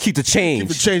Nutriment. Told you keep the change. Keep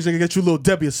the change, nigga. Get you a little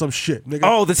Debbie or some shit, nigga.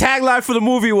 Oh, the tagline for the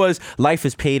movie was "Life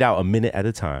is paid out a minute at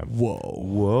a time."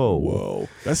 Whoa.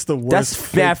 That's the worst.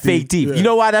 That's mad fake deep. Yeah. You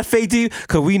know why that's fake deep?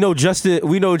 Because we know Jaden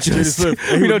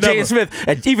Smith,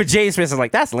 and even Jaden Smith is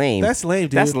like, that's lame. That's lame,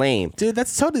 dude. That's lame. Dude,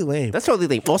 that's totally lame. That's totally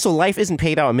lame. Also, life isn't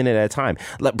paid out a minute at a time.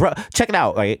 Like, bro, check it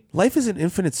out. Like, life is an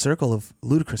infinite circle of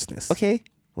ludicrousness. Okay.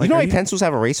 Like, you know why pencils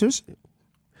have erasers?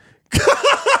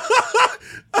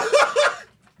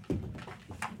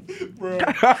 Bro.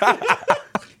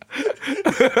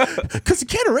 Because you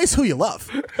can't erase who you love.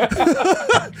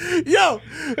 Yo,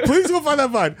 please go find that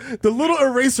vine. The little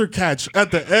eraser catch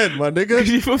at the end, my nigga,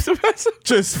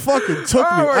 just fucking took me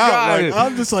out. Like,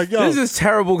 I'm just like, yo, this is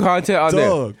terrible content on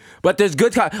there. But there's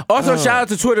good content. Also, shout out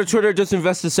to Twitter. Twitter just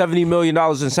invested $70 million in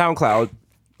SoundCloud.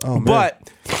 Oh, man.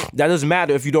 But that doesn't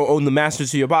matter if you don't own the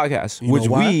masters to your podcast, which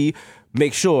we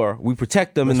make sure we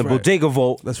protect them in the Bodega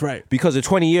Vault. That's right. Because in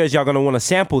 20 years, y'all going to want to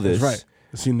sample this. That's right.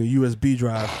 It's in the USB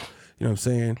drive, you know what I'm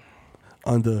saying,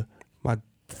 under my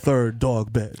third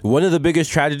dog bed. One of the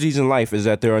biggest tragedies in life is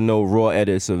that there are no raw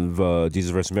edits of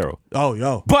Jesus vs. Mero. Oh,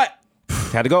 yo. But,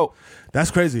 had to go.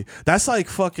 That's crazy. That's like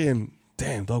fucking...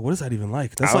 Damn, dog, what is that even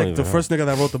like? That's like the first nigga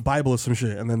that wrote the Bible or some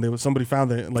shit, and then somebody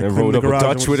found it and like wrote up a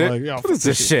Dutch with it. Like, what is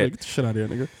this shit? Get the shit out of here,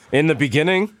 nigga. In the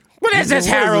beginning... What is this,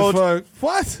 Harold?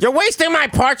 What? You're wasting my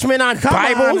parchment on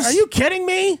Bibles? Are you kidding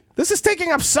me? This is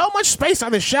taking up so much space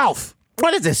on the shelf.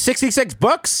 What is this, 66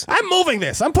 books? I'm moving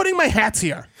this. I'm putting my hats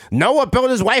here. Noah built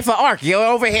his wife an ark. You're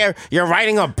over here. You're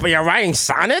writing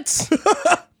sonnets?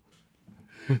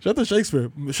 Shout out to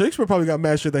Shakespeare. Shakespeare probably got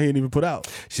mad shit that he didn't even put out.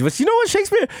 But you know what?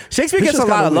 Shakespeare gets a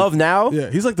lot of love now. Yeah,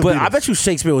 he's like the But Beatles. I bet you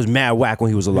Shakespeare was mad whack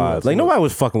when he was alive. Like, nobody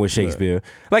was fucking with Shakespeare.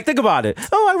 Yeah. Like, think about it.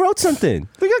 Oh, I wrote something.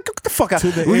 Like, get the fuck out.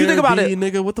 When you think about it,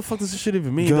 nigga, what the fuck does this shit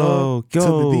even mean, dog? To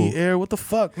the air, what the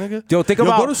fuck, nigga? Yo,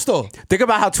 go to the store. Think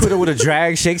about how Twitter would have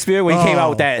dragged Shakespeare when he came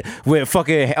out with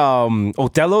fucking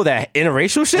Othello, that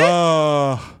interracial shit.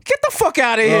 Get the fuck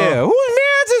out of here. Whose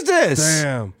man's is this?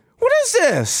 Damn. What is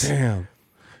this? Damn.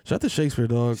 Shout out to Shakespeare,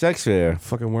 dog. Shakespeare.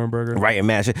 Fucking Wernberger. Right, and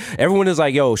man. Everyone is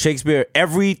like, yo, Shakespeare,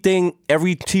 every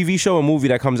TV show and movie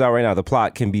that comes out right now, the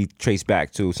plot can be traced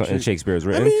back to something Shakespeare has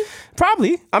written.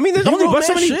 Probably. I mean, there's only but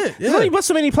so many shit. Yeah. There's only but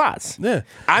so many plots. Yeah.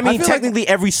 I mean, technically,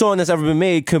 every song that's ever been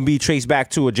made can be traced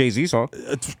back to a Jay-Z song.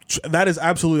 That is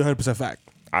absolutely 100% fact.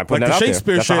 I put that out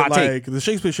Shakespeare there. shit, like the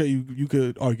Shakespeare shit, you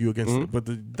could argue against it, but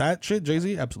that shit,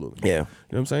 Jay-Z, absolutely. Yeah. You know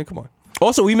what I'm saying? Come on.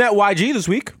 Also, we met YG this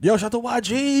week. Yo, shout out to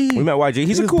YG. We met YG.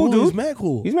 He's a cool dude. He's mad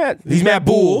cool. He's mad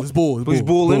bull. He's bull. He's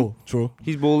bulling. True.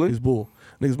 He's bulling. He's bull.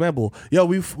 Niggas mad bull. Yo,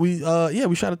 we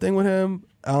shot a thing with him.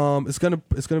 It's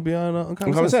gonna be on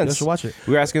Uncommon Sense. You should watch it.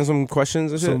 We're asking some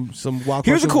questions and shit. Some wild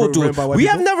Here's a questions cool dude. We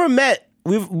have never met.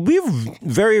 We've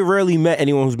very rarely met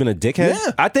anyone who's been a dickhead.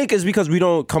 Yeah. I think it's because we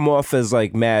don't come off as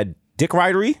like mad dick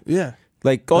ridery. Yeah.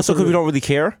 Like also because we don't really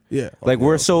care. Yeah. Like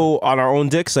we're so on our own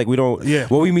dicks. Like we don't. Yeah.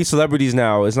 When we meet celebrities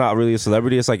now, it's not really a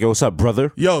celebrity. It's like, yo, what's up,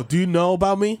 brother? Yo, do you know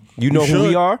about me? You know who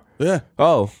we are? Yeah.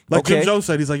 Oh, like okay. Jim Jones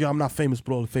said, he's like, yo, I'm not famous,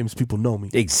 but all the famous people know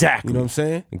me. Exactly. You know what I'm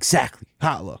saying? Exactly.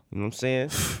 Holla. You know what I'm saying?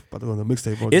 About to go on the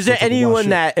mixtape. Bro. Is there anyone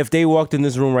that if they walked in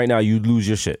this room right now, you'd lose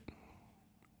your shit?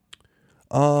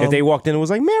 If they walked in and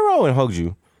was like Mero and hugged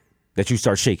you, that you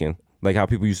start shaking, like how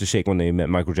people used to shake when they met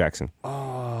Michael Jackson.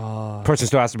 Person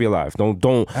still has to be alive. Don't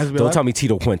tell me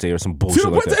Tito Puente or some bullshit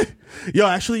like that. Yo,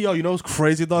 actually, you know what's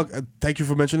crazy, dog? Thank you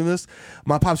for mentioning this.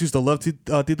 My pops used to love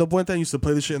Tito Puente and used to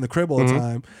play this shit in the crib all the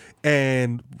time.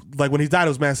 And like when he died, it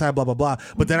was mad sad, blah, blah, blah.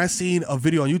 But then I seen a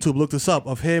video on YouTube, look this up,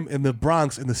 of him in the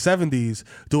Bronx in the 70s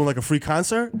doing like a free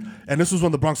concert. And this was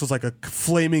when the Bronx was like a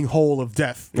flaming hole of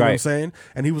death. You know what I'm saying?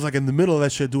 And he was like in the middle of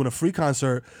that shit doing a free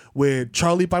concert with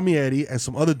Charlie Palmieri and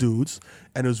some other dudes.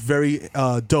 And it was very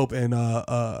dope, and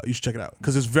you should check it out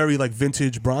because it's very like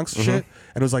vintage Bronx shit, and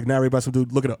it was like narrated by some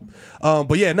dude. Look it up.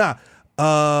 But yeah,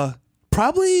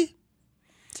 probably.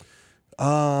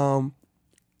 I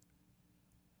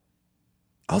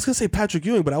was gonna say Patrick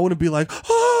Ewing, but I wouldn't be like,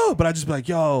 oh, but I'd just be like,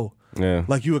 yo, yeah,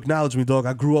 like you acknowledge me, dog.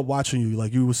 I grew up watching you,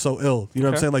 like you were so ill. You know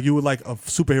what I'm saying? Like you were like a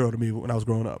superhero to me when I was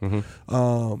growing up.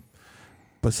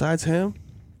 Besides him.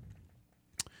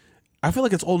 I feel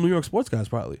like it's all New York sports guys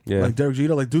probably. Yeah. Like Derek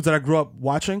Jeter, like dudes that I grew up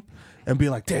watching and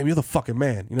being like, damn, you're the fucking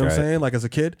man. You know what I'm saying? Like as a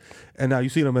kid. And now you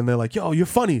see them and they're like, yo, you're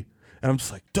funny. And I'm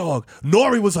just like, dog.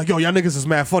 Nori was like, yo, y'all niggas is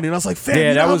mad funny. And I was like, fam,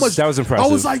 you know that was impressive. I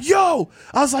was like, yo.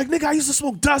 I was like, nigga, I used to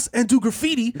smoke dust and do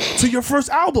graffiti to your first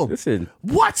album. Listen.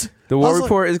 What? The War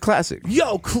Report is classic.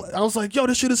 Yo, I was like, yo,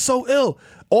 this shit is so ill.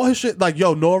 All his shit, like,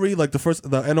 yo, Nori, like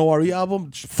the NORE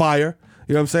album, fire.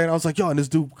 You know what I'm saying? I was like, yo, and this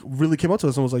dude really came up to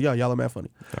us and was like, yo, y'all are mad funny.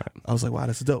 Right. I was like, wow,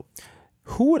 that's dope.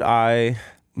 Who would I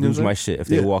lose my shit if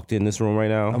they walked in this room right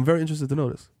now? I'm very interested to know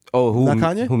this. Oh, who? Not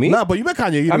Kanye? Who, me? Nah, but you met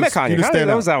Kanye. I met Kanye.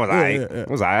 That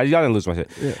was I. Y'all didn't lose my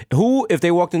shit. Yeah. Who, if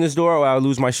they walked in this door, I would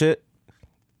lose my shit?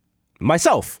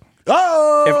 Myself.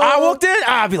 Oh! If I walked in,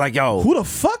 I'd be like, yo. Who the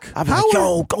fuck? I'd be like,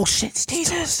 yo, go shit, it's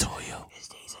Jesus.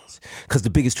 Because the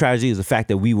biggest tragedy is the fact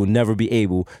that we will never be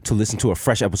able to listen to a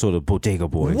fresh episode of Bodega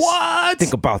Boys. What?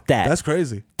 Think about that. That's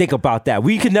crazy. Think about that.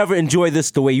 We can never enjoy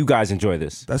this the way you guys enjoy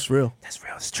this. That's real. That's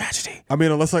real. It's a tragedy. I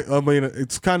mean,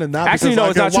 it's kind of not. Actually, no,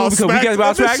 it's not true because we get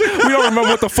about smack. We don't remember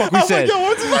what the fuck we said.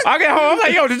 I get home, I'm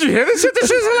like, yo, did you hear this shit? This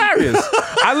shit's hilarious.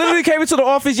 I literally came into the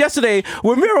office yesterday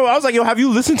with Miro. I was like, yo, have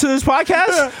you listened to this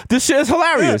podcast? This shit is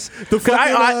hilarious. Because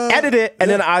I edit it and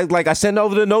then I send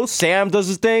over the notes. Sam does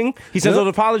his thing. He sends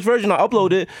over the polished version. I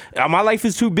upload it. My life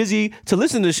is too busy to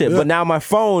listen to shit. But now my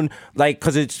phone, like,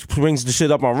 because it brings the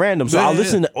shit up on random. So I'll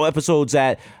listen to episodes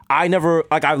that I never,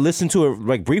 like, I listened to it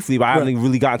like briefly, but I haven't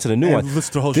really gotten to the new one.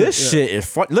 This shit is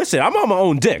fun. Listen, I'm on my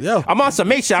own dick. I'm on some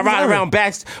mate shit. I ride around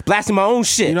blasting my own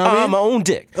shit. You know I'm on my own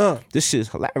dick. This shit is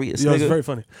hilarious. Yo, it's very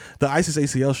funny. The ISIS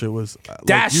ACL shit was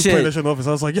that like, shit. You played that shit in the office.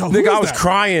 I was like, yo, nigga, I was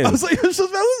crying. I was like, who's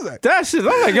that? That shit.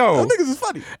 I'm like, yo, that niggas is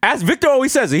funny. As Victor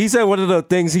always says it, he said one of the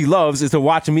things he loves is to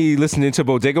watch me listening to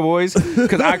Bodega Boys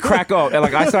because I crack up and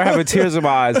like I start having tears in my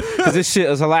eyes because this shit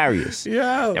is hilarious.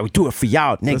 Yeah, we do it for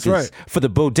y'all niggas. That's right. For the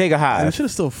Bodega Hive. That shit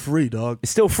is still free, dog.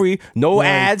 It's still free. No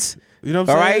ads. You know what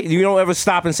I'm saying? All right? You don't ever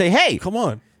stop and say, hey. Come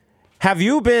on. Have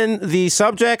you been the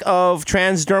subject of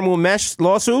transdermal mesh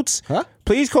lawsuits? Huh?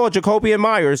 Please call Jacoby and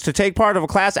Myers to take part of a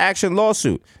class action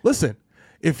lawsuit. Listen,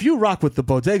 if you rock with the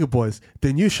Bodega Boys,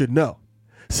 then you should know.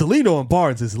 Celino and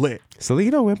Barnes is lit.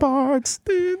 Celino and Barnes.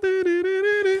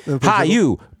 Hi,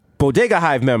 you, Bodega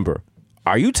Hive member.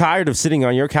 Are you tired of sitting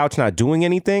on your couch not doing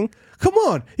anything? Come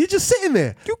on. You're just sitting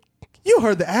there. You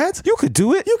heard the ads. You could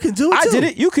do it. You can do it, too. I did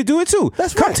it. You could do it, too.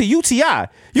 That's Come right. to UTI.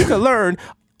 You can learn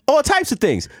all types of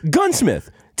things. Gunsmith,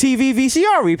 TV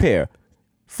VCR repair,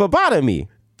 phlebotomy.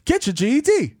 Get your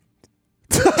GED.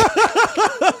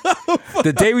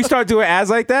 The day we start doing ads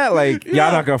like that, like,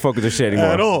 y'all not going to fuck with this shit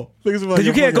anymore. At all. Because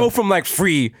you can't go from, like,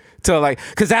 free to, like,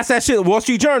 because that's that shit, Wall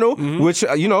Street Journal, which,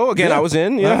 you know, again, I was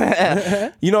in. You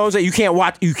know, you know what I'm saying? You can't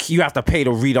watch, you have to pay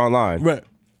to read online. Right.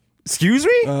 Excuse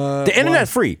me? The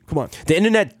internet's free. Come on. The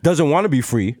internet doesn't want to be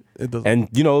free. It doesn't. And,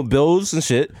 you know, bills and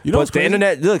shit. You know but the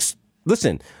internet,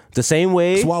 listen, the same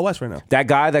way. It's Wild West right now. That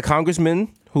guy, that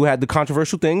congressman who had the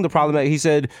controversial thing, the problem that he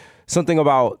said something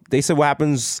about, they said what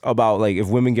happens about like if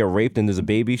women get raped and there's a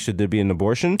baby, should there be an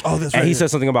abortion? Oh, that's right. And he said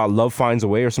something about love finds a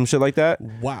way or some shit like that.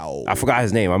 Wow. I forgot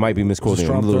his name. I might be misquoting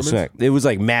him. I'm a little snack. It was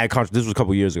like mad this was a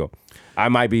couple years ago. I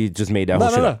might be just made that whole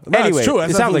shit up. Anyway, it's true.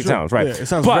 It sounds like sounds, right? Yeah, it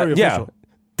sounds very official.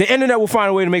 The internet will find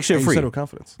a way to make shit free. You said it with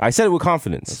confidence. I said it with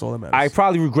confidence. That's all that matters. I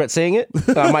probably regret saying it.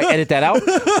 I might edit that out.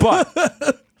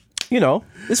 But, you know,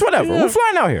 it's whatever. Yeah. We're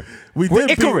flying out here. We're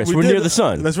Icarus. We're near the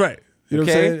sun. That's right. You know what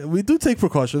I'm saying? We do take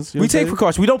precautions. We take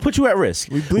precautions. We don't put you at risk.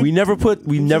 We never put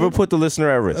the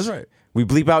listener at risk. That's right. We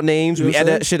bleep out names. We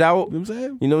edit that shit out. You know what I'm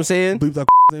saying? You know what I'm saying? Bleeped out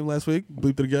name last week.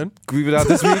 Bleeped it again. Bleep it out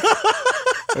this week.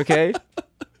 Okay?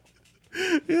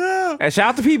 Yeah. And shout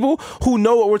out to people who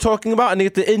know what we're talking about and they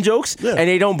get the in jokes and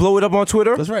they don't blow it up on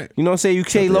Twitter. That's right. You know what I'm saying? You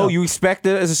say low, you expect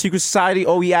it as a secret society.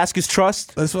 All we ask is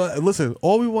trust. That's why. Listen,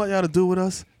 all we want y'all to do with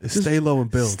us is stay low and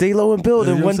build. Stay low and build.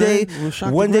 You And know one day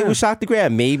we'll shock the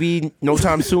gram. Maybe no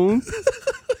time soon.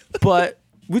 But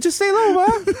we just stay low,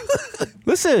 man.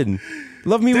 Listen,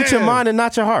 love me with your mind and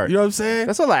not your heart. You know what I'm saying?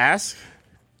 That's all I ask.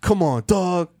 Come on,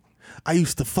 dog. I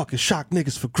used to fucking shock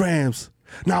niggas for grams.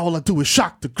 Now all I do is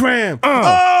shock the gram.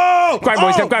 Oh! Grind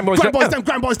boys, them, grind boys, them.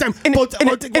 Grind boys, them.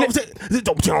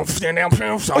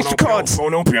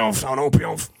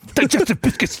 Digestive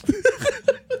biscuits.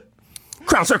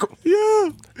 Crown circle.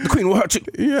 Yeah. The queen will hurt you.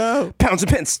 Yeah. Pounds and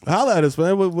pence. Holla at us,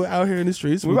 man. We're out here in the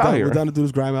streets. We're out here. We're down to do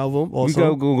this grime album.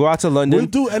 Also. We go out to London. We'll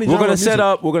do any we're gonna music.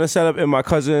 We're gonna set up in my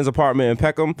cousin's apartment in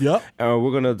Peckham. Yep. And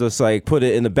we're gonna just like put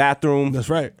it in the bathroom. That's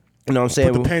right. You know what I'm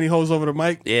saying? Put the pantyhose over the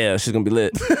mic. Yeah, she's gonna be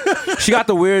lit. She got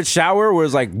the weird shower where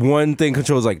it's like one thing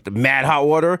controls like the mad hot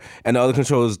water and the other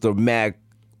controls the mad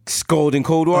scalding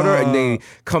cold water, and they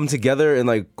come together in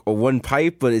like a one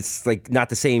pipe, but it's like not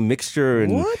the same mixture.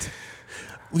 And what?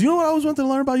 You know what I was wanting to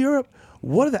learn about Europe?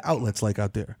 What are the outlets like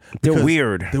out there? Because they're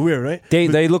weird. They're weird, right?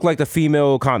 They look like the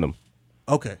female condom.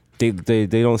 Okay. They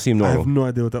don't seem normal. I have no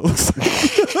idea what that looks like.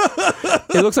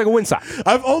 It looks like a windsock.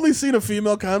 I've only seen a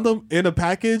female condom in a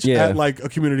package at like a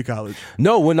community college.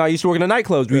 No, when I used to work in the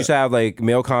nightclubs, we used to have like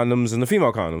male condoms and the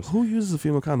female condoms. Who uses a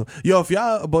female condom? Yo, if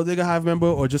y'all a Bodega Hive member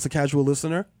or just a casual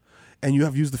listener and you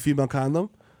have used the female condom,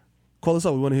 call us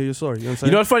up. We want to hear your story. You know what I'm saying?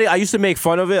 You know what's funny? I used to make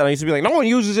fun of it. And I used to be like, no one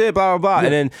uses it, blah, blah, blah. Yeah.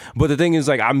 And then, but the thing is,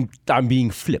 like, I'm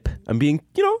being flip. I'm being,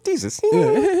 Jesus.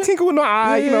 Tinkle with no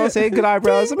eye, you know what I'm saying? Good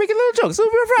eyebrows. I'm making little jokes. So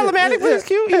we're problematic, but it's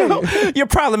cute. You know? You're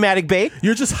problematic, babe.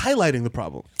 You're just highlighting the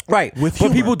problem. Right.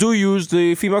 But people do use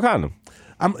the female condom.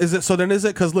 Is it? So then is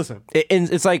it? Because listen.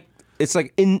 It's like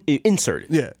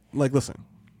inserted. Yeah. Like, listen.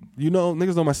 You know,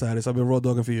 niggas know my status. I've been raw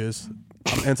dogging for years.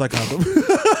 I'm anti-condom.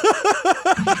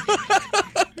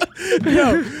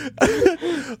 Yo,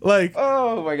 like,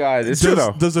 oh my God, it's true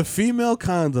though. Does a female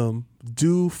condom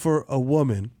do for a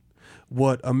woman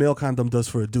what a male condom does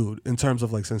for a dude in terms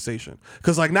of like sensation?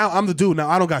 Because like now I'm the dude. Now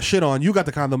I don't got shit on. You got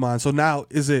the condom on. So now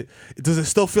does it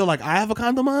still feel like I have a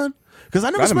condom on? Because I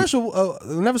never smashed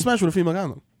with a female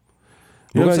condom.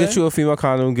 We're gonna get you a female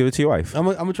condom and give it to your wife. I'm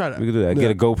gonna try that. We can do that.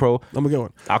 Get a GoPro. I'm gonna get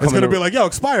one. It's gonna be like, yo,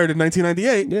 expired in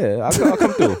 1998. Yeah, I'll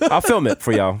come through. I'll film it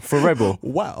for y'all for Red Bull.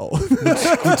 Wow. We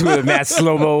do it mad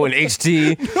slow mo in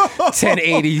HD,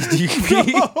 1080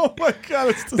 DP. Oh my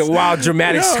God, the wild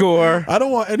dramatic score. I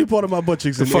don't want any part of my butt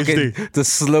cheeks in HD. The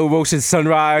slow motion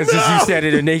sunrise as you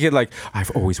standing there naked, like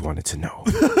I've always wanted to know.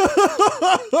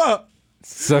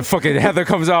 So fucking Heather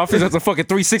comes off. He does a fucking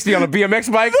 360 on a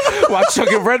BMX bike while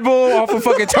chugging Red Bull off a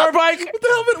fucking turnbike. With the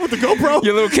helmet, with the GoPro.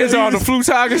 Your little kids are on the flu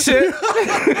tag and shit.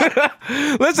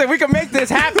 Listen, we can make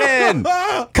this happen.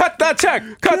 Cut that check.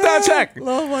 Cut that check.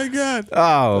 Oh my God.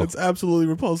 Oh, that's absolutely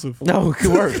repulsive. No, it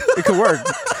could work. It could work.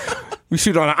 We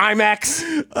shoot on an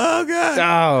IMAX. Oh God.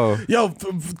 Oh. Yo,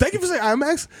 thank you for saying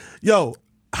IMAX. Yo.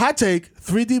 Hot take,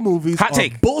 3D movies are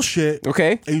bullshit.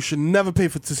 Okay. And you should never pay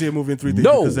to see a movie in 3D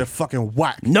because they're fucking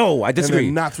whack. No, I disagree.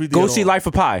 And they're not 3D Go see Life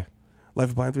of Pi. Life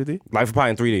of Pi in 3D? Life of Pi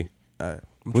in 3D.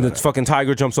 When the fucking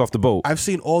tiger jumps off the boat. I've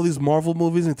seen all these Marvel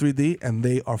movies in 3D and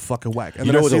they are fucking whack. And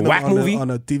you know it was a whack movie?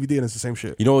 On a DVD and it's the same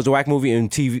shit. You know it was a whack movie in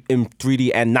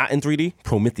 3D and not in 3D?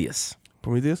 Prometheus.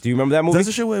 Prometheus? Do you remember that movie? That's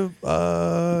the shit with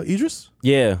Idris?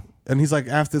 Yeah. And he's like,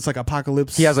 after it's like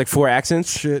apocalypse. He has like 4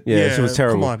 accents. Shit. Yeah, she was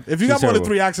terrible. Come on. If you got more than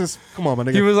 3 accents, come on, my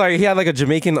nigga. He was like, he had like a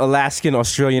Jamaican, Alaskan,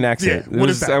 Australian accent. Yeah, what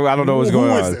is that? I don't know what's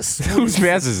going on. Who is this? Whose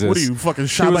man's is this? What are you, fucking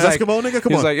shot basketball, nigga?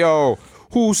 Come on. He's like, yo,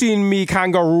 who seen me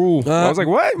kangaroo? I was like,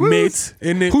 what? Mate.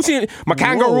 Who seen my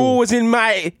kangaroo was in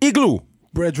my igloo?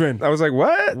 Brethren. I was like,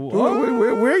 what?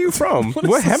 Where are you from?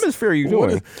 What hemisphere are you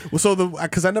doing?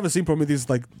 Because I never seen Prometheus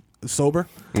like sober.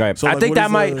 Right. So, I like, think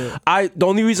that might. The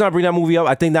only reason I bring that movie up,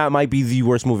 I think that might be the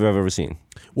worst movie I've ever seen.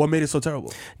 What made it so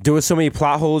terrible? There was so many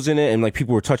plot holes in it, and like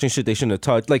people were touching shit they shouldn't have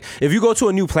touched. Like if you go to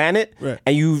a new planet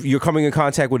and you're coming in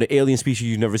contact with an alien species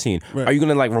you've never seen, are you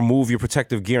gonna like remove your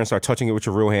protective gear and start touching it with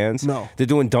your real hands? No. They're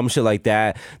doing dumb shit like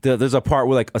that. There's a part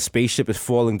where like a spaceship is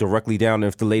falling directly down, and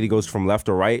if the lady goes from left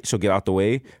or right, she'll get out the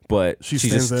way, but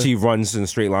she runs in a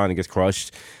straight line and gets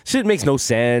crushed. Shit makes no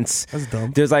sense. That's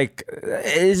dumb. There's like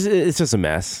it's just a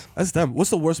mess. That's dumb. What's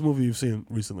the worst movie you've seen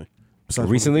recently?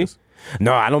 Recently?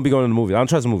 No, I don't be going to the movies. I don't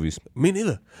trust movies. Me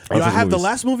neither. The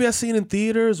last movie I seen in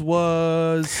theaters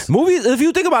was movies. If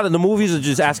you think about it, the movies are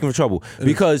just asking for trouble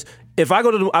because if I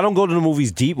don't go to the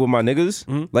movies deep with my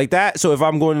niggas like that. So if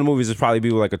I'm going to the movies, it's probably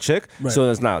be with like a chick. Right. So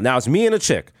that's now it's me and a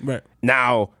chick. Right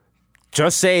now.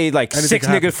 Just say like anything 6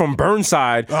 niggas from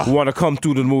Burnside want to come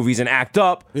through the movies and act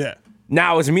up. Yeah.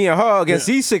 Now it's me and her against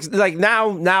these 6. Like now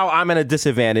I'm at a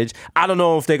disadvantage. I don't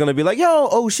know if they're gonna be like, yo,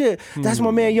 oh shit, that's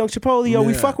my man Young Chipotle. Yo,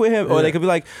 we fuck with him. Or they could be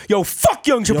like, yo, fuck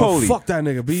Young Chipotle. Yo, fuck that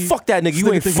nigga, B. Fuck that nigga.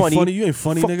 You ain't funny. You ain't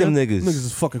funny, fuck nigga. Them niggas. Niggas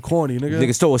is fucking corny, nigga.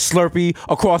 Niggas throw a Slurpee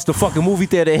across the fucking movie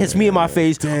theater, hits me in my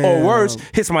face, or worse,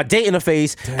 hits my date in the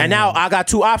face. And now I got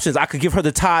 2 options. I could give her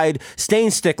the Tide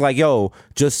stain stick, like, yo,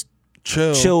 just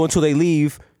chill until they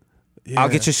leave. Yeah. I'll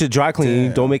get your shit dry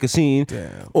clean. Don't make a scene.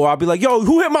 Or I'll be like, yo,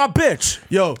 who hit my bitch?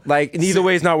 Yo, like neither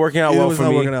way is not working out well for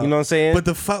me. You know what I'm saying? But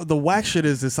the whack shit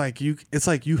is it's like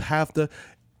you have to.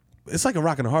 It's like a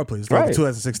rock and a hard place. It's like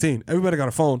 2016. Everybody got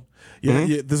a phone.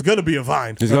 Yeah, there's gonna be a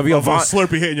Vine. There's gonna be a Vine.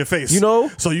 Slurpee hitting your face. You know.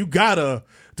 So you gotta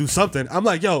do something. I'm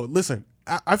like, yo, listen.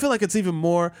 I feel like it's even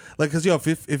more like because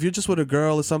if you're just with a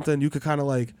girl or something, you could kind of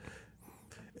like.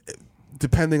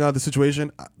 Depending on the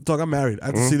situation, dog, I'm married. I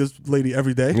have to see this lady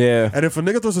every day. Yeah. And if a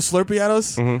nigga throws a Slurpee at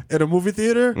us in a movie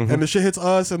theater and the shit hits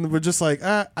us and we're just like,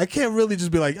 I can't really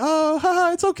just be like, oh,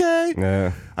 haha, it's okay.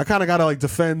 Yeah. I kind of got to like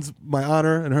defend my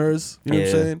honor and hers. You know what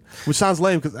I'm saying? Which sounds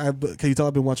lame because can you tell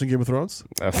I've been watching Game of Thrones?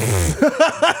 No,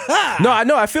 I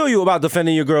know. I feel you about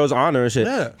defending your girl's honor and shit.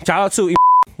 Yeah. Shout out to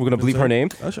we're going to bleep her name.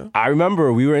 Oh, sure. I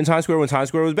remember we were in Times Square when Times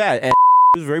Square was bad. And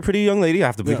she was a very pretty young lady. I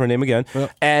have to bleep her name again. Yeah.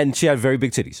 And she had very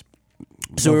big titties.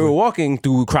 So we were walking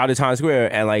through crowded Times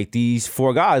Square, and like these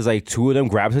 4 guys, like 2 of them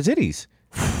grabbed her titties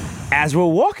as we're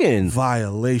walking.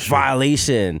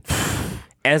 Violation.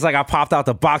 And it's like I popped out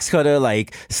the box cutter,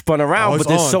 like spun around, but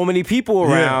there's so many people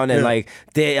around, and like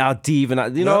they are deep,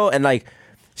 and you know, and like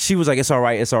she was like, "It's all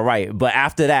right." But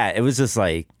after that, it was just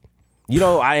like, you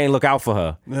know, I didn't look out for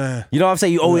her. You know what I'm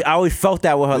saying? I always felt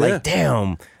that with her, like,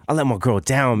 damn. I let my girl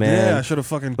down, man. Yeah, I should have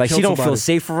fucking like. She don't feel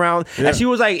safe around, and she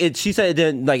was like, she said it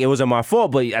didn't like it wasn't my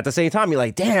fault, but at the same time, you're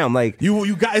like, damn, like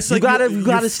you gotta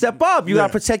step up. You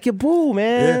gotta protect your boo,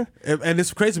 man. Yeah. And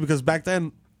it's crazy because back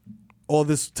then, all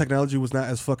this technology was not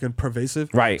as fucking pervasive,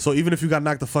 right? So even if you got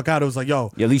knocked the fuck out, it was like,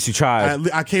 yo, at least you tried.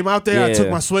 I came out there, I took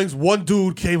my swings. One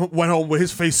dude went home with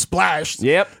his face splashed.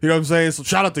 Yep. You know what I'm saying? So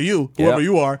shout out to you, whoever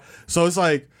you are. So it's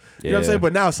like. You know what I'm saying?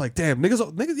 But now it's like, damn,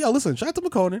 niggas, yo, listen, shout out to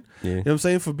McConan. You know what I'm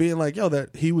saying? For being like, yo,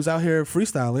 that he was out here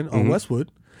freestyling on Westwood.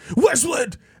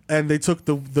 And they took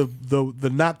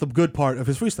the not the good part of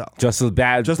his freestyle. Just the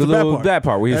bad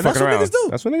part where he's fucking around. Niggas do.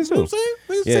 That's what niggas do. You know what I'm saying?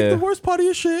 Niggas take the worst part of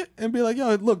your shit and be like,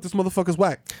 yo, look, this motherfucker's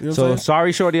whack. You know what I'm saying?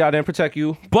 Sorry, Shorty, I didn't protect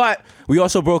you. But we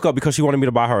also broke up because she wanted me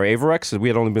to buy her Averex. We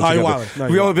had only been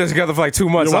together. We only been together for like 2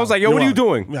 months. I was like, yo, what are you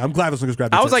doing? Yeah, I'm glad this nigga's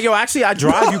grabbed I was like, yo, actually, I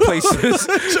drive you places.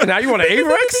 Now you want an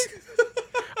Averex?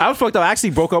 I was fucked up. I actually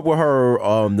broke up with her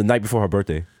the night before her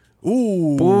birthday.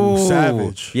 Ooh,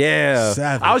 savage. Yeah.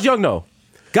 Savage. I was young though.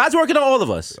 God's working on all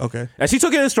of us. Okay. And she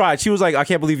took it in stride. She was like, I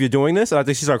can't believe you're doing this. And I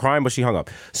think she started crying, but she hung up.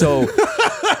 So,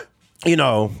 you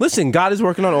know, listen, God is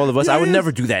working on all of us. I would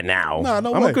never do that now. Nah,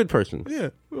 no I'm way. a good person. Yeah,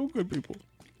 we're good people.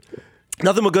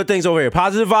 Nothing but good things over here.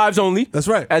 Positive vibes only. That's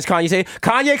right. As Kanye say.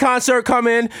 Kanye concert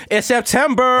coming in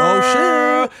September.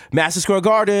 Oh, shit. Madison Square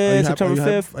Garden, September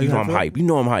 5th. You know I'm hype. You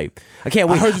know I'm hype. I can't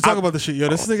wait. I heard you talk about this shit. Yo,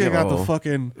 this nigga got the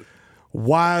fucking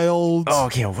wild. Oh, I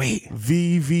can't wait.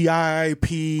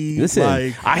 VVIP. Listen,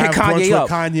 like, I hit Kanye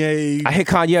up. I hit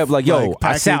Kanye up like, yo,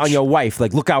 I sat on your wife.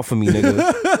 Like, look out for me,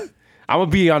 nigga. I'm gonna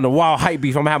be on the wild hype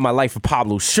beef. I'm gonna have my Life of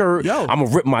Pablo shirt. I'm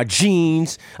gonna rip my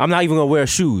jeans. I'm not even gonna wear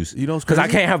shoes. You know, because I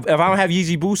can't have. If I don't have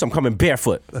Yeezy boots, I'm coming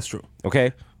barefoot. That's true.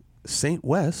 Okay. Saint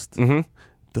West,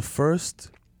 the first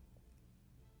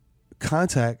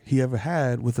contact he ever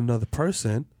had with another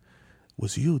person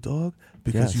was you, dog.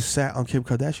 Because you sat on Kim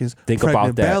Kardashian's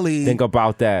pregnant belly. Think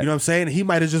about that. You know what I'm saying? He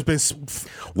might have just been.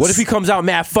 What if he comes out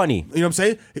mad funny? You know what I'm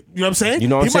saying? You know what I'm saying? You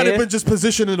know what I'm saying? He might have been just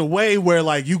positioned in a way where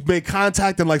like you made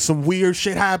contact and like some weird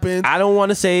shit happened. I don't want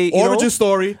to say origin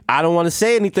story. I don't want to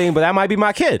say anything, but that might be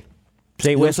my kid.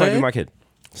 Saint West might be my kid.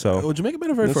 So would you make it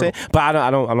better very But I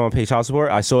don't want to pay child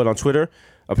support. I saw it on Twitter.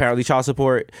 Apparently, child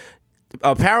support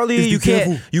Apparently, you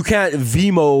can't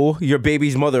Venmo your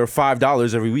baby's mother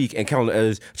 $5 every week and count it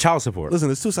as child support. Listen,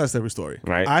 there's two sides to every story.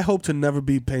 Right. I hope to never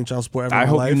be paying child support ever in my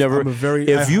hope life. you never.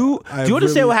 Do you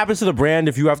understand what happens to the brand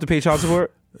if you have to pay child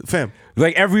support? Fam.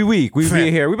 Like every week we'd be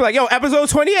here. We'd be like, yo, episode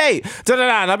 28.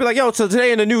 Da-da-da. And I'd be like, yo, so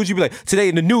today in the news, you'd be like, today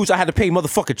in the news, I had to pay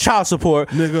motherfucking child support.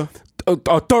 Nigga.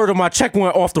 A third of my check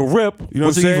went off the rip. You know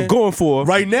what I'm saying? Even going for?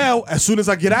 Right now, as soon as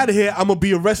I get out of here, I'm going to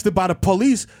be arrested by the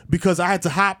police because I had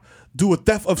to do a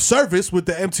theft of service with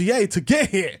the MTA to get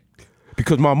here.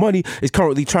 Because my money is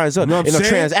currently in a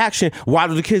transaction. Why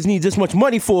do the kids need this much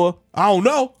money for? I don't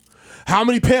know. How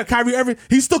many pair of Kyrie Irving?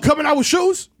 He's still coming out with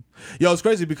shoes? Yo, it's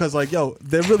crazy because, like, yo,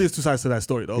 there really is two sides to that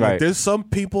story, though. Right. Like, there's some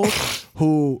people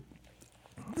who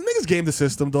niggas game the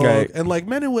system, dog. Right. And, like,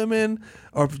 men and women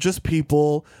are just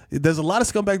people. There's a lot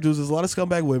of scumbag dudes. There's a lot of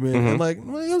scumbag women. And, like, you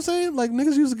know what I'm saying? Like,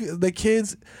 niggas use their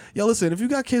kids. Yo, listen, if you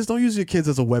got kids, don't use your kids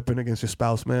as a weapon against your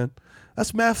spouse, man.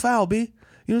 That's mad foul, B. You know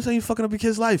what I'm saying? You fucking up your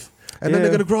kid's life. And then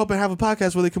they're going to grow up and have a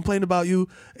podcast where they complain about you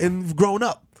and growing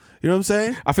up. You know what I'm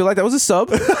saying? I feel like that was a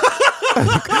sub. In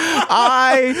fact,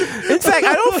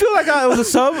 I don't feel like it was a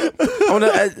sub.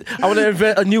 I want to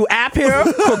invent a new app here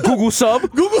called Google Sub.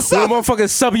 Google Sub. Where motherfuckers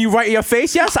subbing you right in your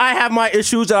face. Yes, I have my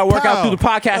issues that I work out through the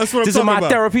podcast. That's what I'm this is my about.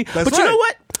 therapy. That's but you know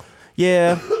what?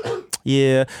 Yeah.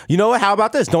 You know what? How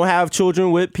about this? Don't have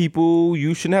children with people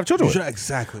you shouldn't have children with.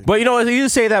 Exactly. But you know what? You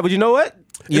say that, but you know what?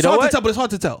 It's hard to tell, but it's hard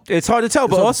to tell. It's hard to tell,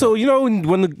 but also, you know,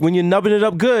 when you're nubbing it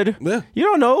up good, you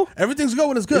don't know. Everything's good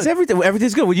when it's good. It's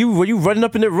everything's good. When you running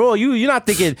up in it raw, you're not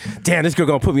thinking, damn, this girl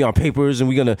gonna put me on papers and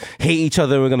we're gonna hate each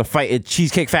other and we're gonna fight at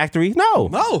Cheesecake Factory.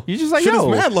 No. You're just like, shit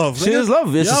yo. Is mad love. Shit is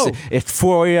love. It's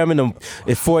 4 a.m.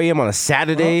 It's 4 a.m. on a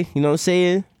Saturday, you know what I'm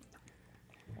saying?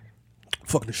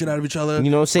 Fucking the shit out of each other. You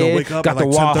know what I'm saying? Wake up got the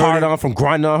wild hard on from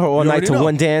grinding on her all night to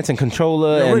one dance and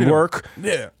controller and work.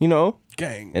 Yeah. You know?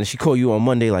 Gang. And she call you on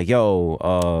Monday like,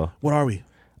 yo, what are we?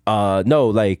 No,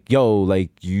 like, yo, like,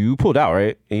 you pulled out,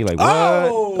 right? And you're like,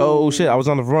 what? Oh shit, I was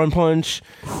on the run punch.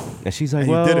 And she's like,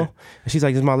 well, and she's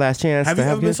like, this is my last chance. Have you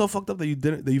ever been so fucked up that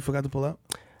you forgot to pull out?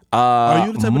 Are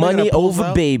you the type of money over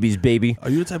out? Babies, baby. Are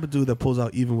you the type of dude that pulls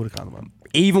out even with a condom on?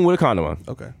 Even with a condom on.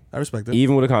 Okay, I respect it.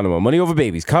 Even with a condom on. Money over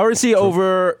babies. Currency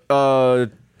over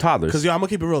toddlers. Because, yo, I'm going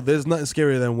to keep it real. There's nothing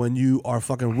scarier than when you are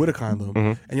fucking with a condom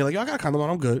and you're like, yo, I got a condom on,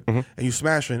 I'm good. And you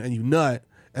smashing and you nut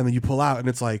and then you pull out and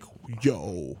it's like,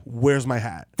 yo, where's my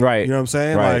hat? Right. You know what I'm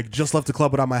saying? Right. Like, just left the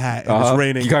club without my hat and it's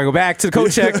raining. You got to go back to the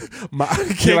coat check. I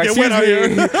can't get wet out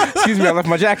here. Excuse me, I left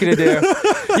my jacket in there.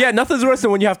 Yeah, nothing's worse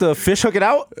than when you have to fish hook it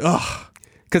out. Ugh.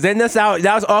 Because then that's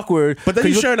awkward. But then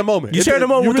you share in a moment. You share in a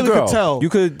moment with really the girl. Could tell. You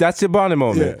could. That's your bonding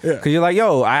moment. Yeah. Because you're like,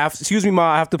 yo, excuse me, ma,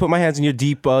 I have to put my hands in your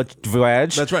deep vag.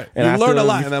 That's right. And you learn a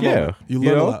lot in that moment. You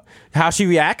learn a lot. How she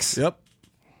reacts. Yep.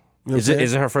 You know is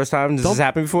it her first time? Does this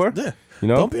happen before? Yeah. You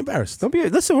know? Don't be embarrassed.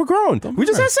 Listen, we're grown. We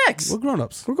just had sex. We're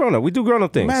grown-ups. We're grown-up. We do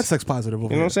grown-up things. Mad sex positive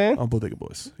over You know what I'm saying? On Bodega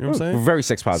Boys. You know what I'm saying? We're very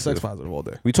sex positive. Sex positive all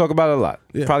day. We talk about it a lot.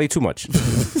 Yeah. Probably too much.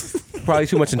 Probably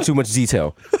too much and too much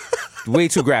detail. Way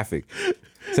too graphic.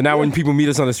 So now when people meet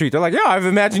us on the street, they're like, yo, I've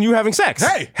imagined you having sex.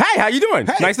 Hey, how you doing?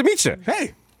 Hey. Nice to meet you.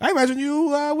 Hey, I imagine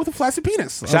you with a flaccid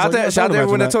penis. Shout out to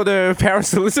everyone that told their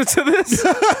parents to listen to this.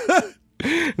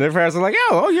 Their parents are like,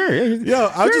 yo, I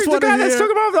just want to hear. Let's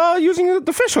talk about using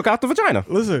the fish hook out the vagina.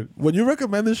 Listen, when you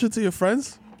recommend this shit to your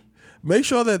friends, make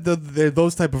sure that they're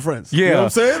those type of friends. Yeah. You know what I'm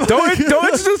saying? Don't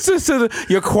introduce this to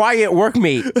your quiet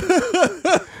workmate.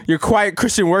 Your quiet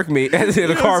Christian workmate in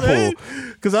the carpool.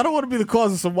 Because I don't want to be the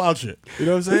cause of some wild shit. You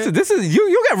know what I'm saying? This is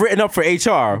you got written up for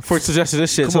HR for suggesting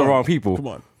this shit to the wrong people. Come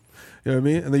on. You know what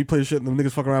I mean? And then you play the shit and the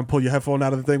niggas fuck around and pull your headphone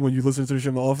out of the thing when you listen to the shit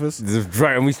in the office.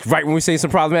 Right when we say some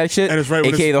problematic shit. And it's right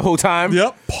when AKA the whole time.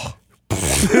 Yep.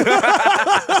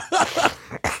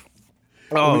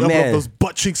 Oh, we man. Up those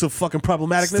butt cheeks of fucking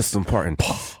problematicness. That's important.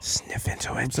 Sniff into it. You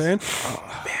know what I'm saying?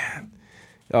 Oh, man.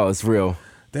 Oh, it's real.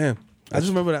 Damn. I just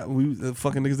remember that we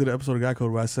fucking niggas did an episode of Guy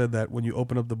Code where I said that when you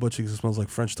open up the butt cheeks, it smells like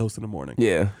French toast in the morning.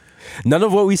 Yeah. None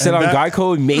of what we said on Guy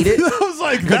Code made it. I was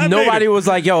like, nobody was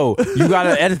like, yo, you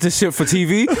gotta edit this shit for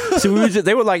TV. So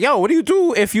they were like, yo, what do you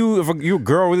do if you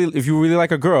really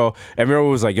like a girl? And Meryl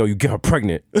was like, yo, you get her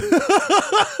pregnant.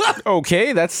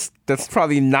 Okay, that's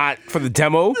probably not for the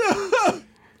demo.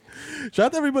 Shout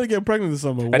out to everybody getting pregnant this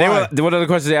summer. And one of the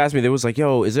questions they asked me, they was like,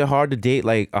 yo, is it hard to date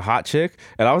like a hot chick?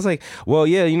 And I was like, well,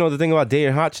 yeah, you know the thing about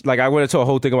dating like I went into a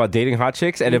whole thing about dating hot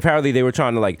chicks, and apparently they were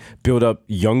trying to like build up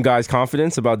young guys'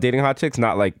 confidence about dating hot chicks,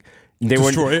 not like They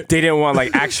didn't want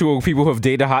like actual people who have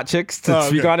dated hot chicks to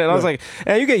speak on it. And I was like,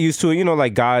 and you get used to it. You know,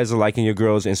 like guys are liking your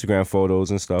girl's Instagram photos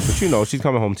and stuff, but you know she's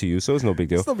coming home to you, so it's no big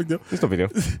deal. It's no big deal. It's no big deal.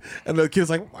 And the kid's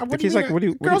like, what do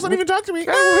you? Girls don't even talk to me.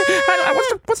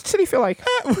 What's the titty feel like?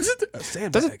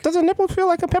 Does a nipple feel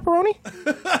like a pepperoni?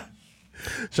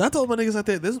 Shout out to all my niggas out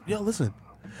there. Listen.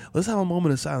 Let's have a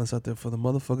moment of silence out there for the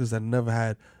motherfuckers that never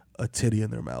had a titty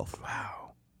in their mouth.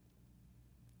 Wow.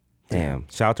 Damn.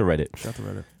 Shout out to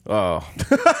Reddit. Oh.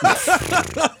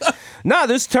 Nah,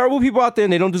 there's terrible people out there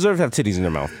and they don't deserve to have titties in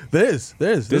their mouth. There's a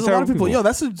lot of people. Yo,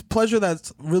 that's a pleasure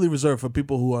that's really reserved for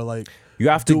people who are like you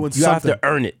have to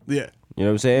earn it. Yeah. You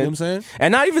know what I'm saying? You know what I'm saying?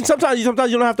 And not even sometimes you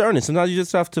don't have to earn it. Sometimes you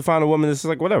just have to find a woman that's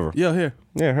like whatever. Yeah, here.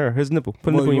 Yeah, here's a nipple.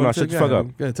 Put a nipple in your mouth. Shut the fuck up.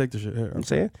 Yeah, take the shit. Here, you know what I'm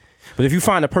saying? But if you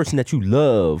find a person that you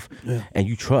love and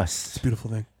you trust, it's a beautiful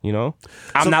thing. You know?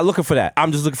 I'm not looking for that.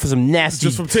 I'm just looking for some nasty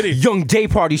just from titty. Young day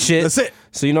party shit. That's it.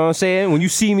 So you know what I'm saying? When you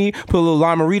see me, put a little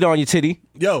Limerita on your titty.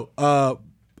 Yo,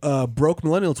 Broke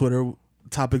Millennial Twitter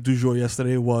topic du jour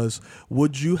yesterday was,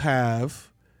 would you have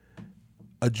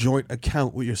a joint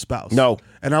account with your spouse? No.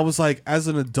 And I was like, as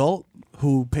an adult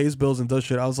who pays bills and does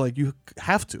shit, I was like, you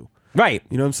have to. Right.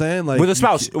 You know what I'm saying? Like with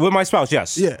my spouse,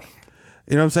 yes. Yeah.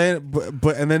 You know what I'm saying?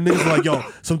 But and then niggas were like, yo,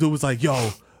 some dude was like,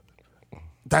 yo,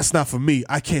 that's not for me.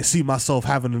 I can't see myself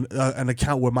having an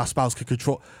account where my spouse can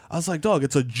control. I was like, dog,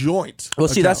 it's a joint. Well,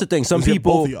 see, that's the thing. Some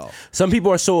people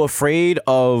are so afraid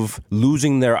of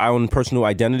losing their own personal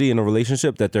identity in a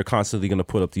relationship that they're constantly going to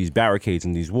put up these barricades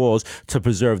and these walls to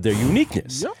preserve their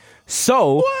uniqueness. Yep.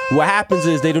 So what happens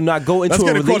is they do not go into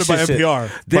a relationship. By NPR,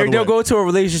 they'll go into a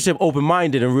relationship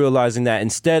open-minded and realizing that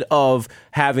instead of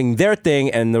having their thing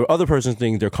and the other person's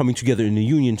thing, they're coming together in a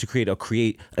union to create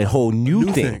a whole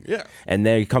new thing. Yeah. And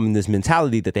they come in this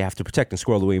mentality that they have to protect and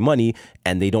squirrel away money,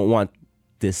 and they don't want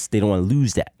this. They don't want to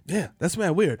lose that. Yeah, that's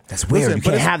mad weird. That's weird. Listen, you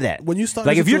can't have that. When you start,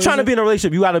 like if you're trying to be in a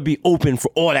relationship, you got to be open for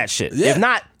all that shit. Yeah. If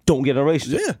not, don't get in a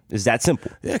relationship. Yeah. It's that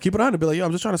simple. Yeah, keep it on and be like, yo,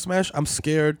 I'm just trying to smash. I'm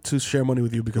scared to share money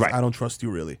with you because I don't trust you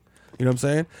really. You know what I'm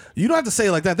saying? You don't have to say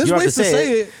it like that. There's ways to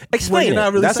say it. Explain it.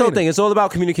 Really that's the whole thing. It's all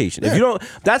about communication. Yeah. If you don't,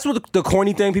 that's what the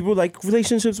corny thing. People like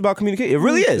relationships about communication. It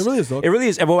really is. It really is. Dog. It really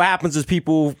is. And what happens is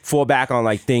people fall back on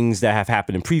like things that have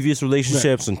happened in previous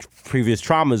relationships and previous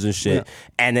traumas and shit,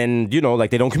 and then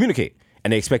like they don't communicate.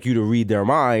 And they expect you to read their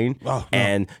mind,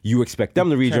 and you expect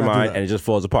them to read your mind, and it just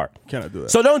falls apart. Cannot do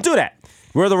that. So don't do that.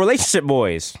 We're the relationship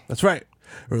boys. That's right.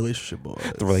 Relationship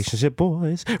boys. The relationship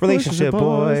boys. Relationship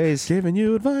boys. Giving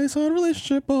you advice on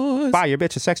relationship boys. Buy your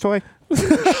bitch a sex toy.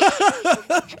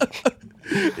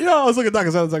 Yo, I was looking at Doc,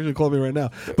 because Alan's actually calling me right now.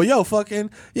 But yo,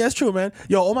 yeah, it's true, man.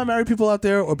 Yo, all my married people out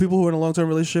there or people who are in a long-term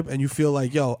relationship and you feel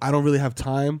like, yo, I don't really have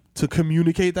time to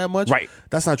communicate that much. Right.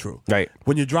 That's not true. Right.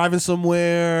 When you're driving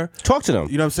somewhere. Talk to them.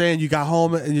 You know what I'm saying? You got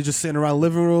home and you're just sitting around the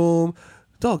living room.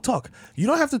 Dog, talk. You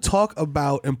don't have to talk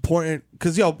about important,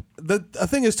 because yo, the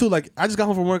thing is too, like, I just got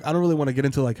home from work. I don't really want to get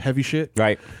into like heavy shit.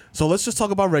 Right. So let's just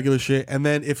talk about regular shit, and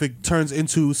then if it turns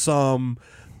into some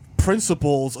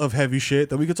principles of heavy shit,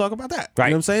 then we could talk about that. Right.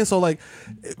 You know what I'm saying? So like,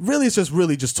 it's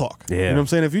just talk. Yeah. You know what I'm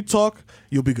saying? If you talk,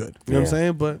 you'll be good. You know what I'm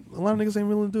saying? But a lot of niggas ain't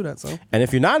willing to do that. So. And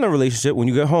if you're not in a relationship, when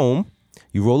you get home,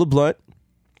 you roll a blunt,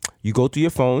 you go through your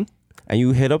phone, and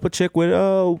you hit up a chick with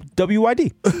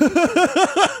WYD.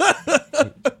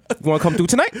 You want to come through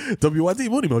tonight? WYD,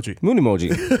 moon emoji. Moon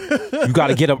emoji. You got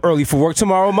to get up early for work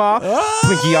tomorrow, ma.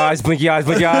 Blinky eyes, blinky eyes,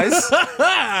 blinky eyes.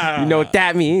 You know what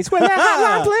that means. When that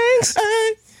hotline blinks.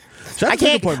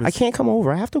 I can't come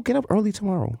over. I have to get up early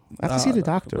tomorrow. I have to see the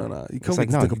doctor. No. You come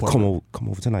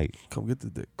over tonight. Come get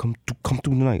the dick. Come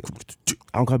through tonight.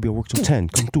 I don't got to be at work till 10.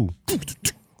 Come through.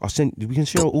 We can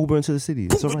share an Uber into the city.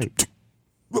 It's all right.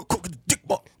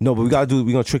 No, but we're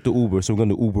gonna trick the Uber, so we're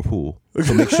gonna do Uber pool.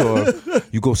 So make sure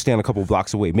you go stand a couple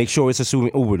blocks away. Make sure it's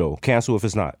assuming Uber though. Cancel if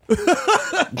it's not.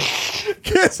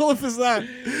 Cancel if it's not.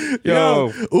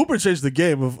 Yo, Uber changed the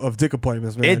game of dick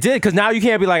appointments, man. It did, because now you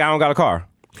can't be like, I don't got a car.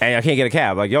 And I can't get a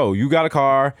cab. Like, yo, you got a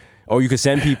car, or you can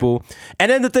send people. And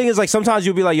then the thing is, like, sometimes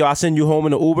you'll be like, yo, I'll send you home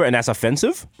in an Uber, and that's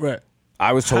offensive. Right.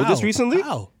 I was told this recently.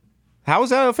 How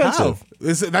is that offensive?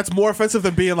 That's more offensive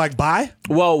than being like, bye?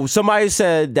 Well, somebody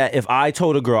said that if I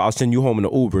told a girl I'll send you home in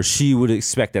an Uber, she would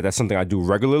expect that that's something I do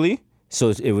regularly. So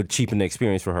it would cheapen the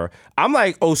experience for her. I'm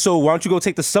like, oh, so why don't you go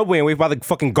take the subway and wait by the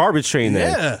fucking garbage train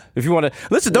then? Yeah. If you want to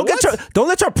listen, don't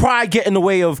let your pride get in the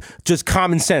way of just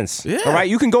common sense. Yeah. All right,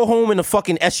 you can go home in a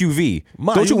fucking SUV.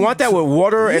 Don't you want that with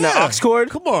water and an aux cord?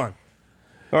 Come on.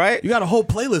 All right. You got a whole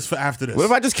playlist for after this. What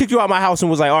if I just kicked you out of my house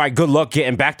and was like, all right, good luck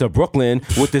getting back to Brooklyn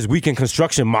with this weekend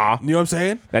construction, ma? You know what I'm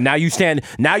saying? And now you stand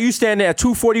there at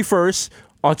 241st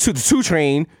on the 2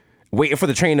 train. waiting for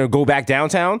the train to go back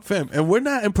downtown. Fam, and we're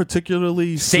not in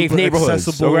particularly safe super neighborhoods,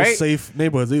 accessible, right? safe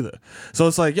neighborhoods either. So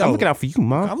it's like, yo, I'm looking out for you,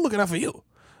 Mom. I'm looking out for you.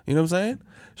 You know what I'm saying?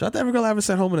 Shout out to every girl I ever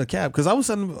sent home in a cab, because I was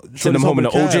sending them home in the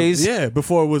OJs. Yeah,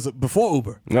 before Uber.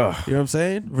 Ugh. You know what I'm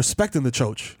saying? Respecting the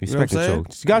choach. Respect the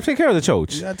choach. You gotta take care of the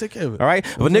choach. You gotta take care of it. All right.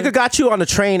 If a nigga got you on the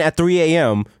train at 3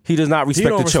 a.m., he does not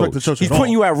respect the choach. He's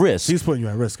putting you at risk. He's putting you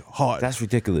at risk hard. That's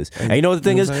ridiculous. And you know what the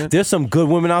thing is? There's some good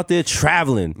women out there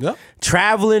traveling. Yep.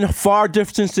 Traveling far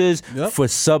distances for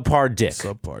subpar dick.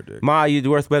 Subpar dick. Ma, you're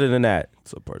worth better than that.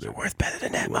 Subpar dick. You're worth better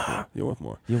than that, Ma. You're worth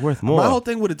more. You're worth more. My whole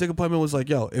thing with a dick appointment was like,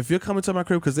 yo, if you're coming to my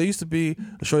crib, because there used to be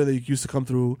a shorty that used to come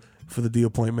through for the D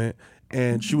appointment,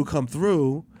 and she would come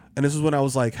through, and this is when I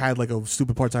was like, had like a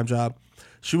stupid part-time job.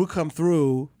 She would come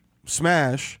through,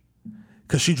 smash,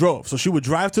 because she drove. So she would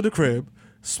drive to the crib,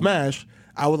 smash,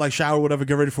 I would like shower, whatever,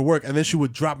 get ready for work, and then she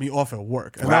would drop me off at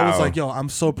work. And I was like, yo, I'm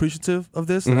so appreciative of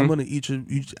this, and I'm gonna eat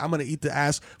the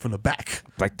ass from the back.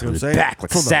 Like you know the back,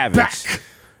 like from savage. The back.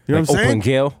 You know like what I'm saying? Oprah and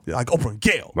Gail? Like Oprah and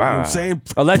Gail. Wow. You know what I'm saying?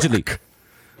 Allegedly.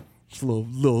 Just a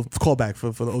little callback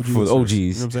for the OGs. For the OGs.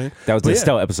 You know what I'm saying? That was the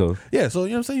Estelle episode. Yeah, so you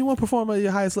know what I'm saying? You want to perform at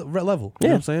your highest level. You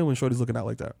know what I'm saying? When shorty's looking out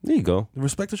like that. There you go.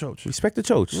 Respect the choach. Respect the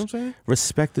choach. You know what I'm saying?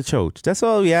 Respect the choach. That's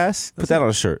all we ask. Put that on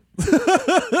a shirt.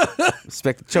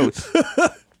 Respect the choach.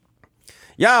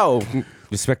 Yo,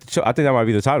 respect the choach. I think that might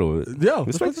be the title of it. Yo,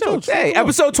 respect the choach. Hey,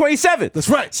 episode 27. That's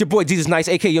right. It's your boy Jesus Nice,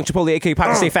 aka Young Chipotle, aka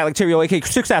Pocket State Fat Lacterio, aka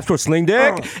Six Apps Towards Sling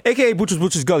Dick, aka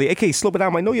Butcher's Gully, aka Slow It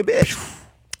Down, I Know You Bitch,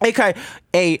 aka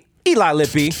Eli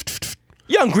Lippy,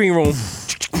 Young Green Room,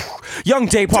 Young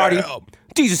Day Party.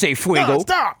 Jesus A Fuego.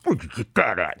 Stop.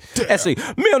 Ese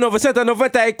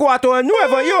 1994 en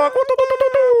Nueva York.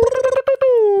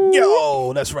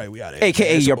 Yo, that's right. We out here.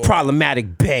 AKA your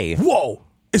problematic bae. Whoa.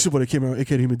 It's your boy that came out,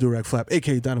 AKA Human Durag Flap,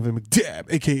 AKA Donovan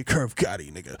McDab, AKA Curve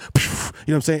Gotti, nigga. You know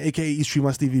what I'm saying? AKA East Street,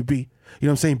 my Stevie B. You know what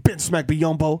I'm saying? Ben Smack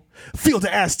Biyombo. Field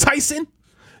the ass Tyson. You know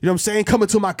what I'm saying? Coming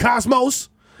to my Cosmos.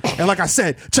 And like I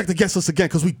said, check the guest list again,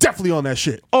 because we definitely on that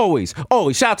shit. Always.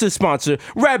 Shout out to the sponsor,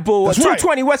 Red Bull, That's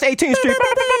 220 West 18th Street.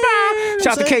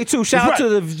 Shout out to K2. Shout out to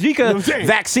the Zika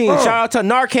vaccine. Shout out to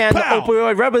Narcan, the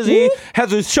opioid Rebelzy,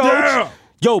 Heather's Choach.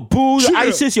 Yo, Boo,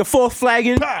 ISIS, your fourth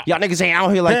flagging. Y'all niggas ain't out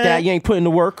here like that. You ain't putting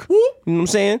the work. You know what I'm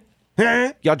saying?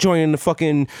 Y'all joining the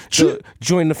fucking,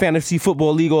 joining the fantasy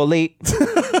football league all late.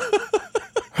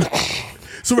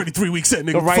 It's already 3 weeks in,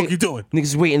 nigga. What the fuck you doing?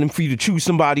 Niggas waiting for you to choose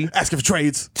somebody. Asking for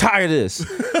trades. Tired of this.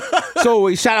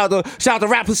 So shout out to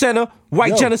Rap Placenta,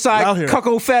 White Genocide,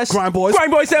 Cucko Fest, Grind Boys,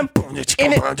 them. In it. Till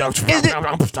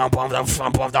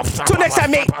next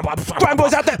time, mate. Grind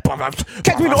Boys out there.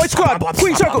 Catch me in the Oil Squad,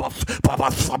 Queen Circle,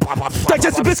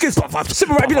 Digestive Biscuits,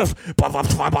 Sipping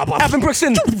Ribena, Alvin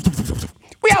Brixton.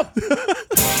 We out.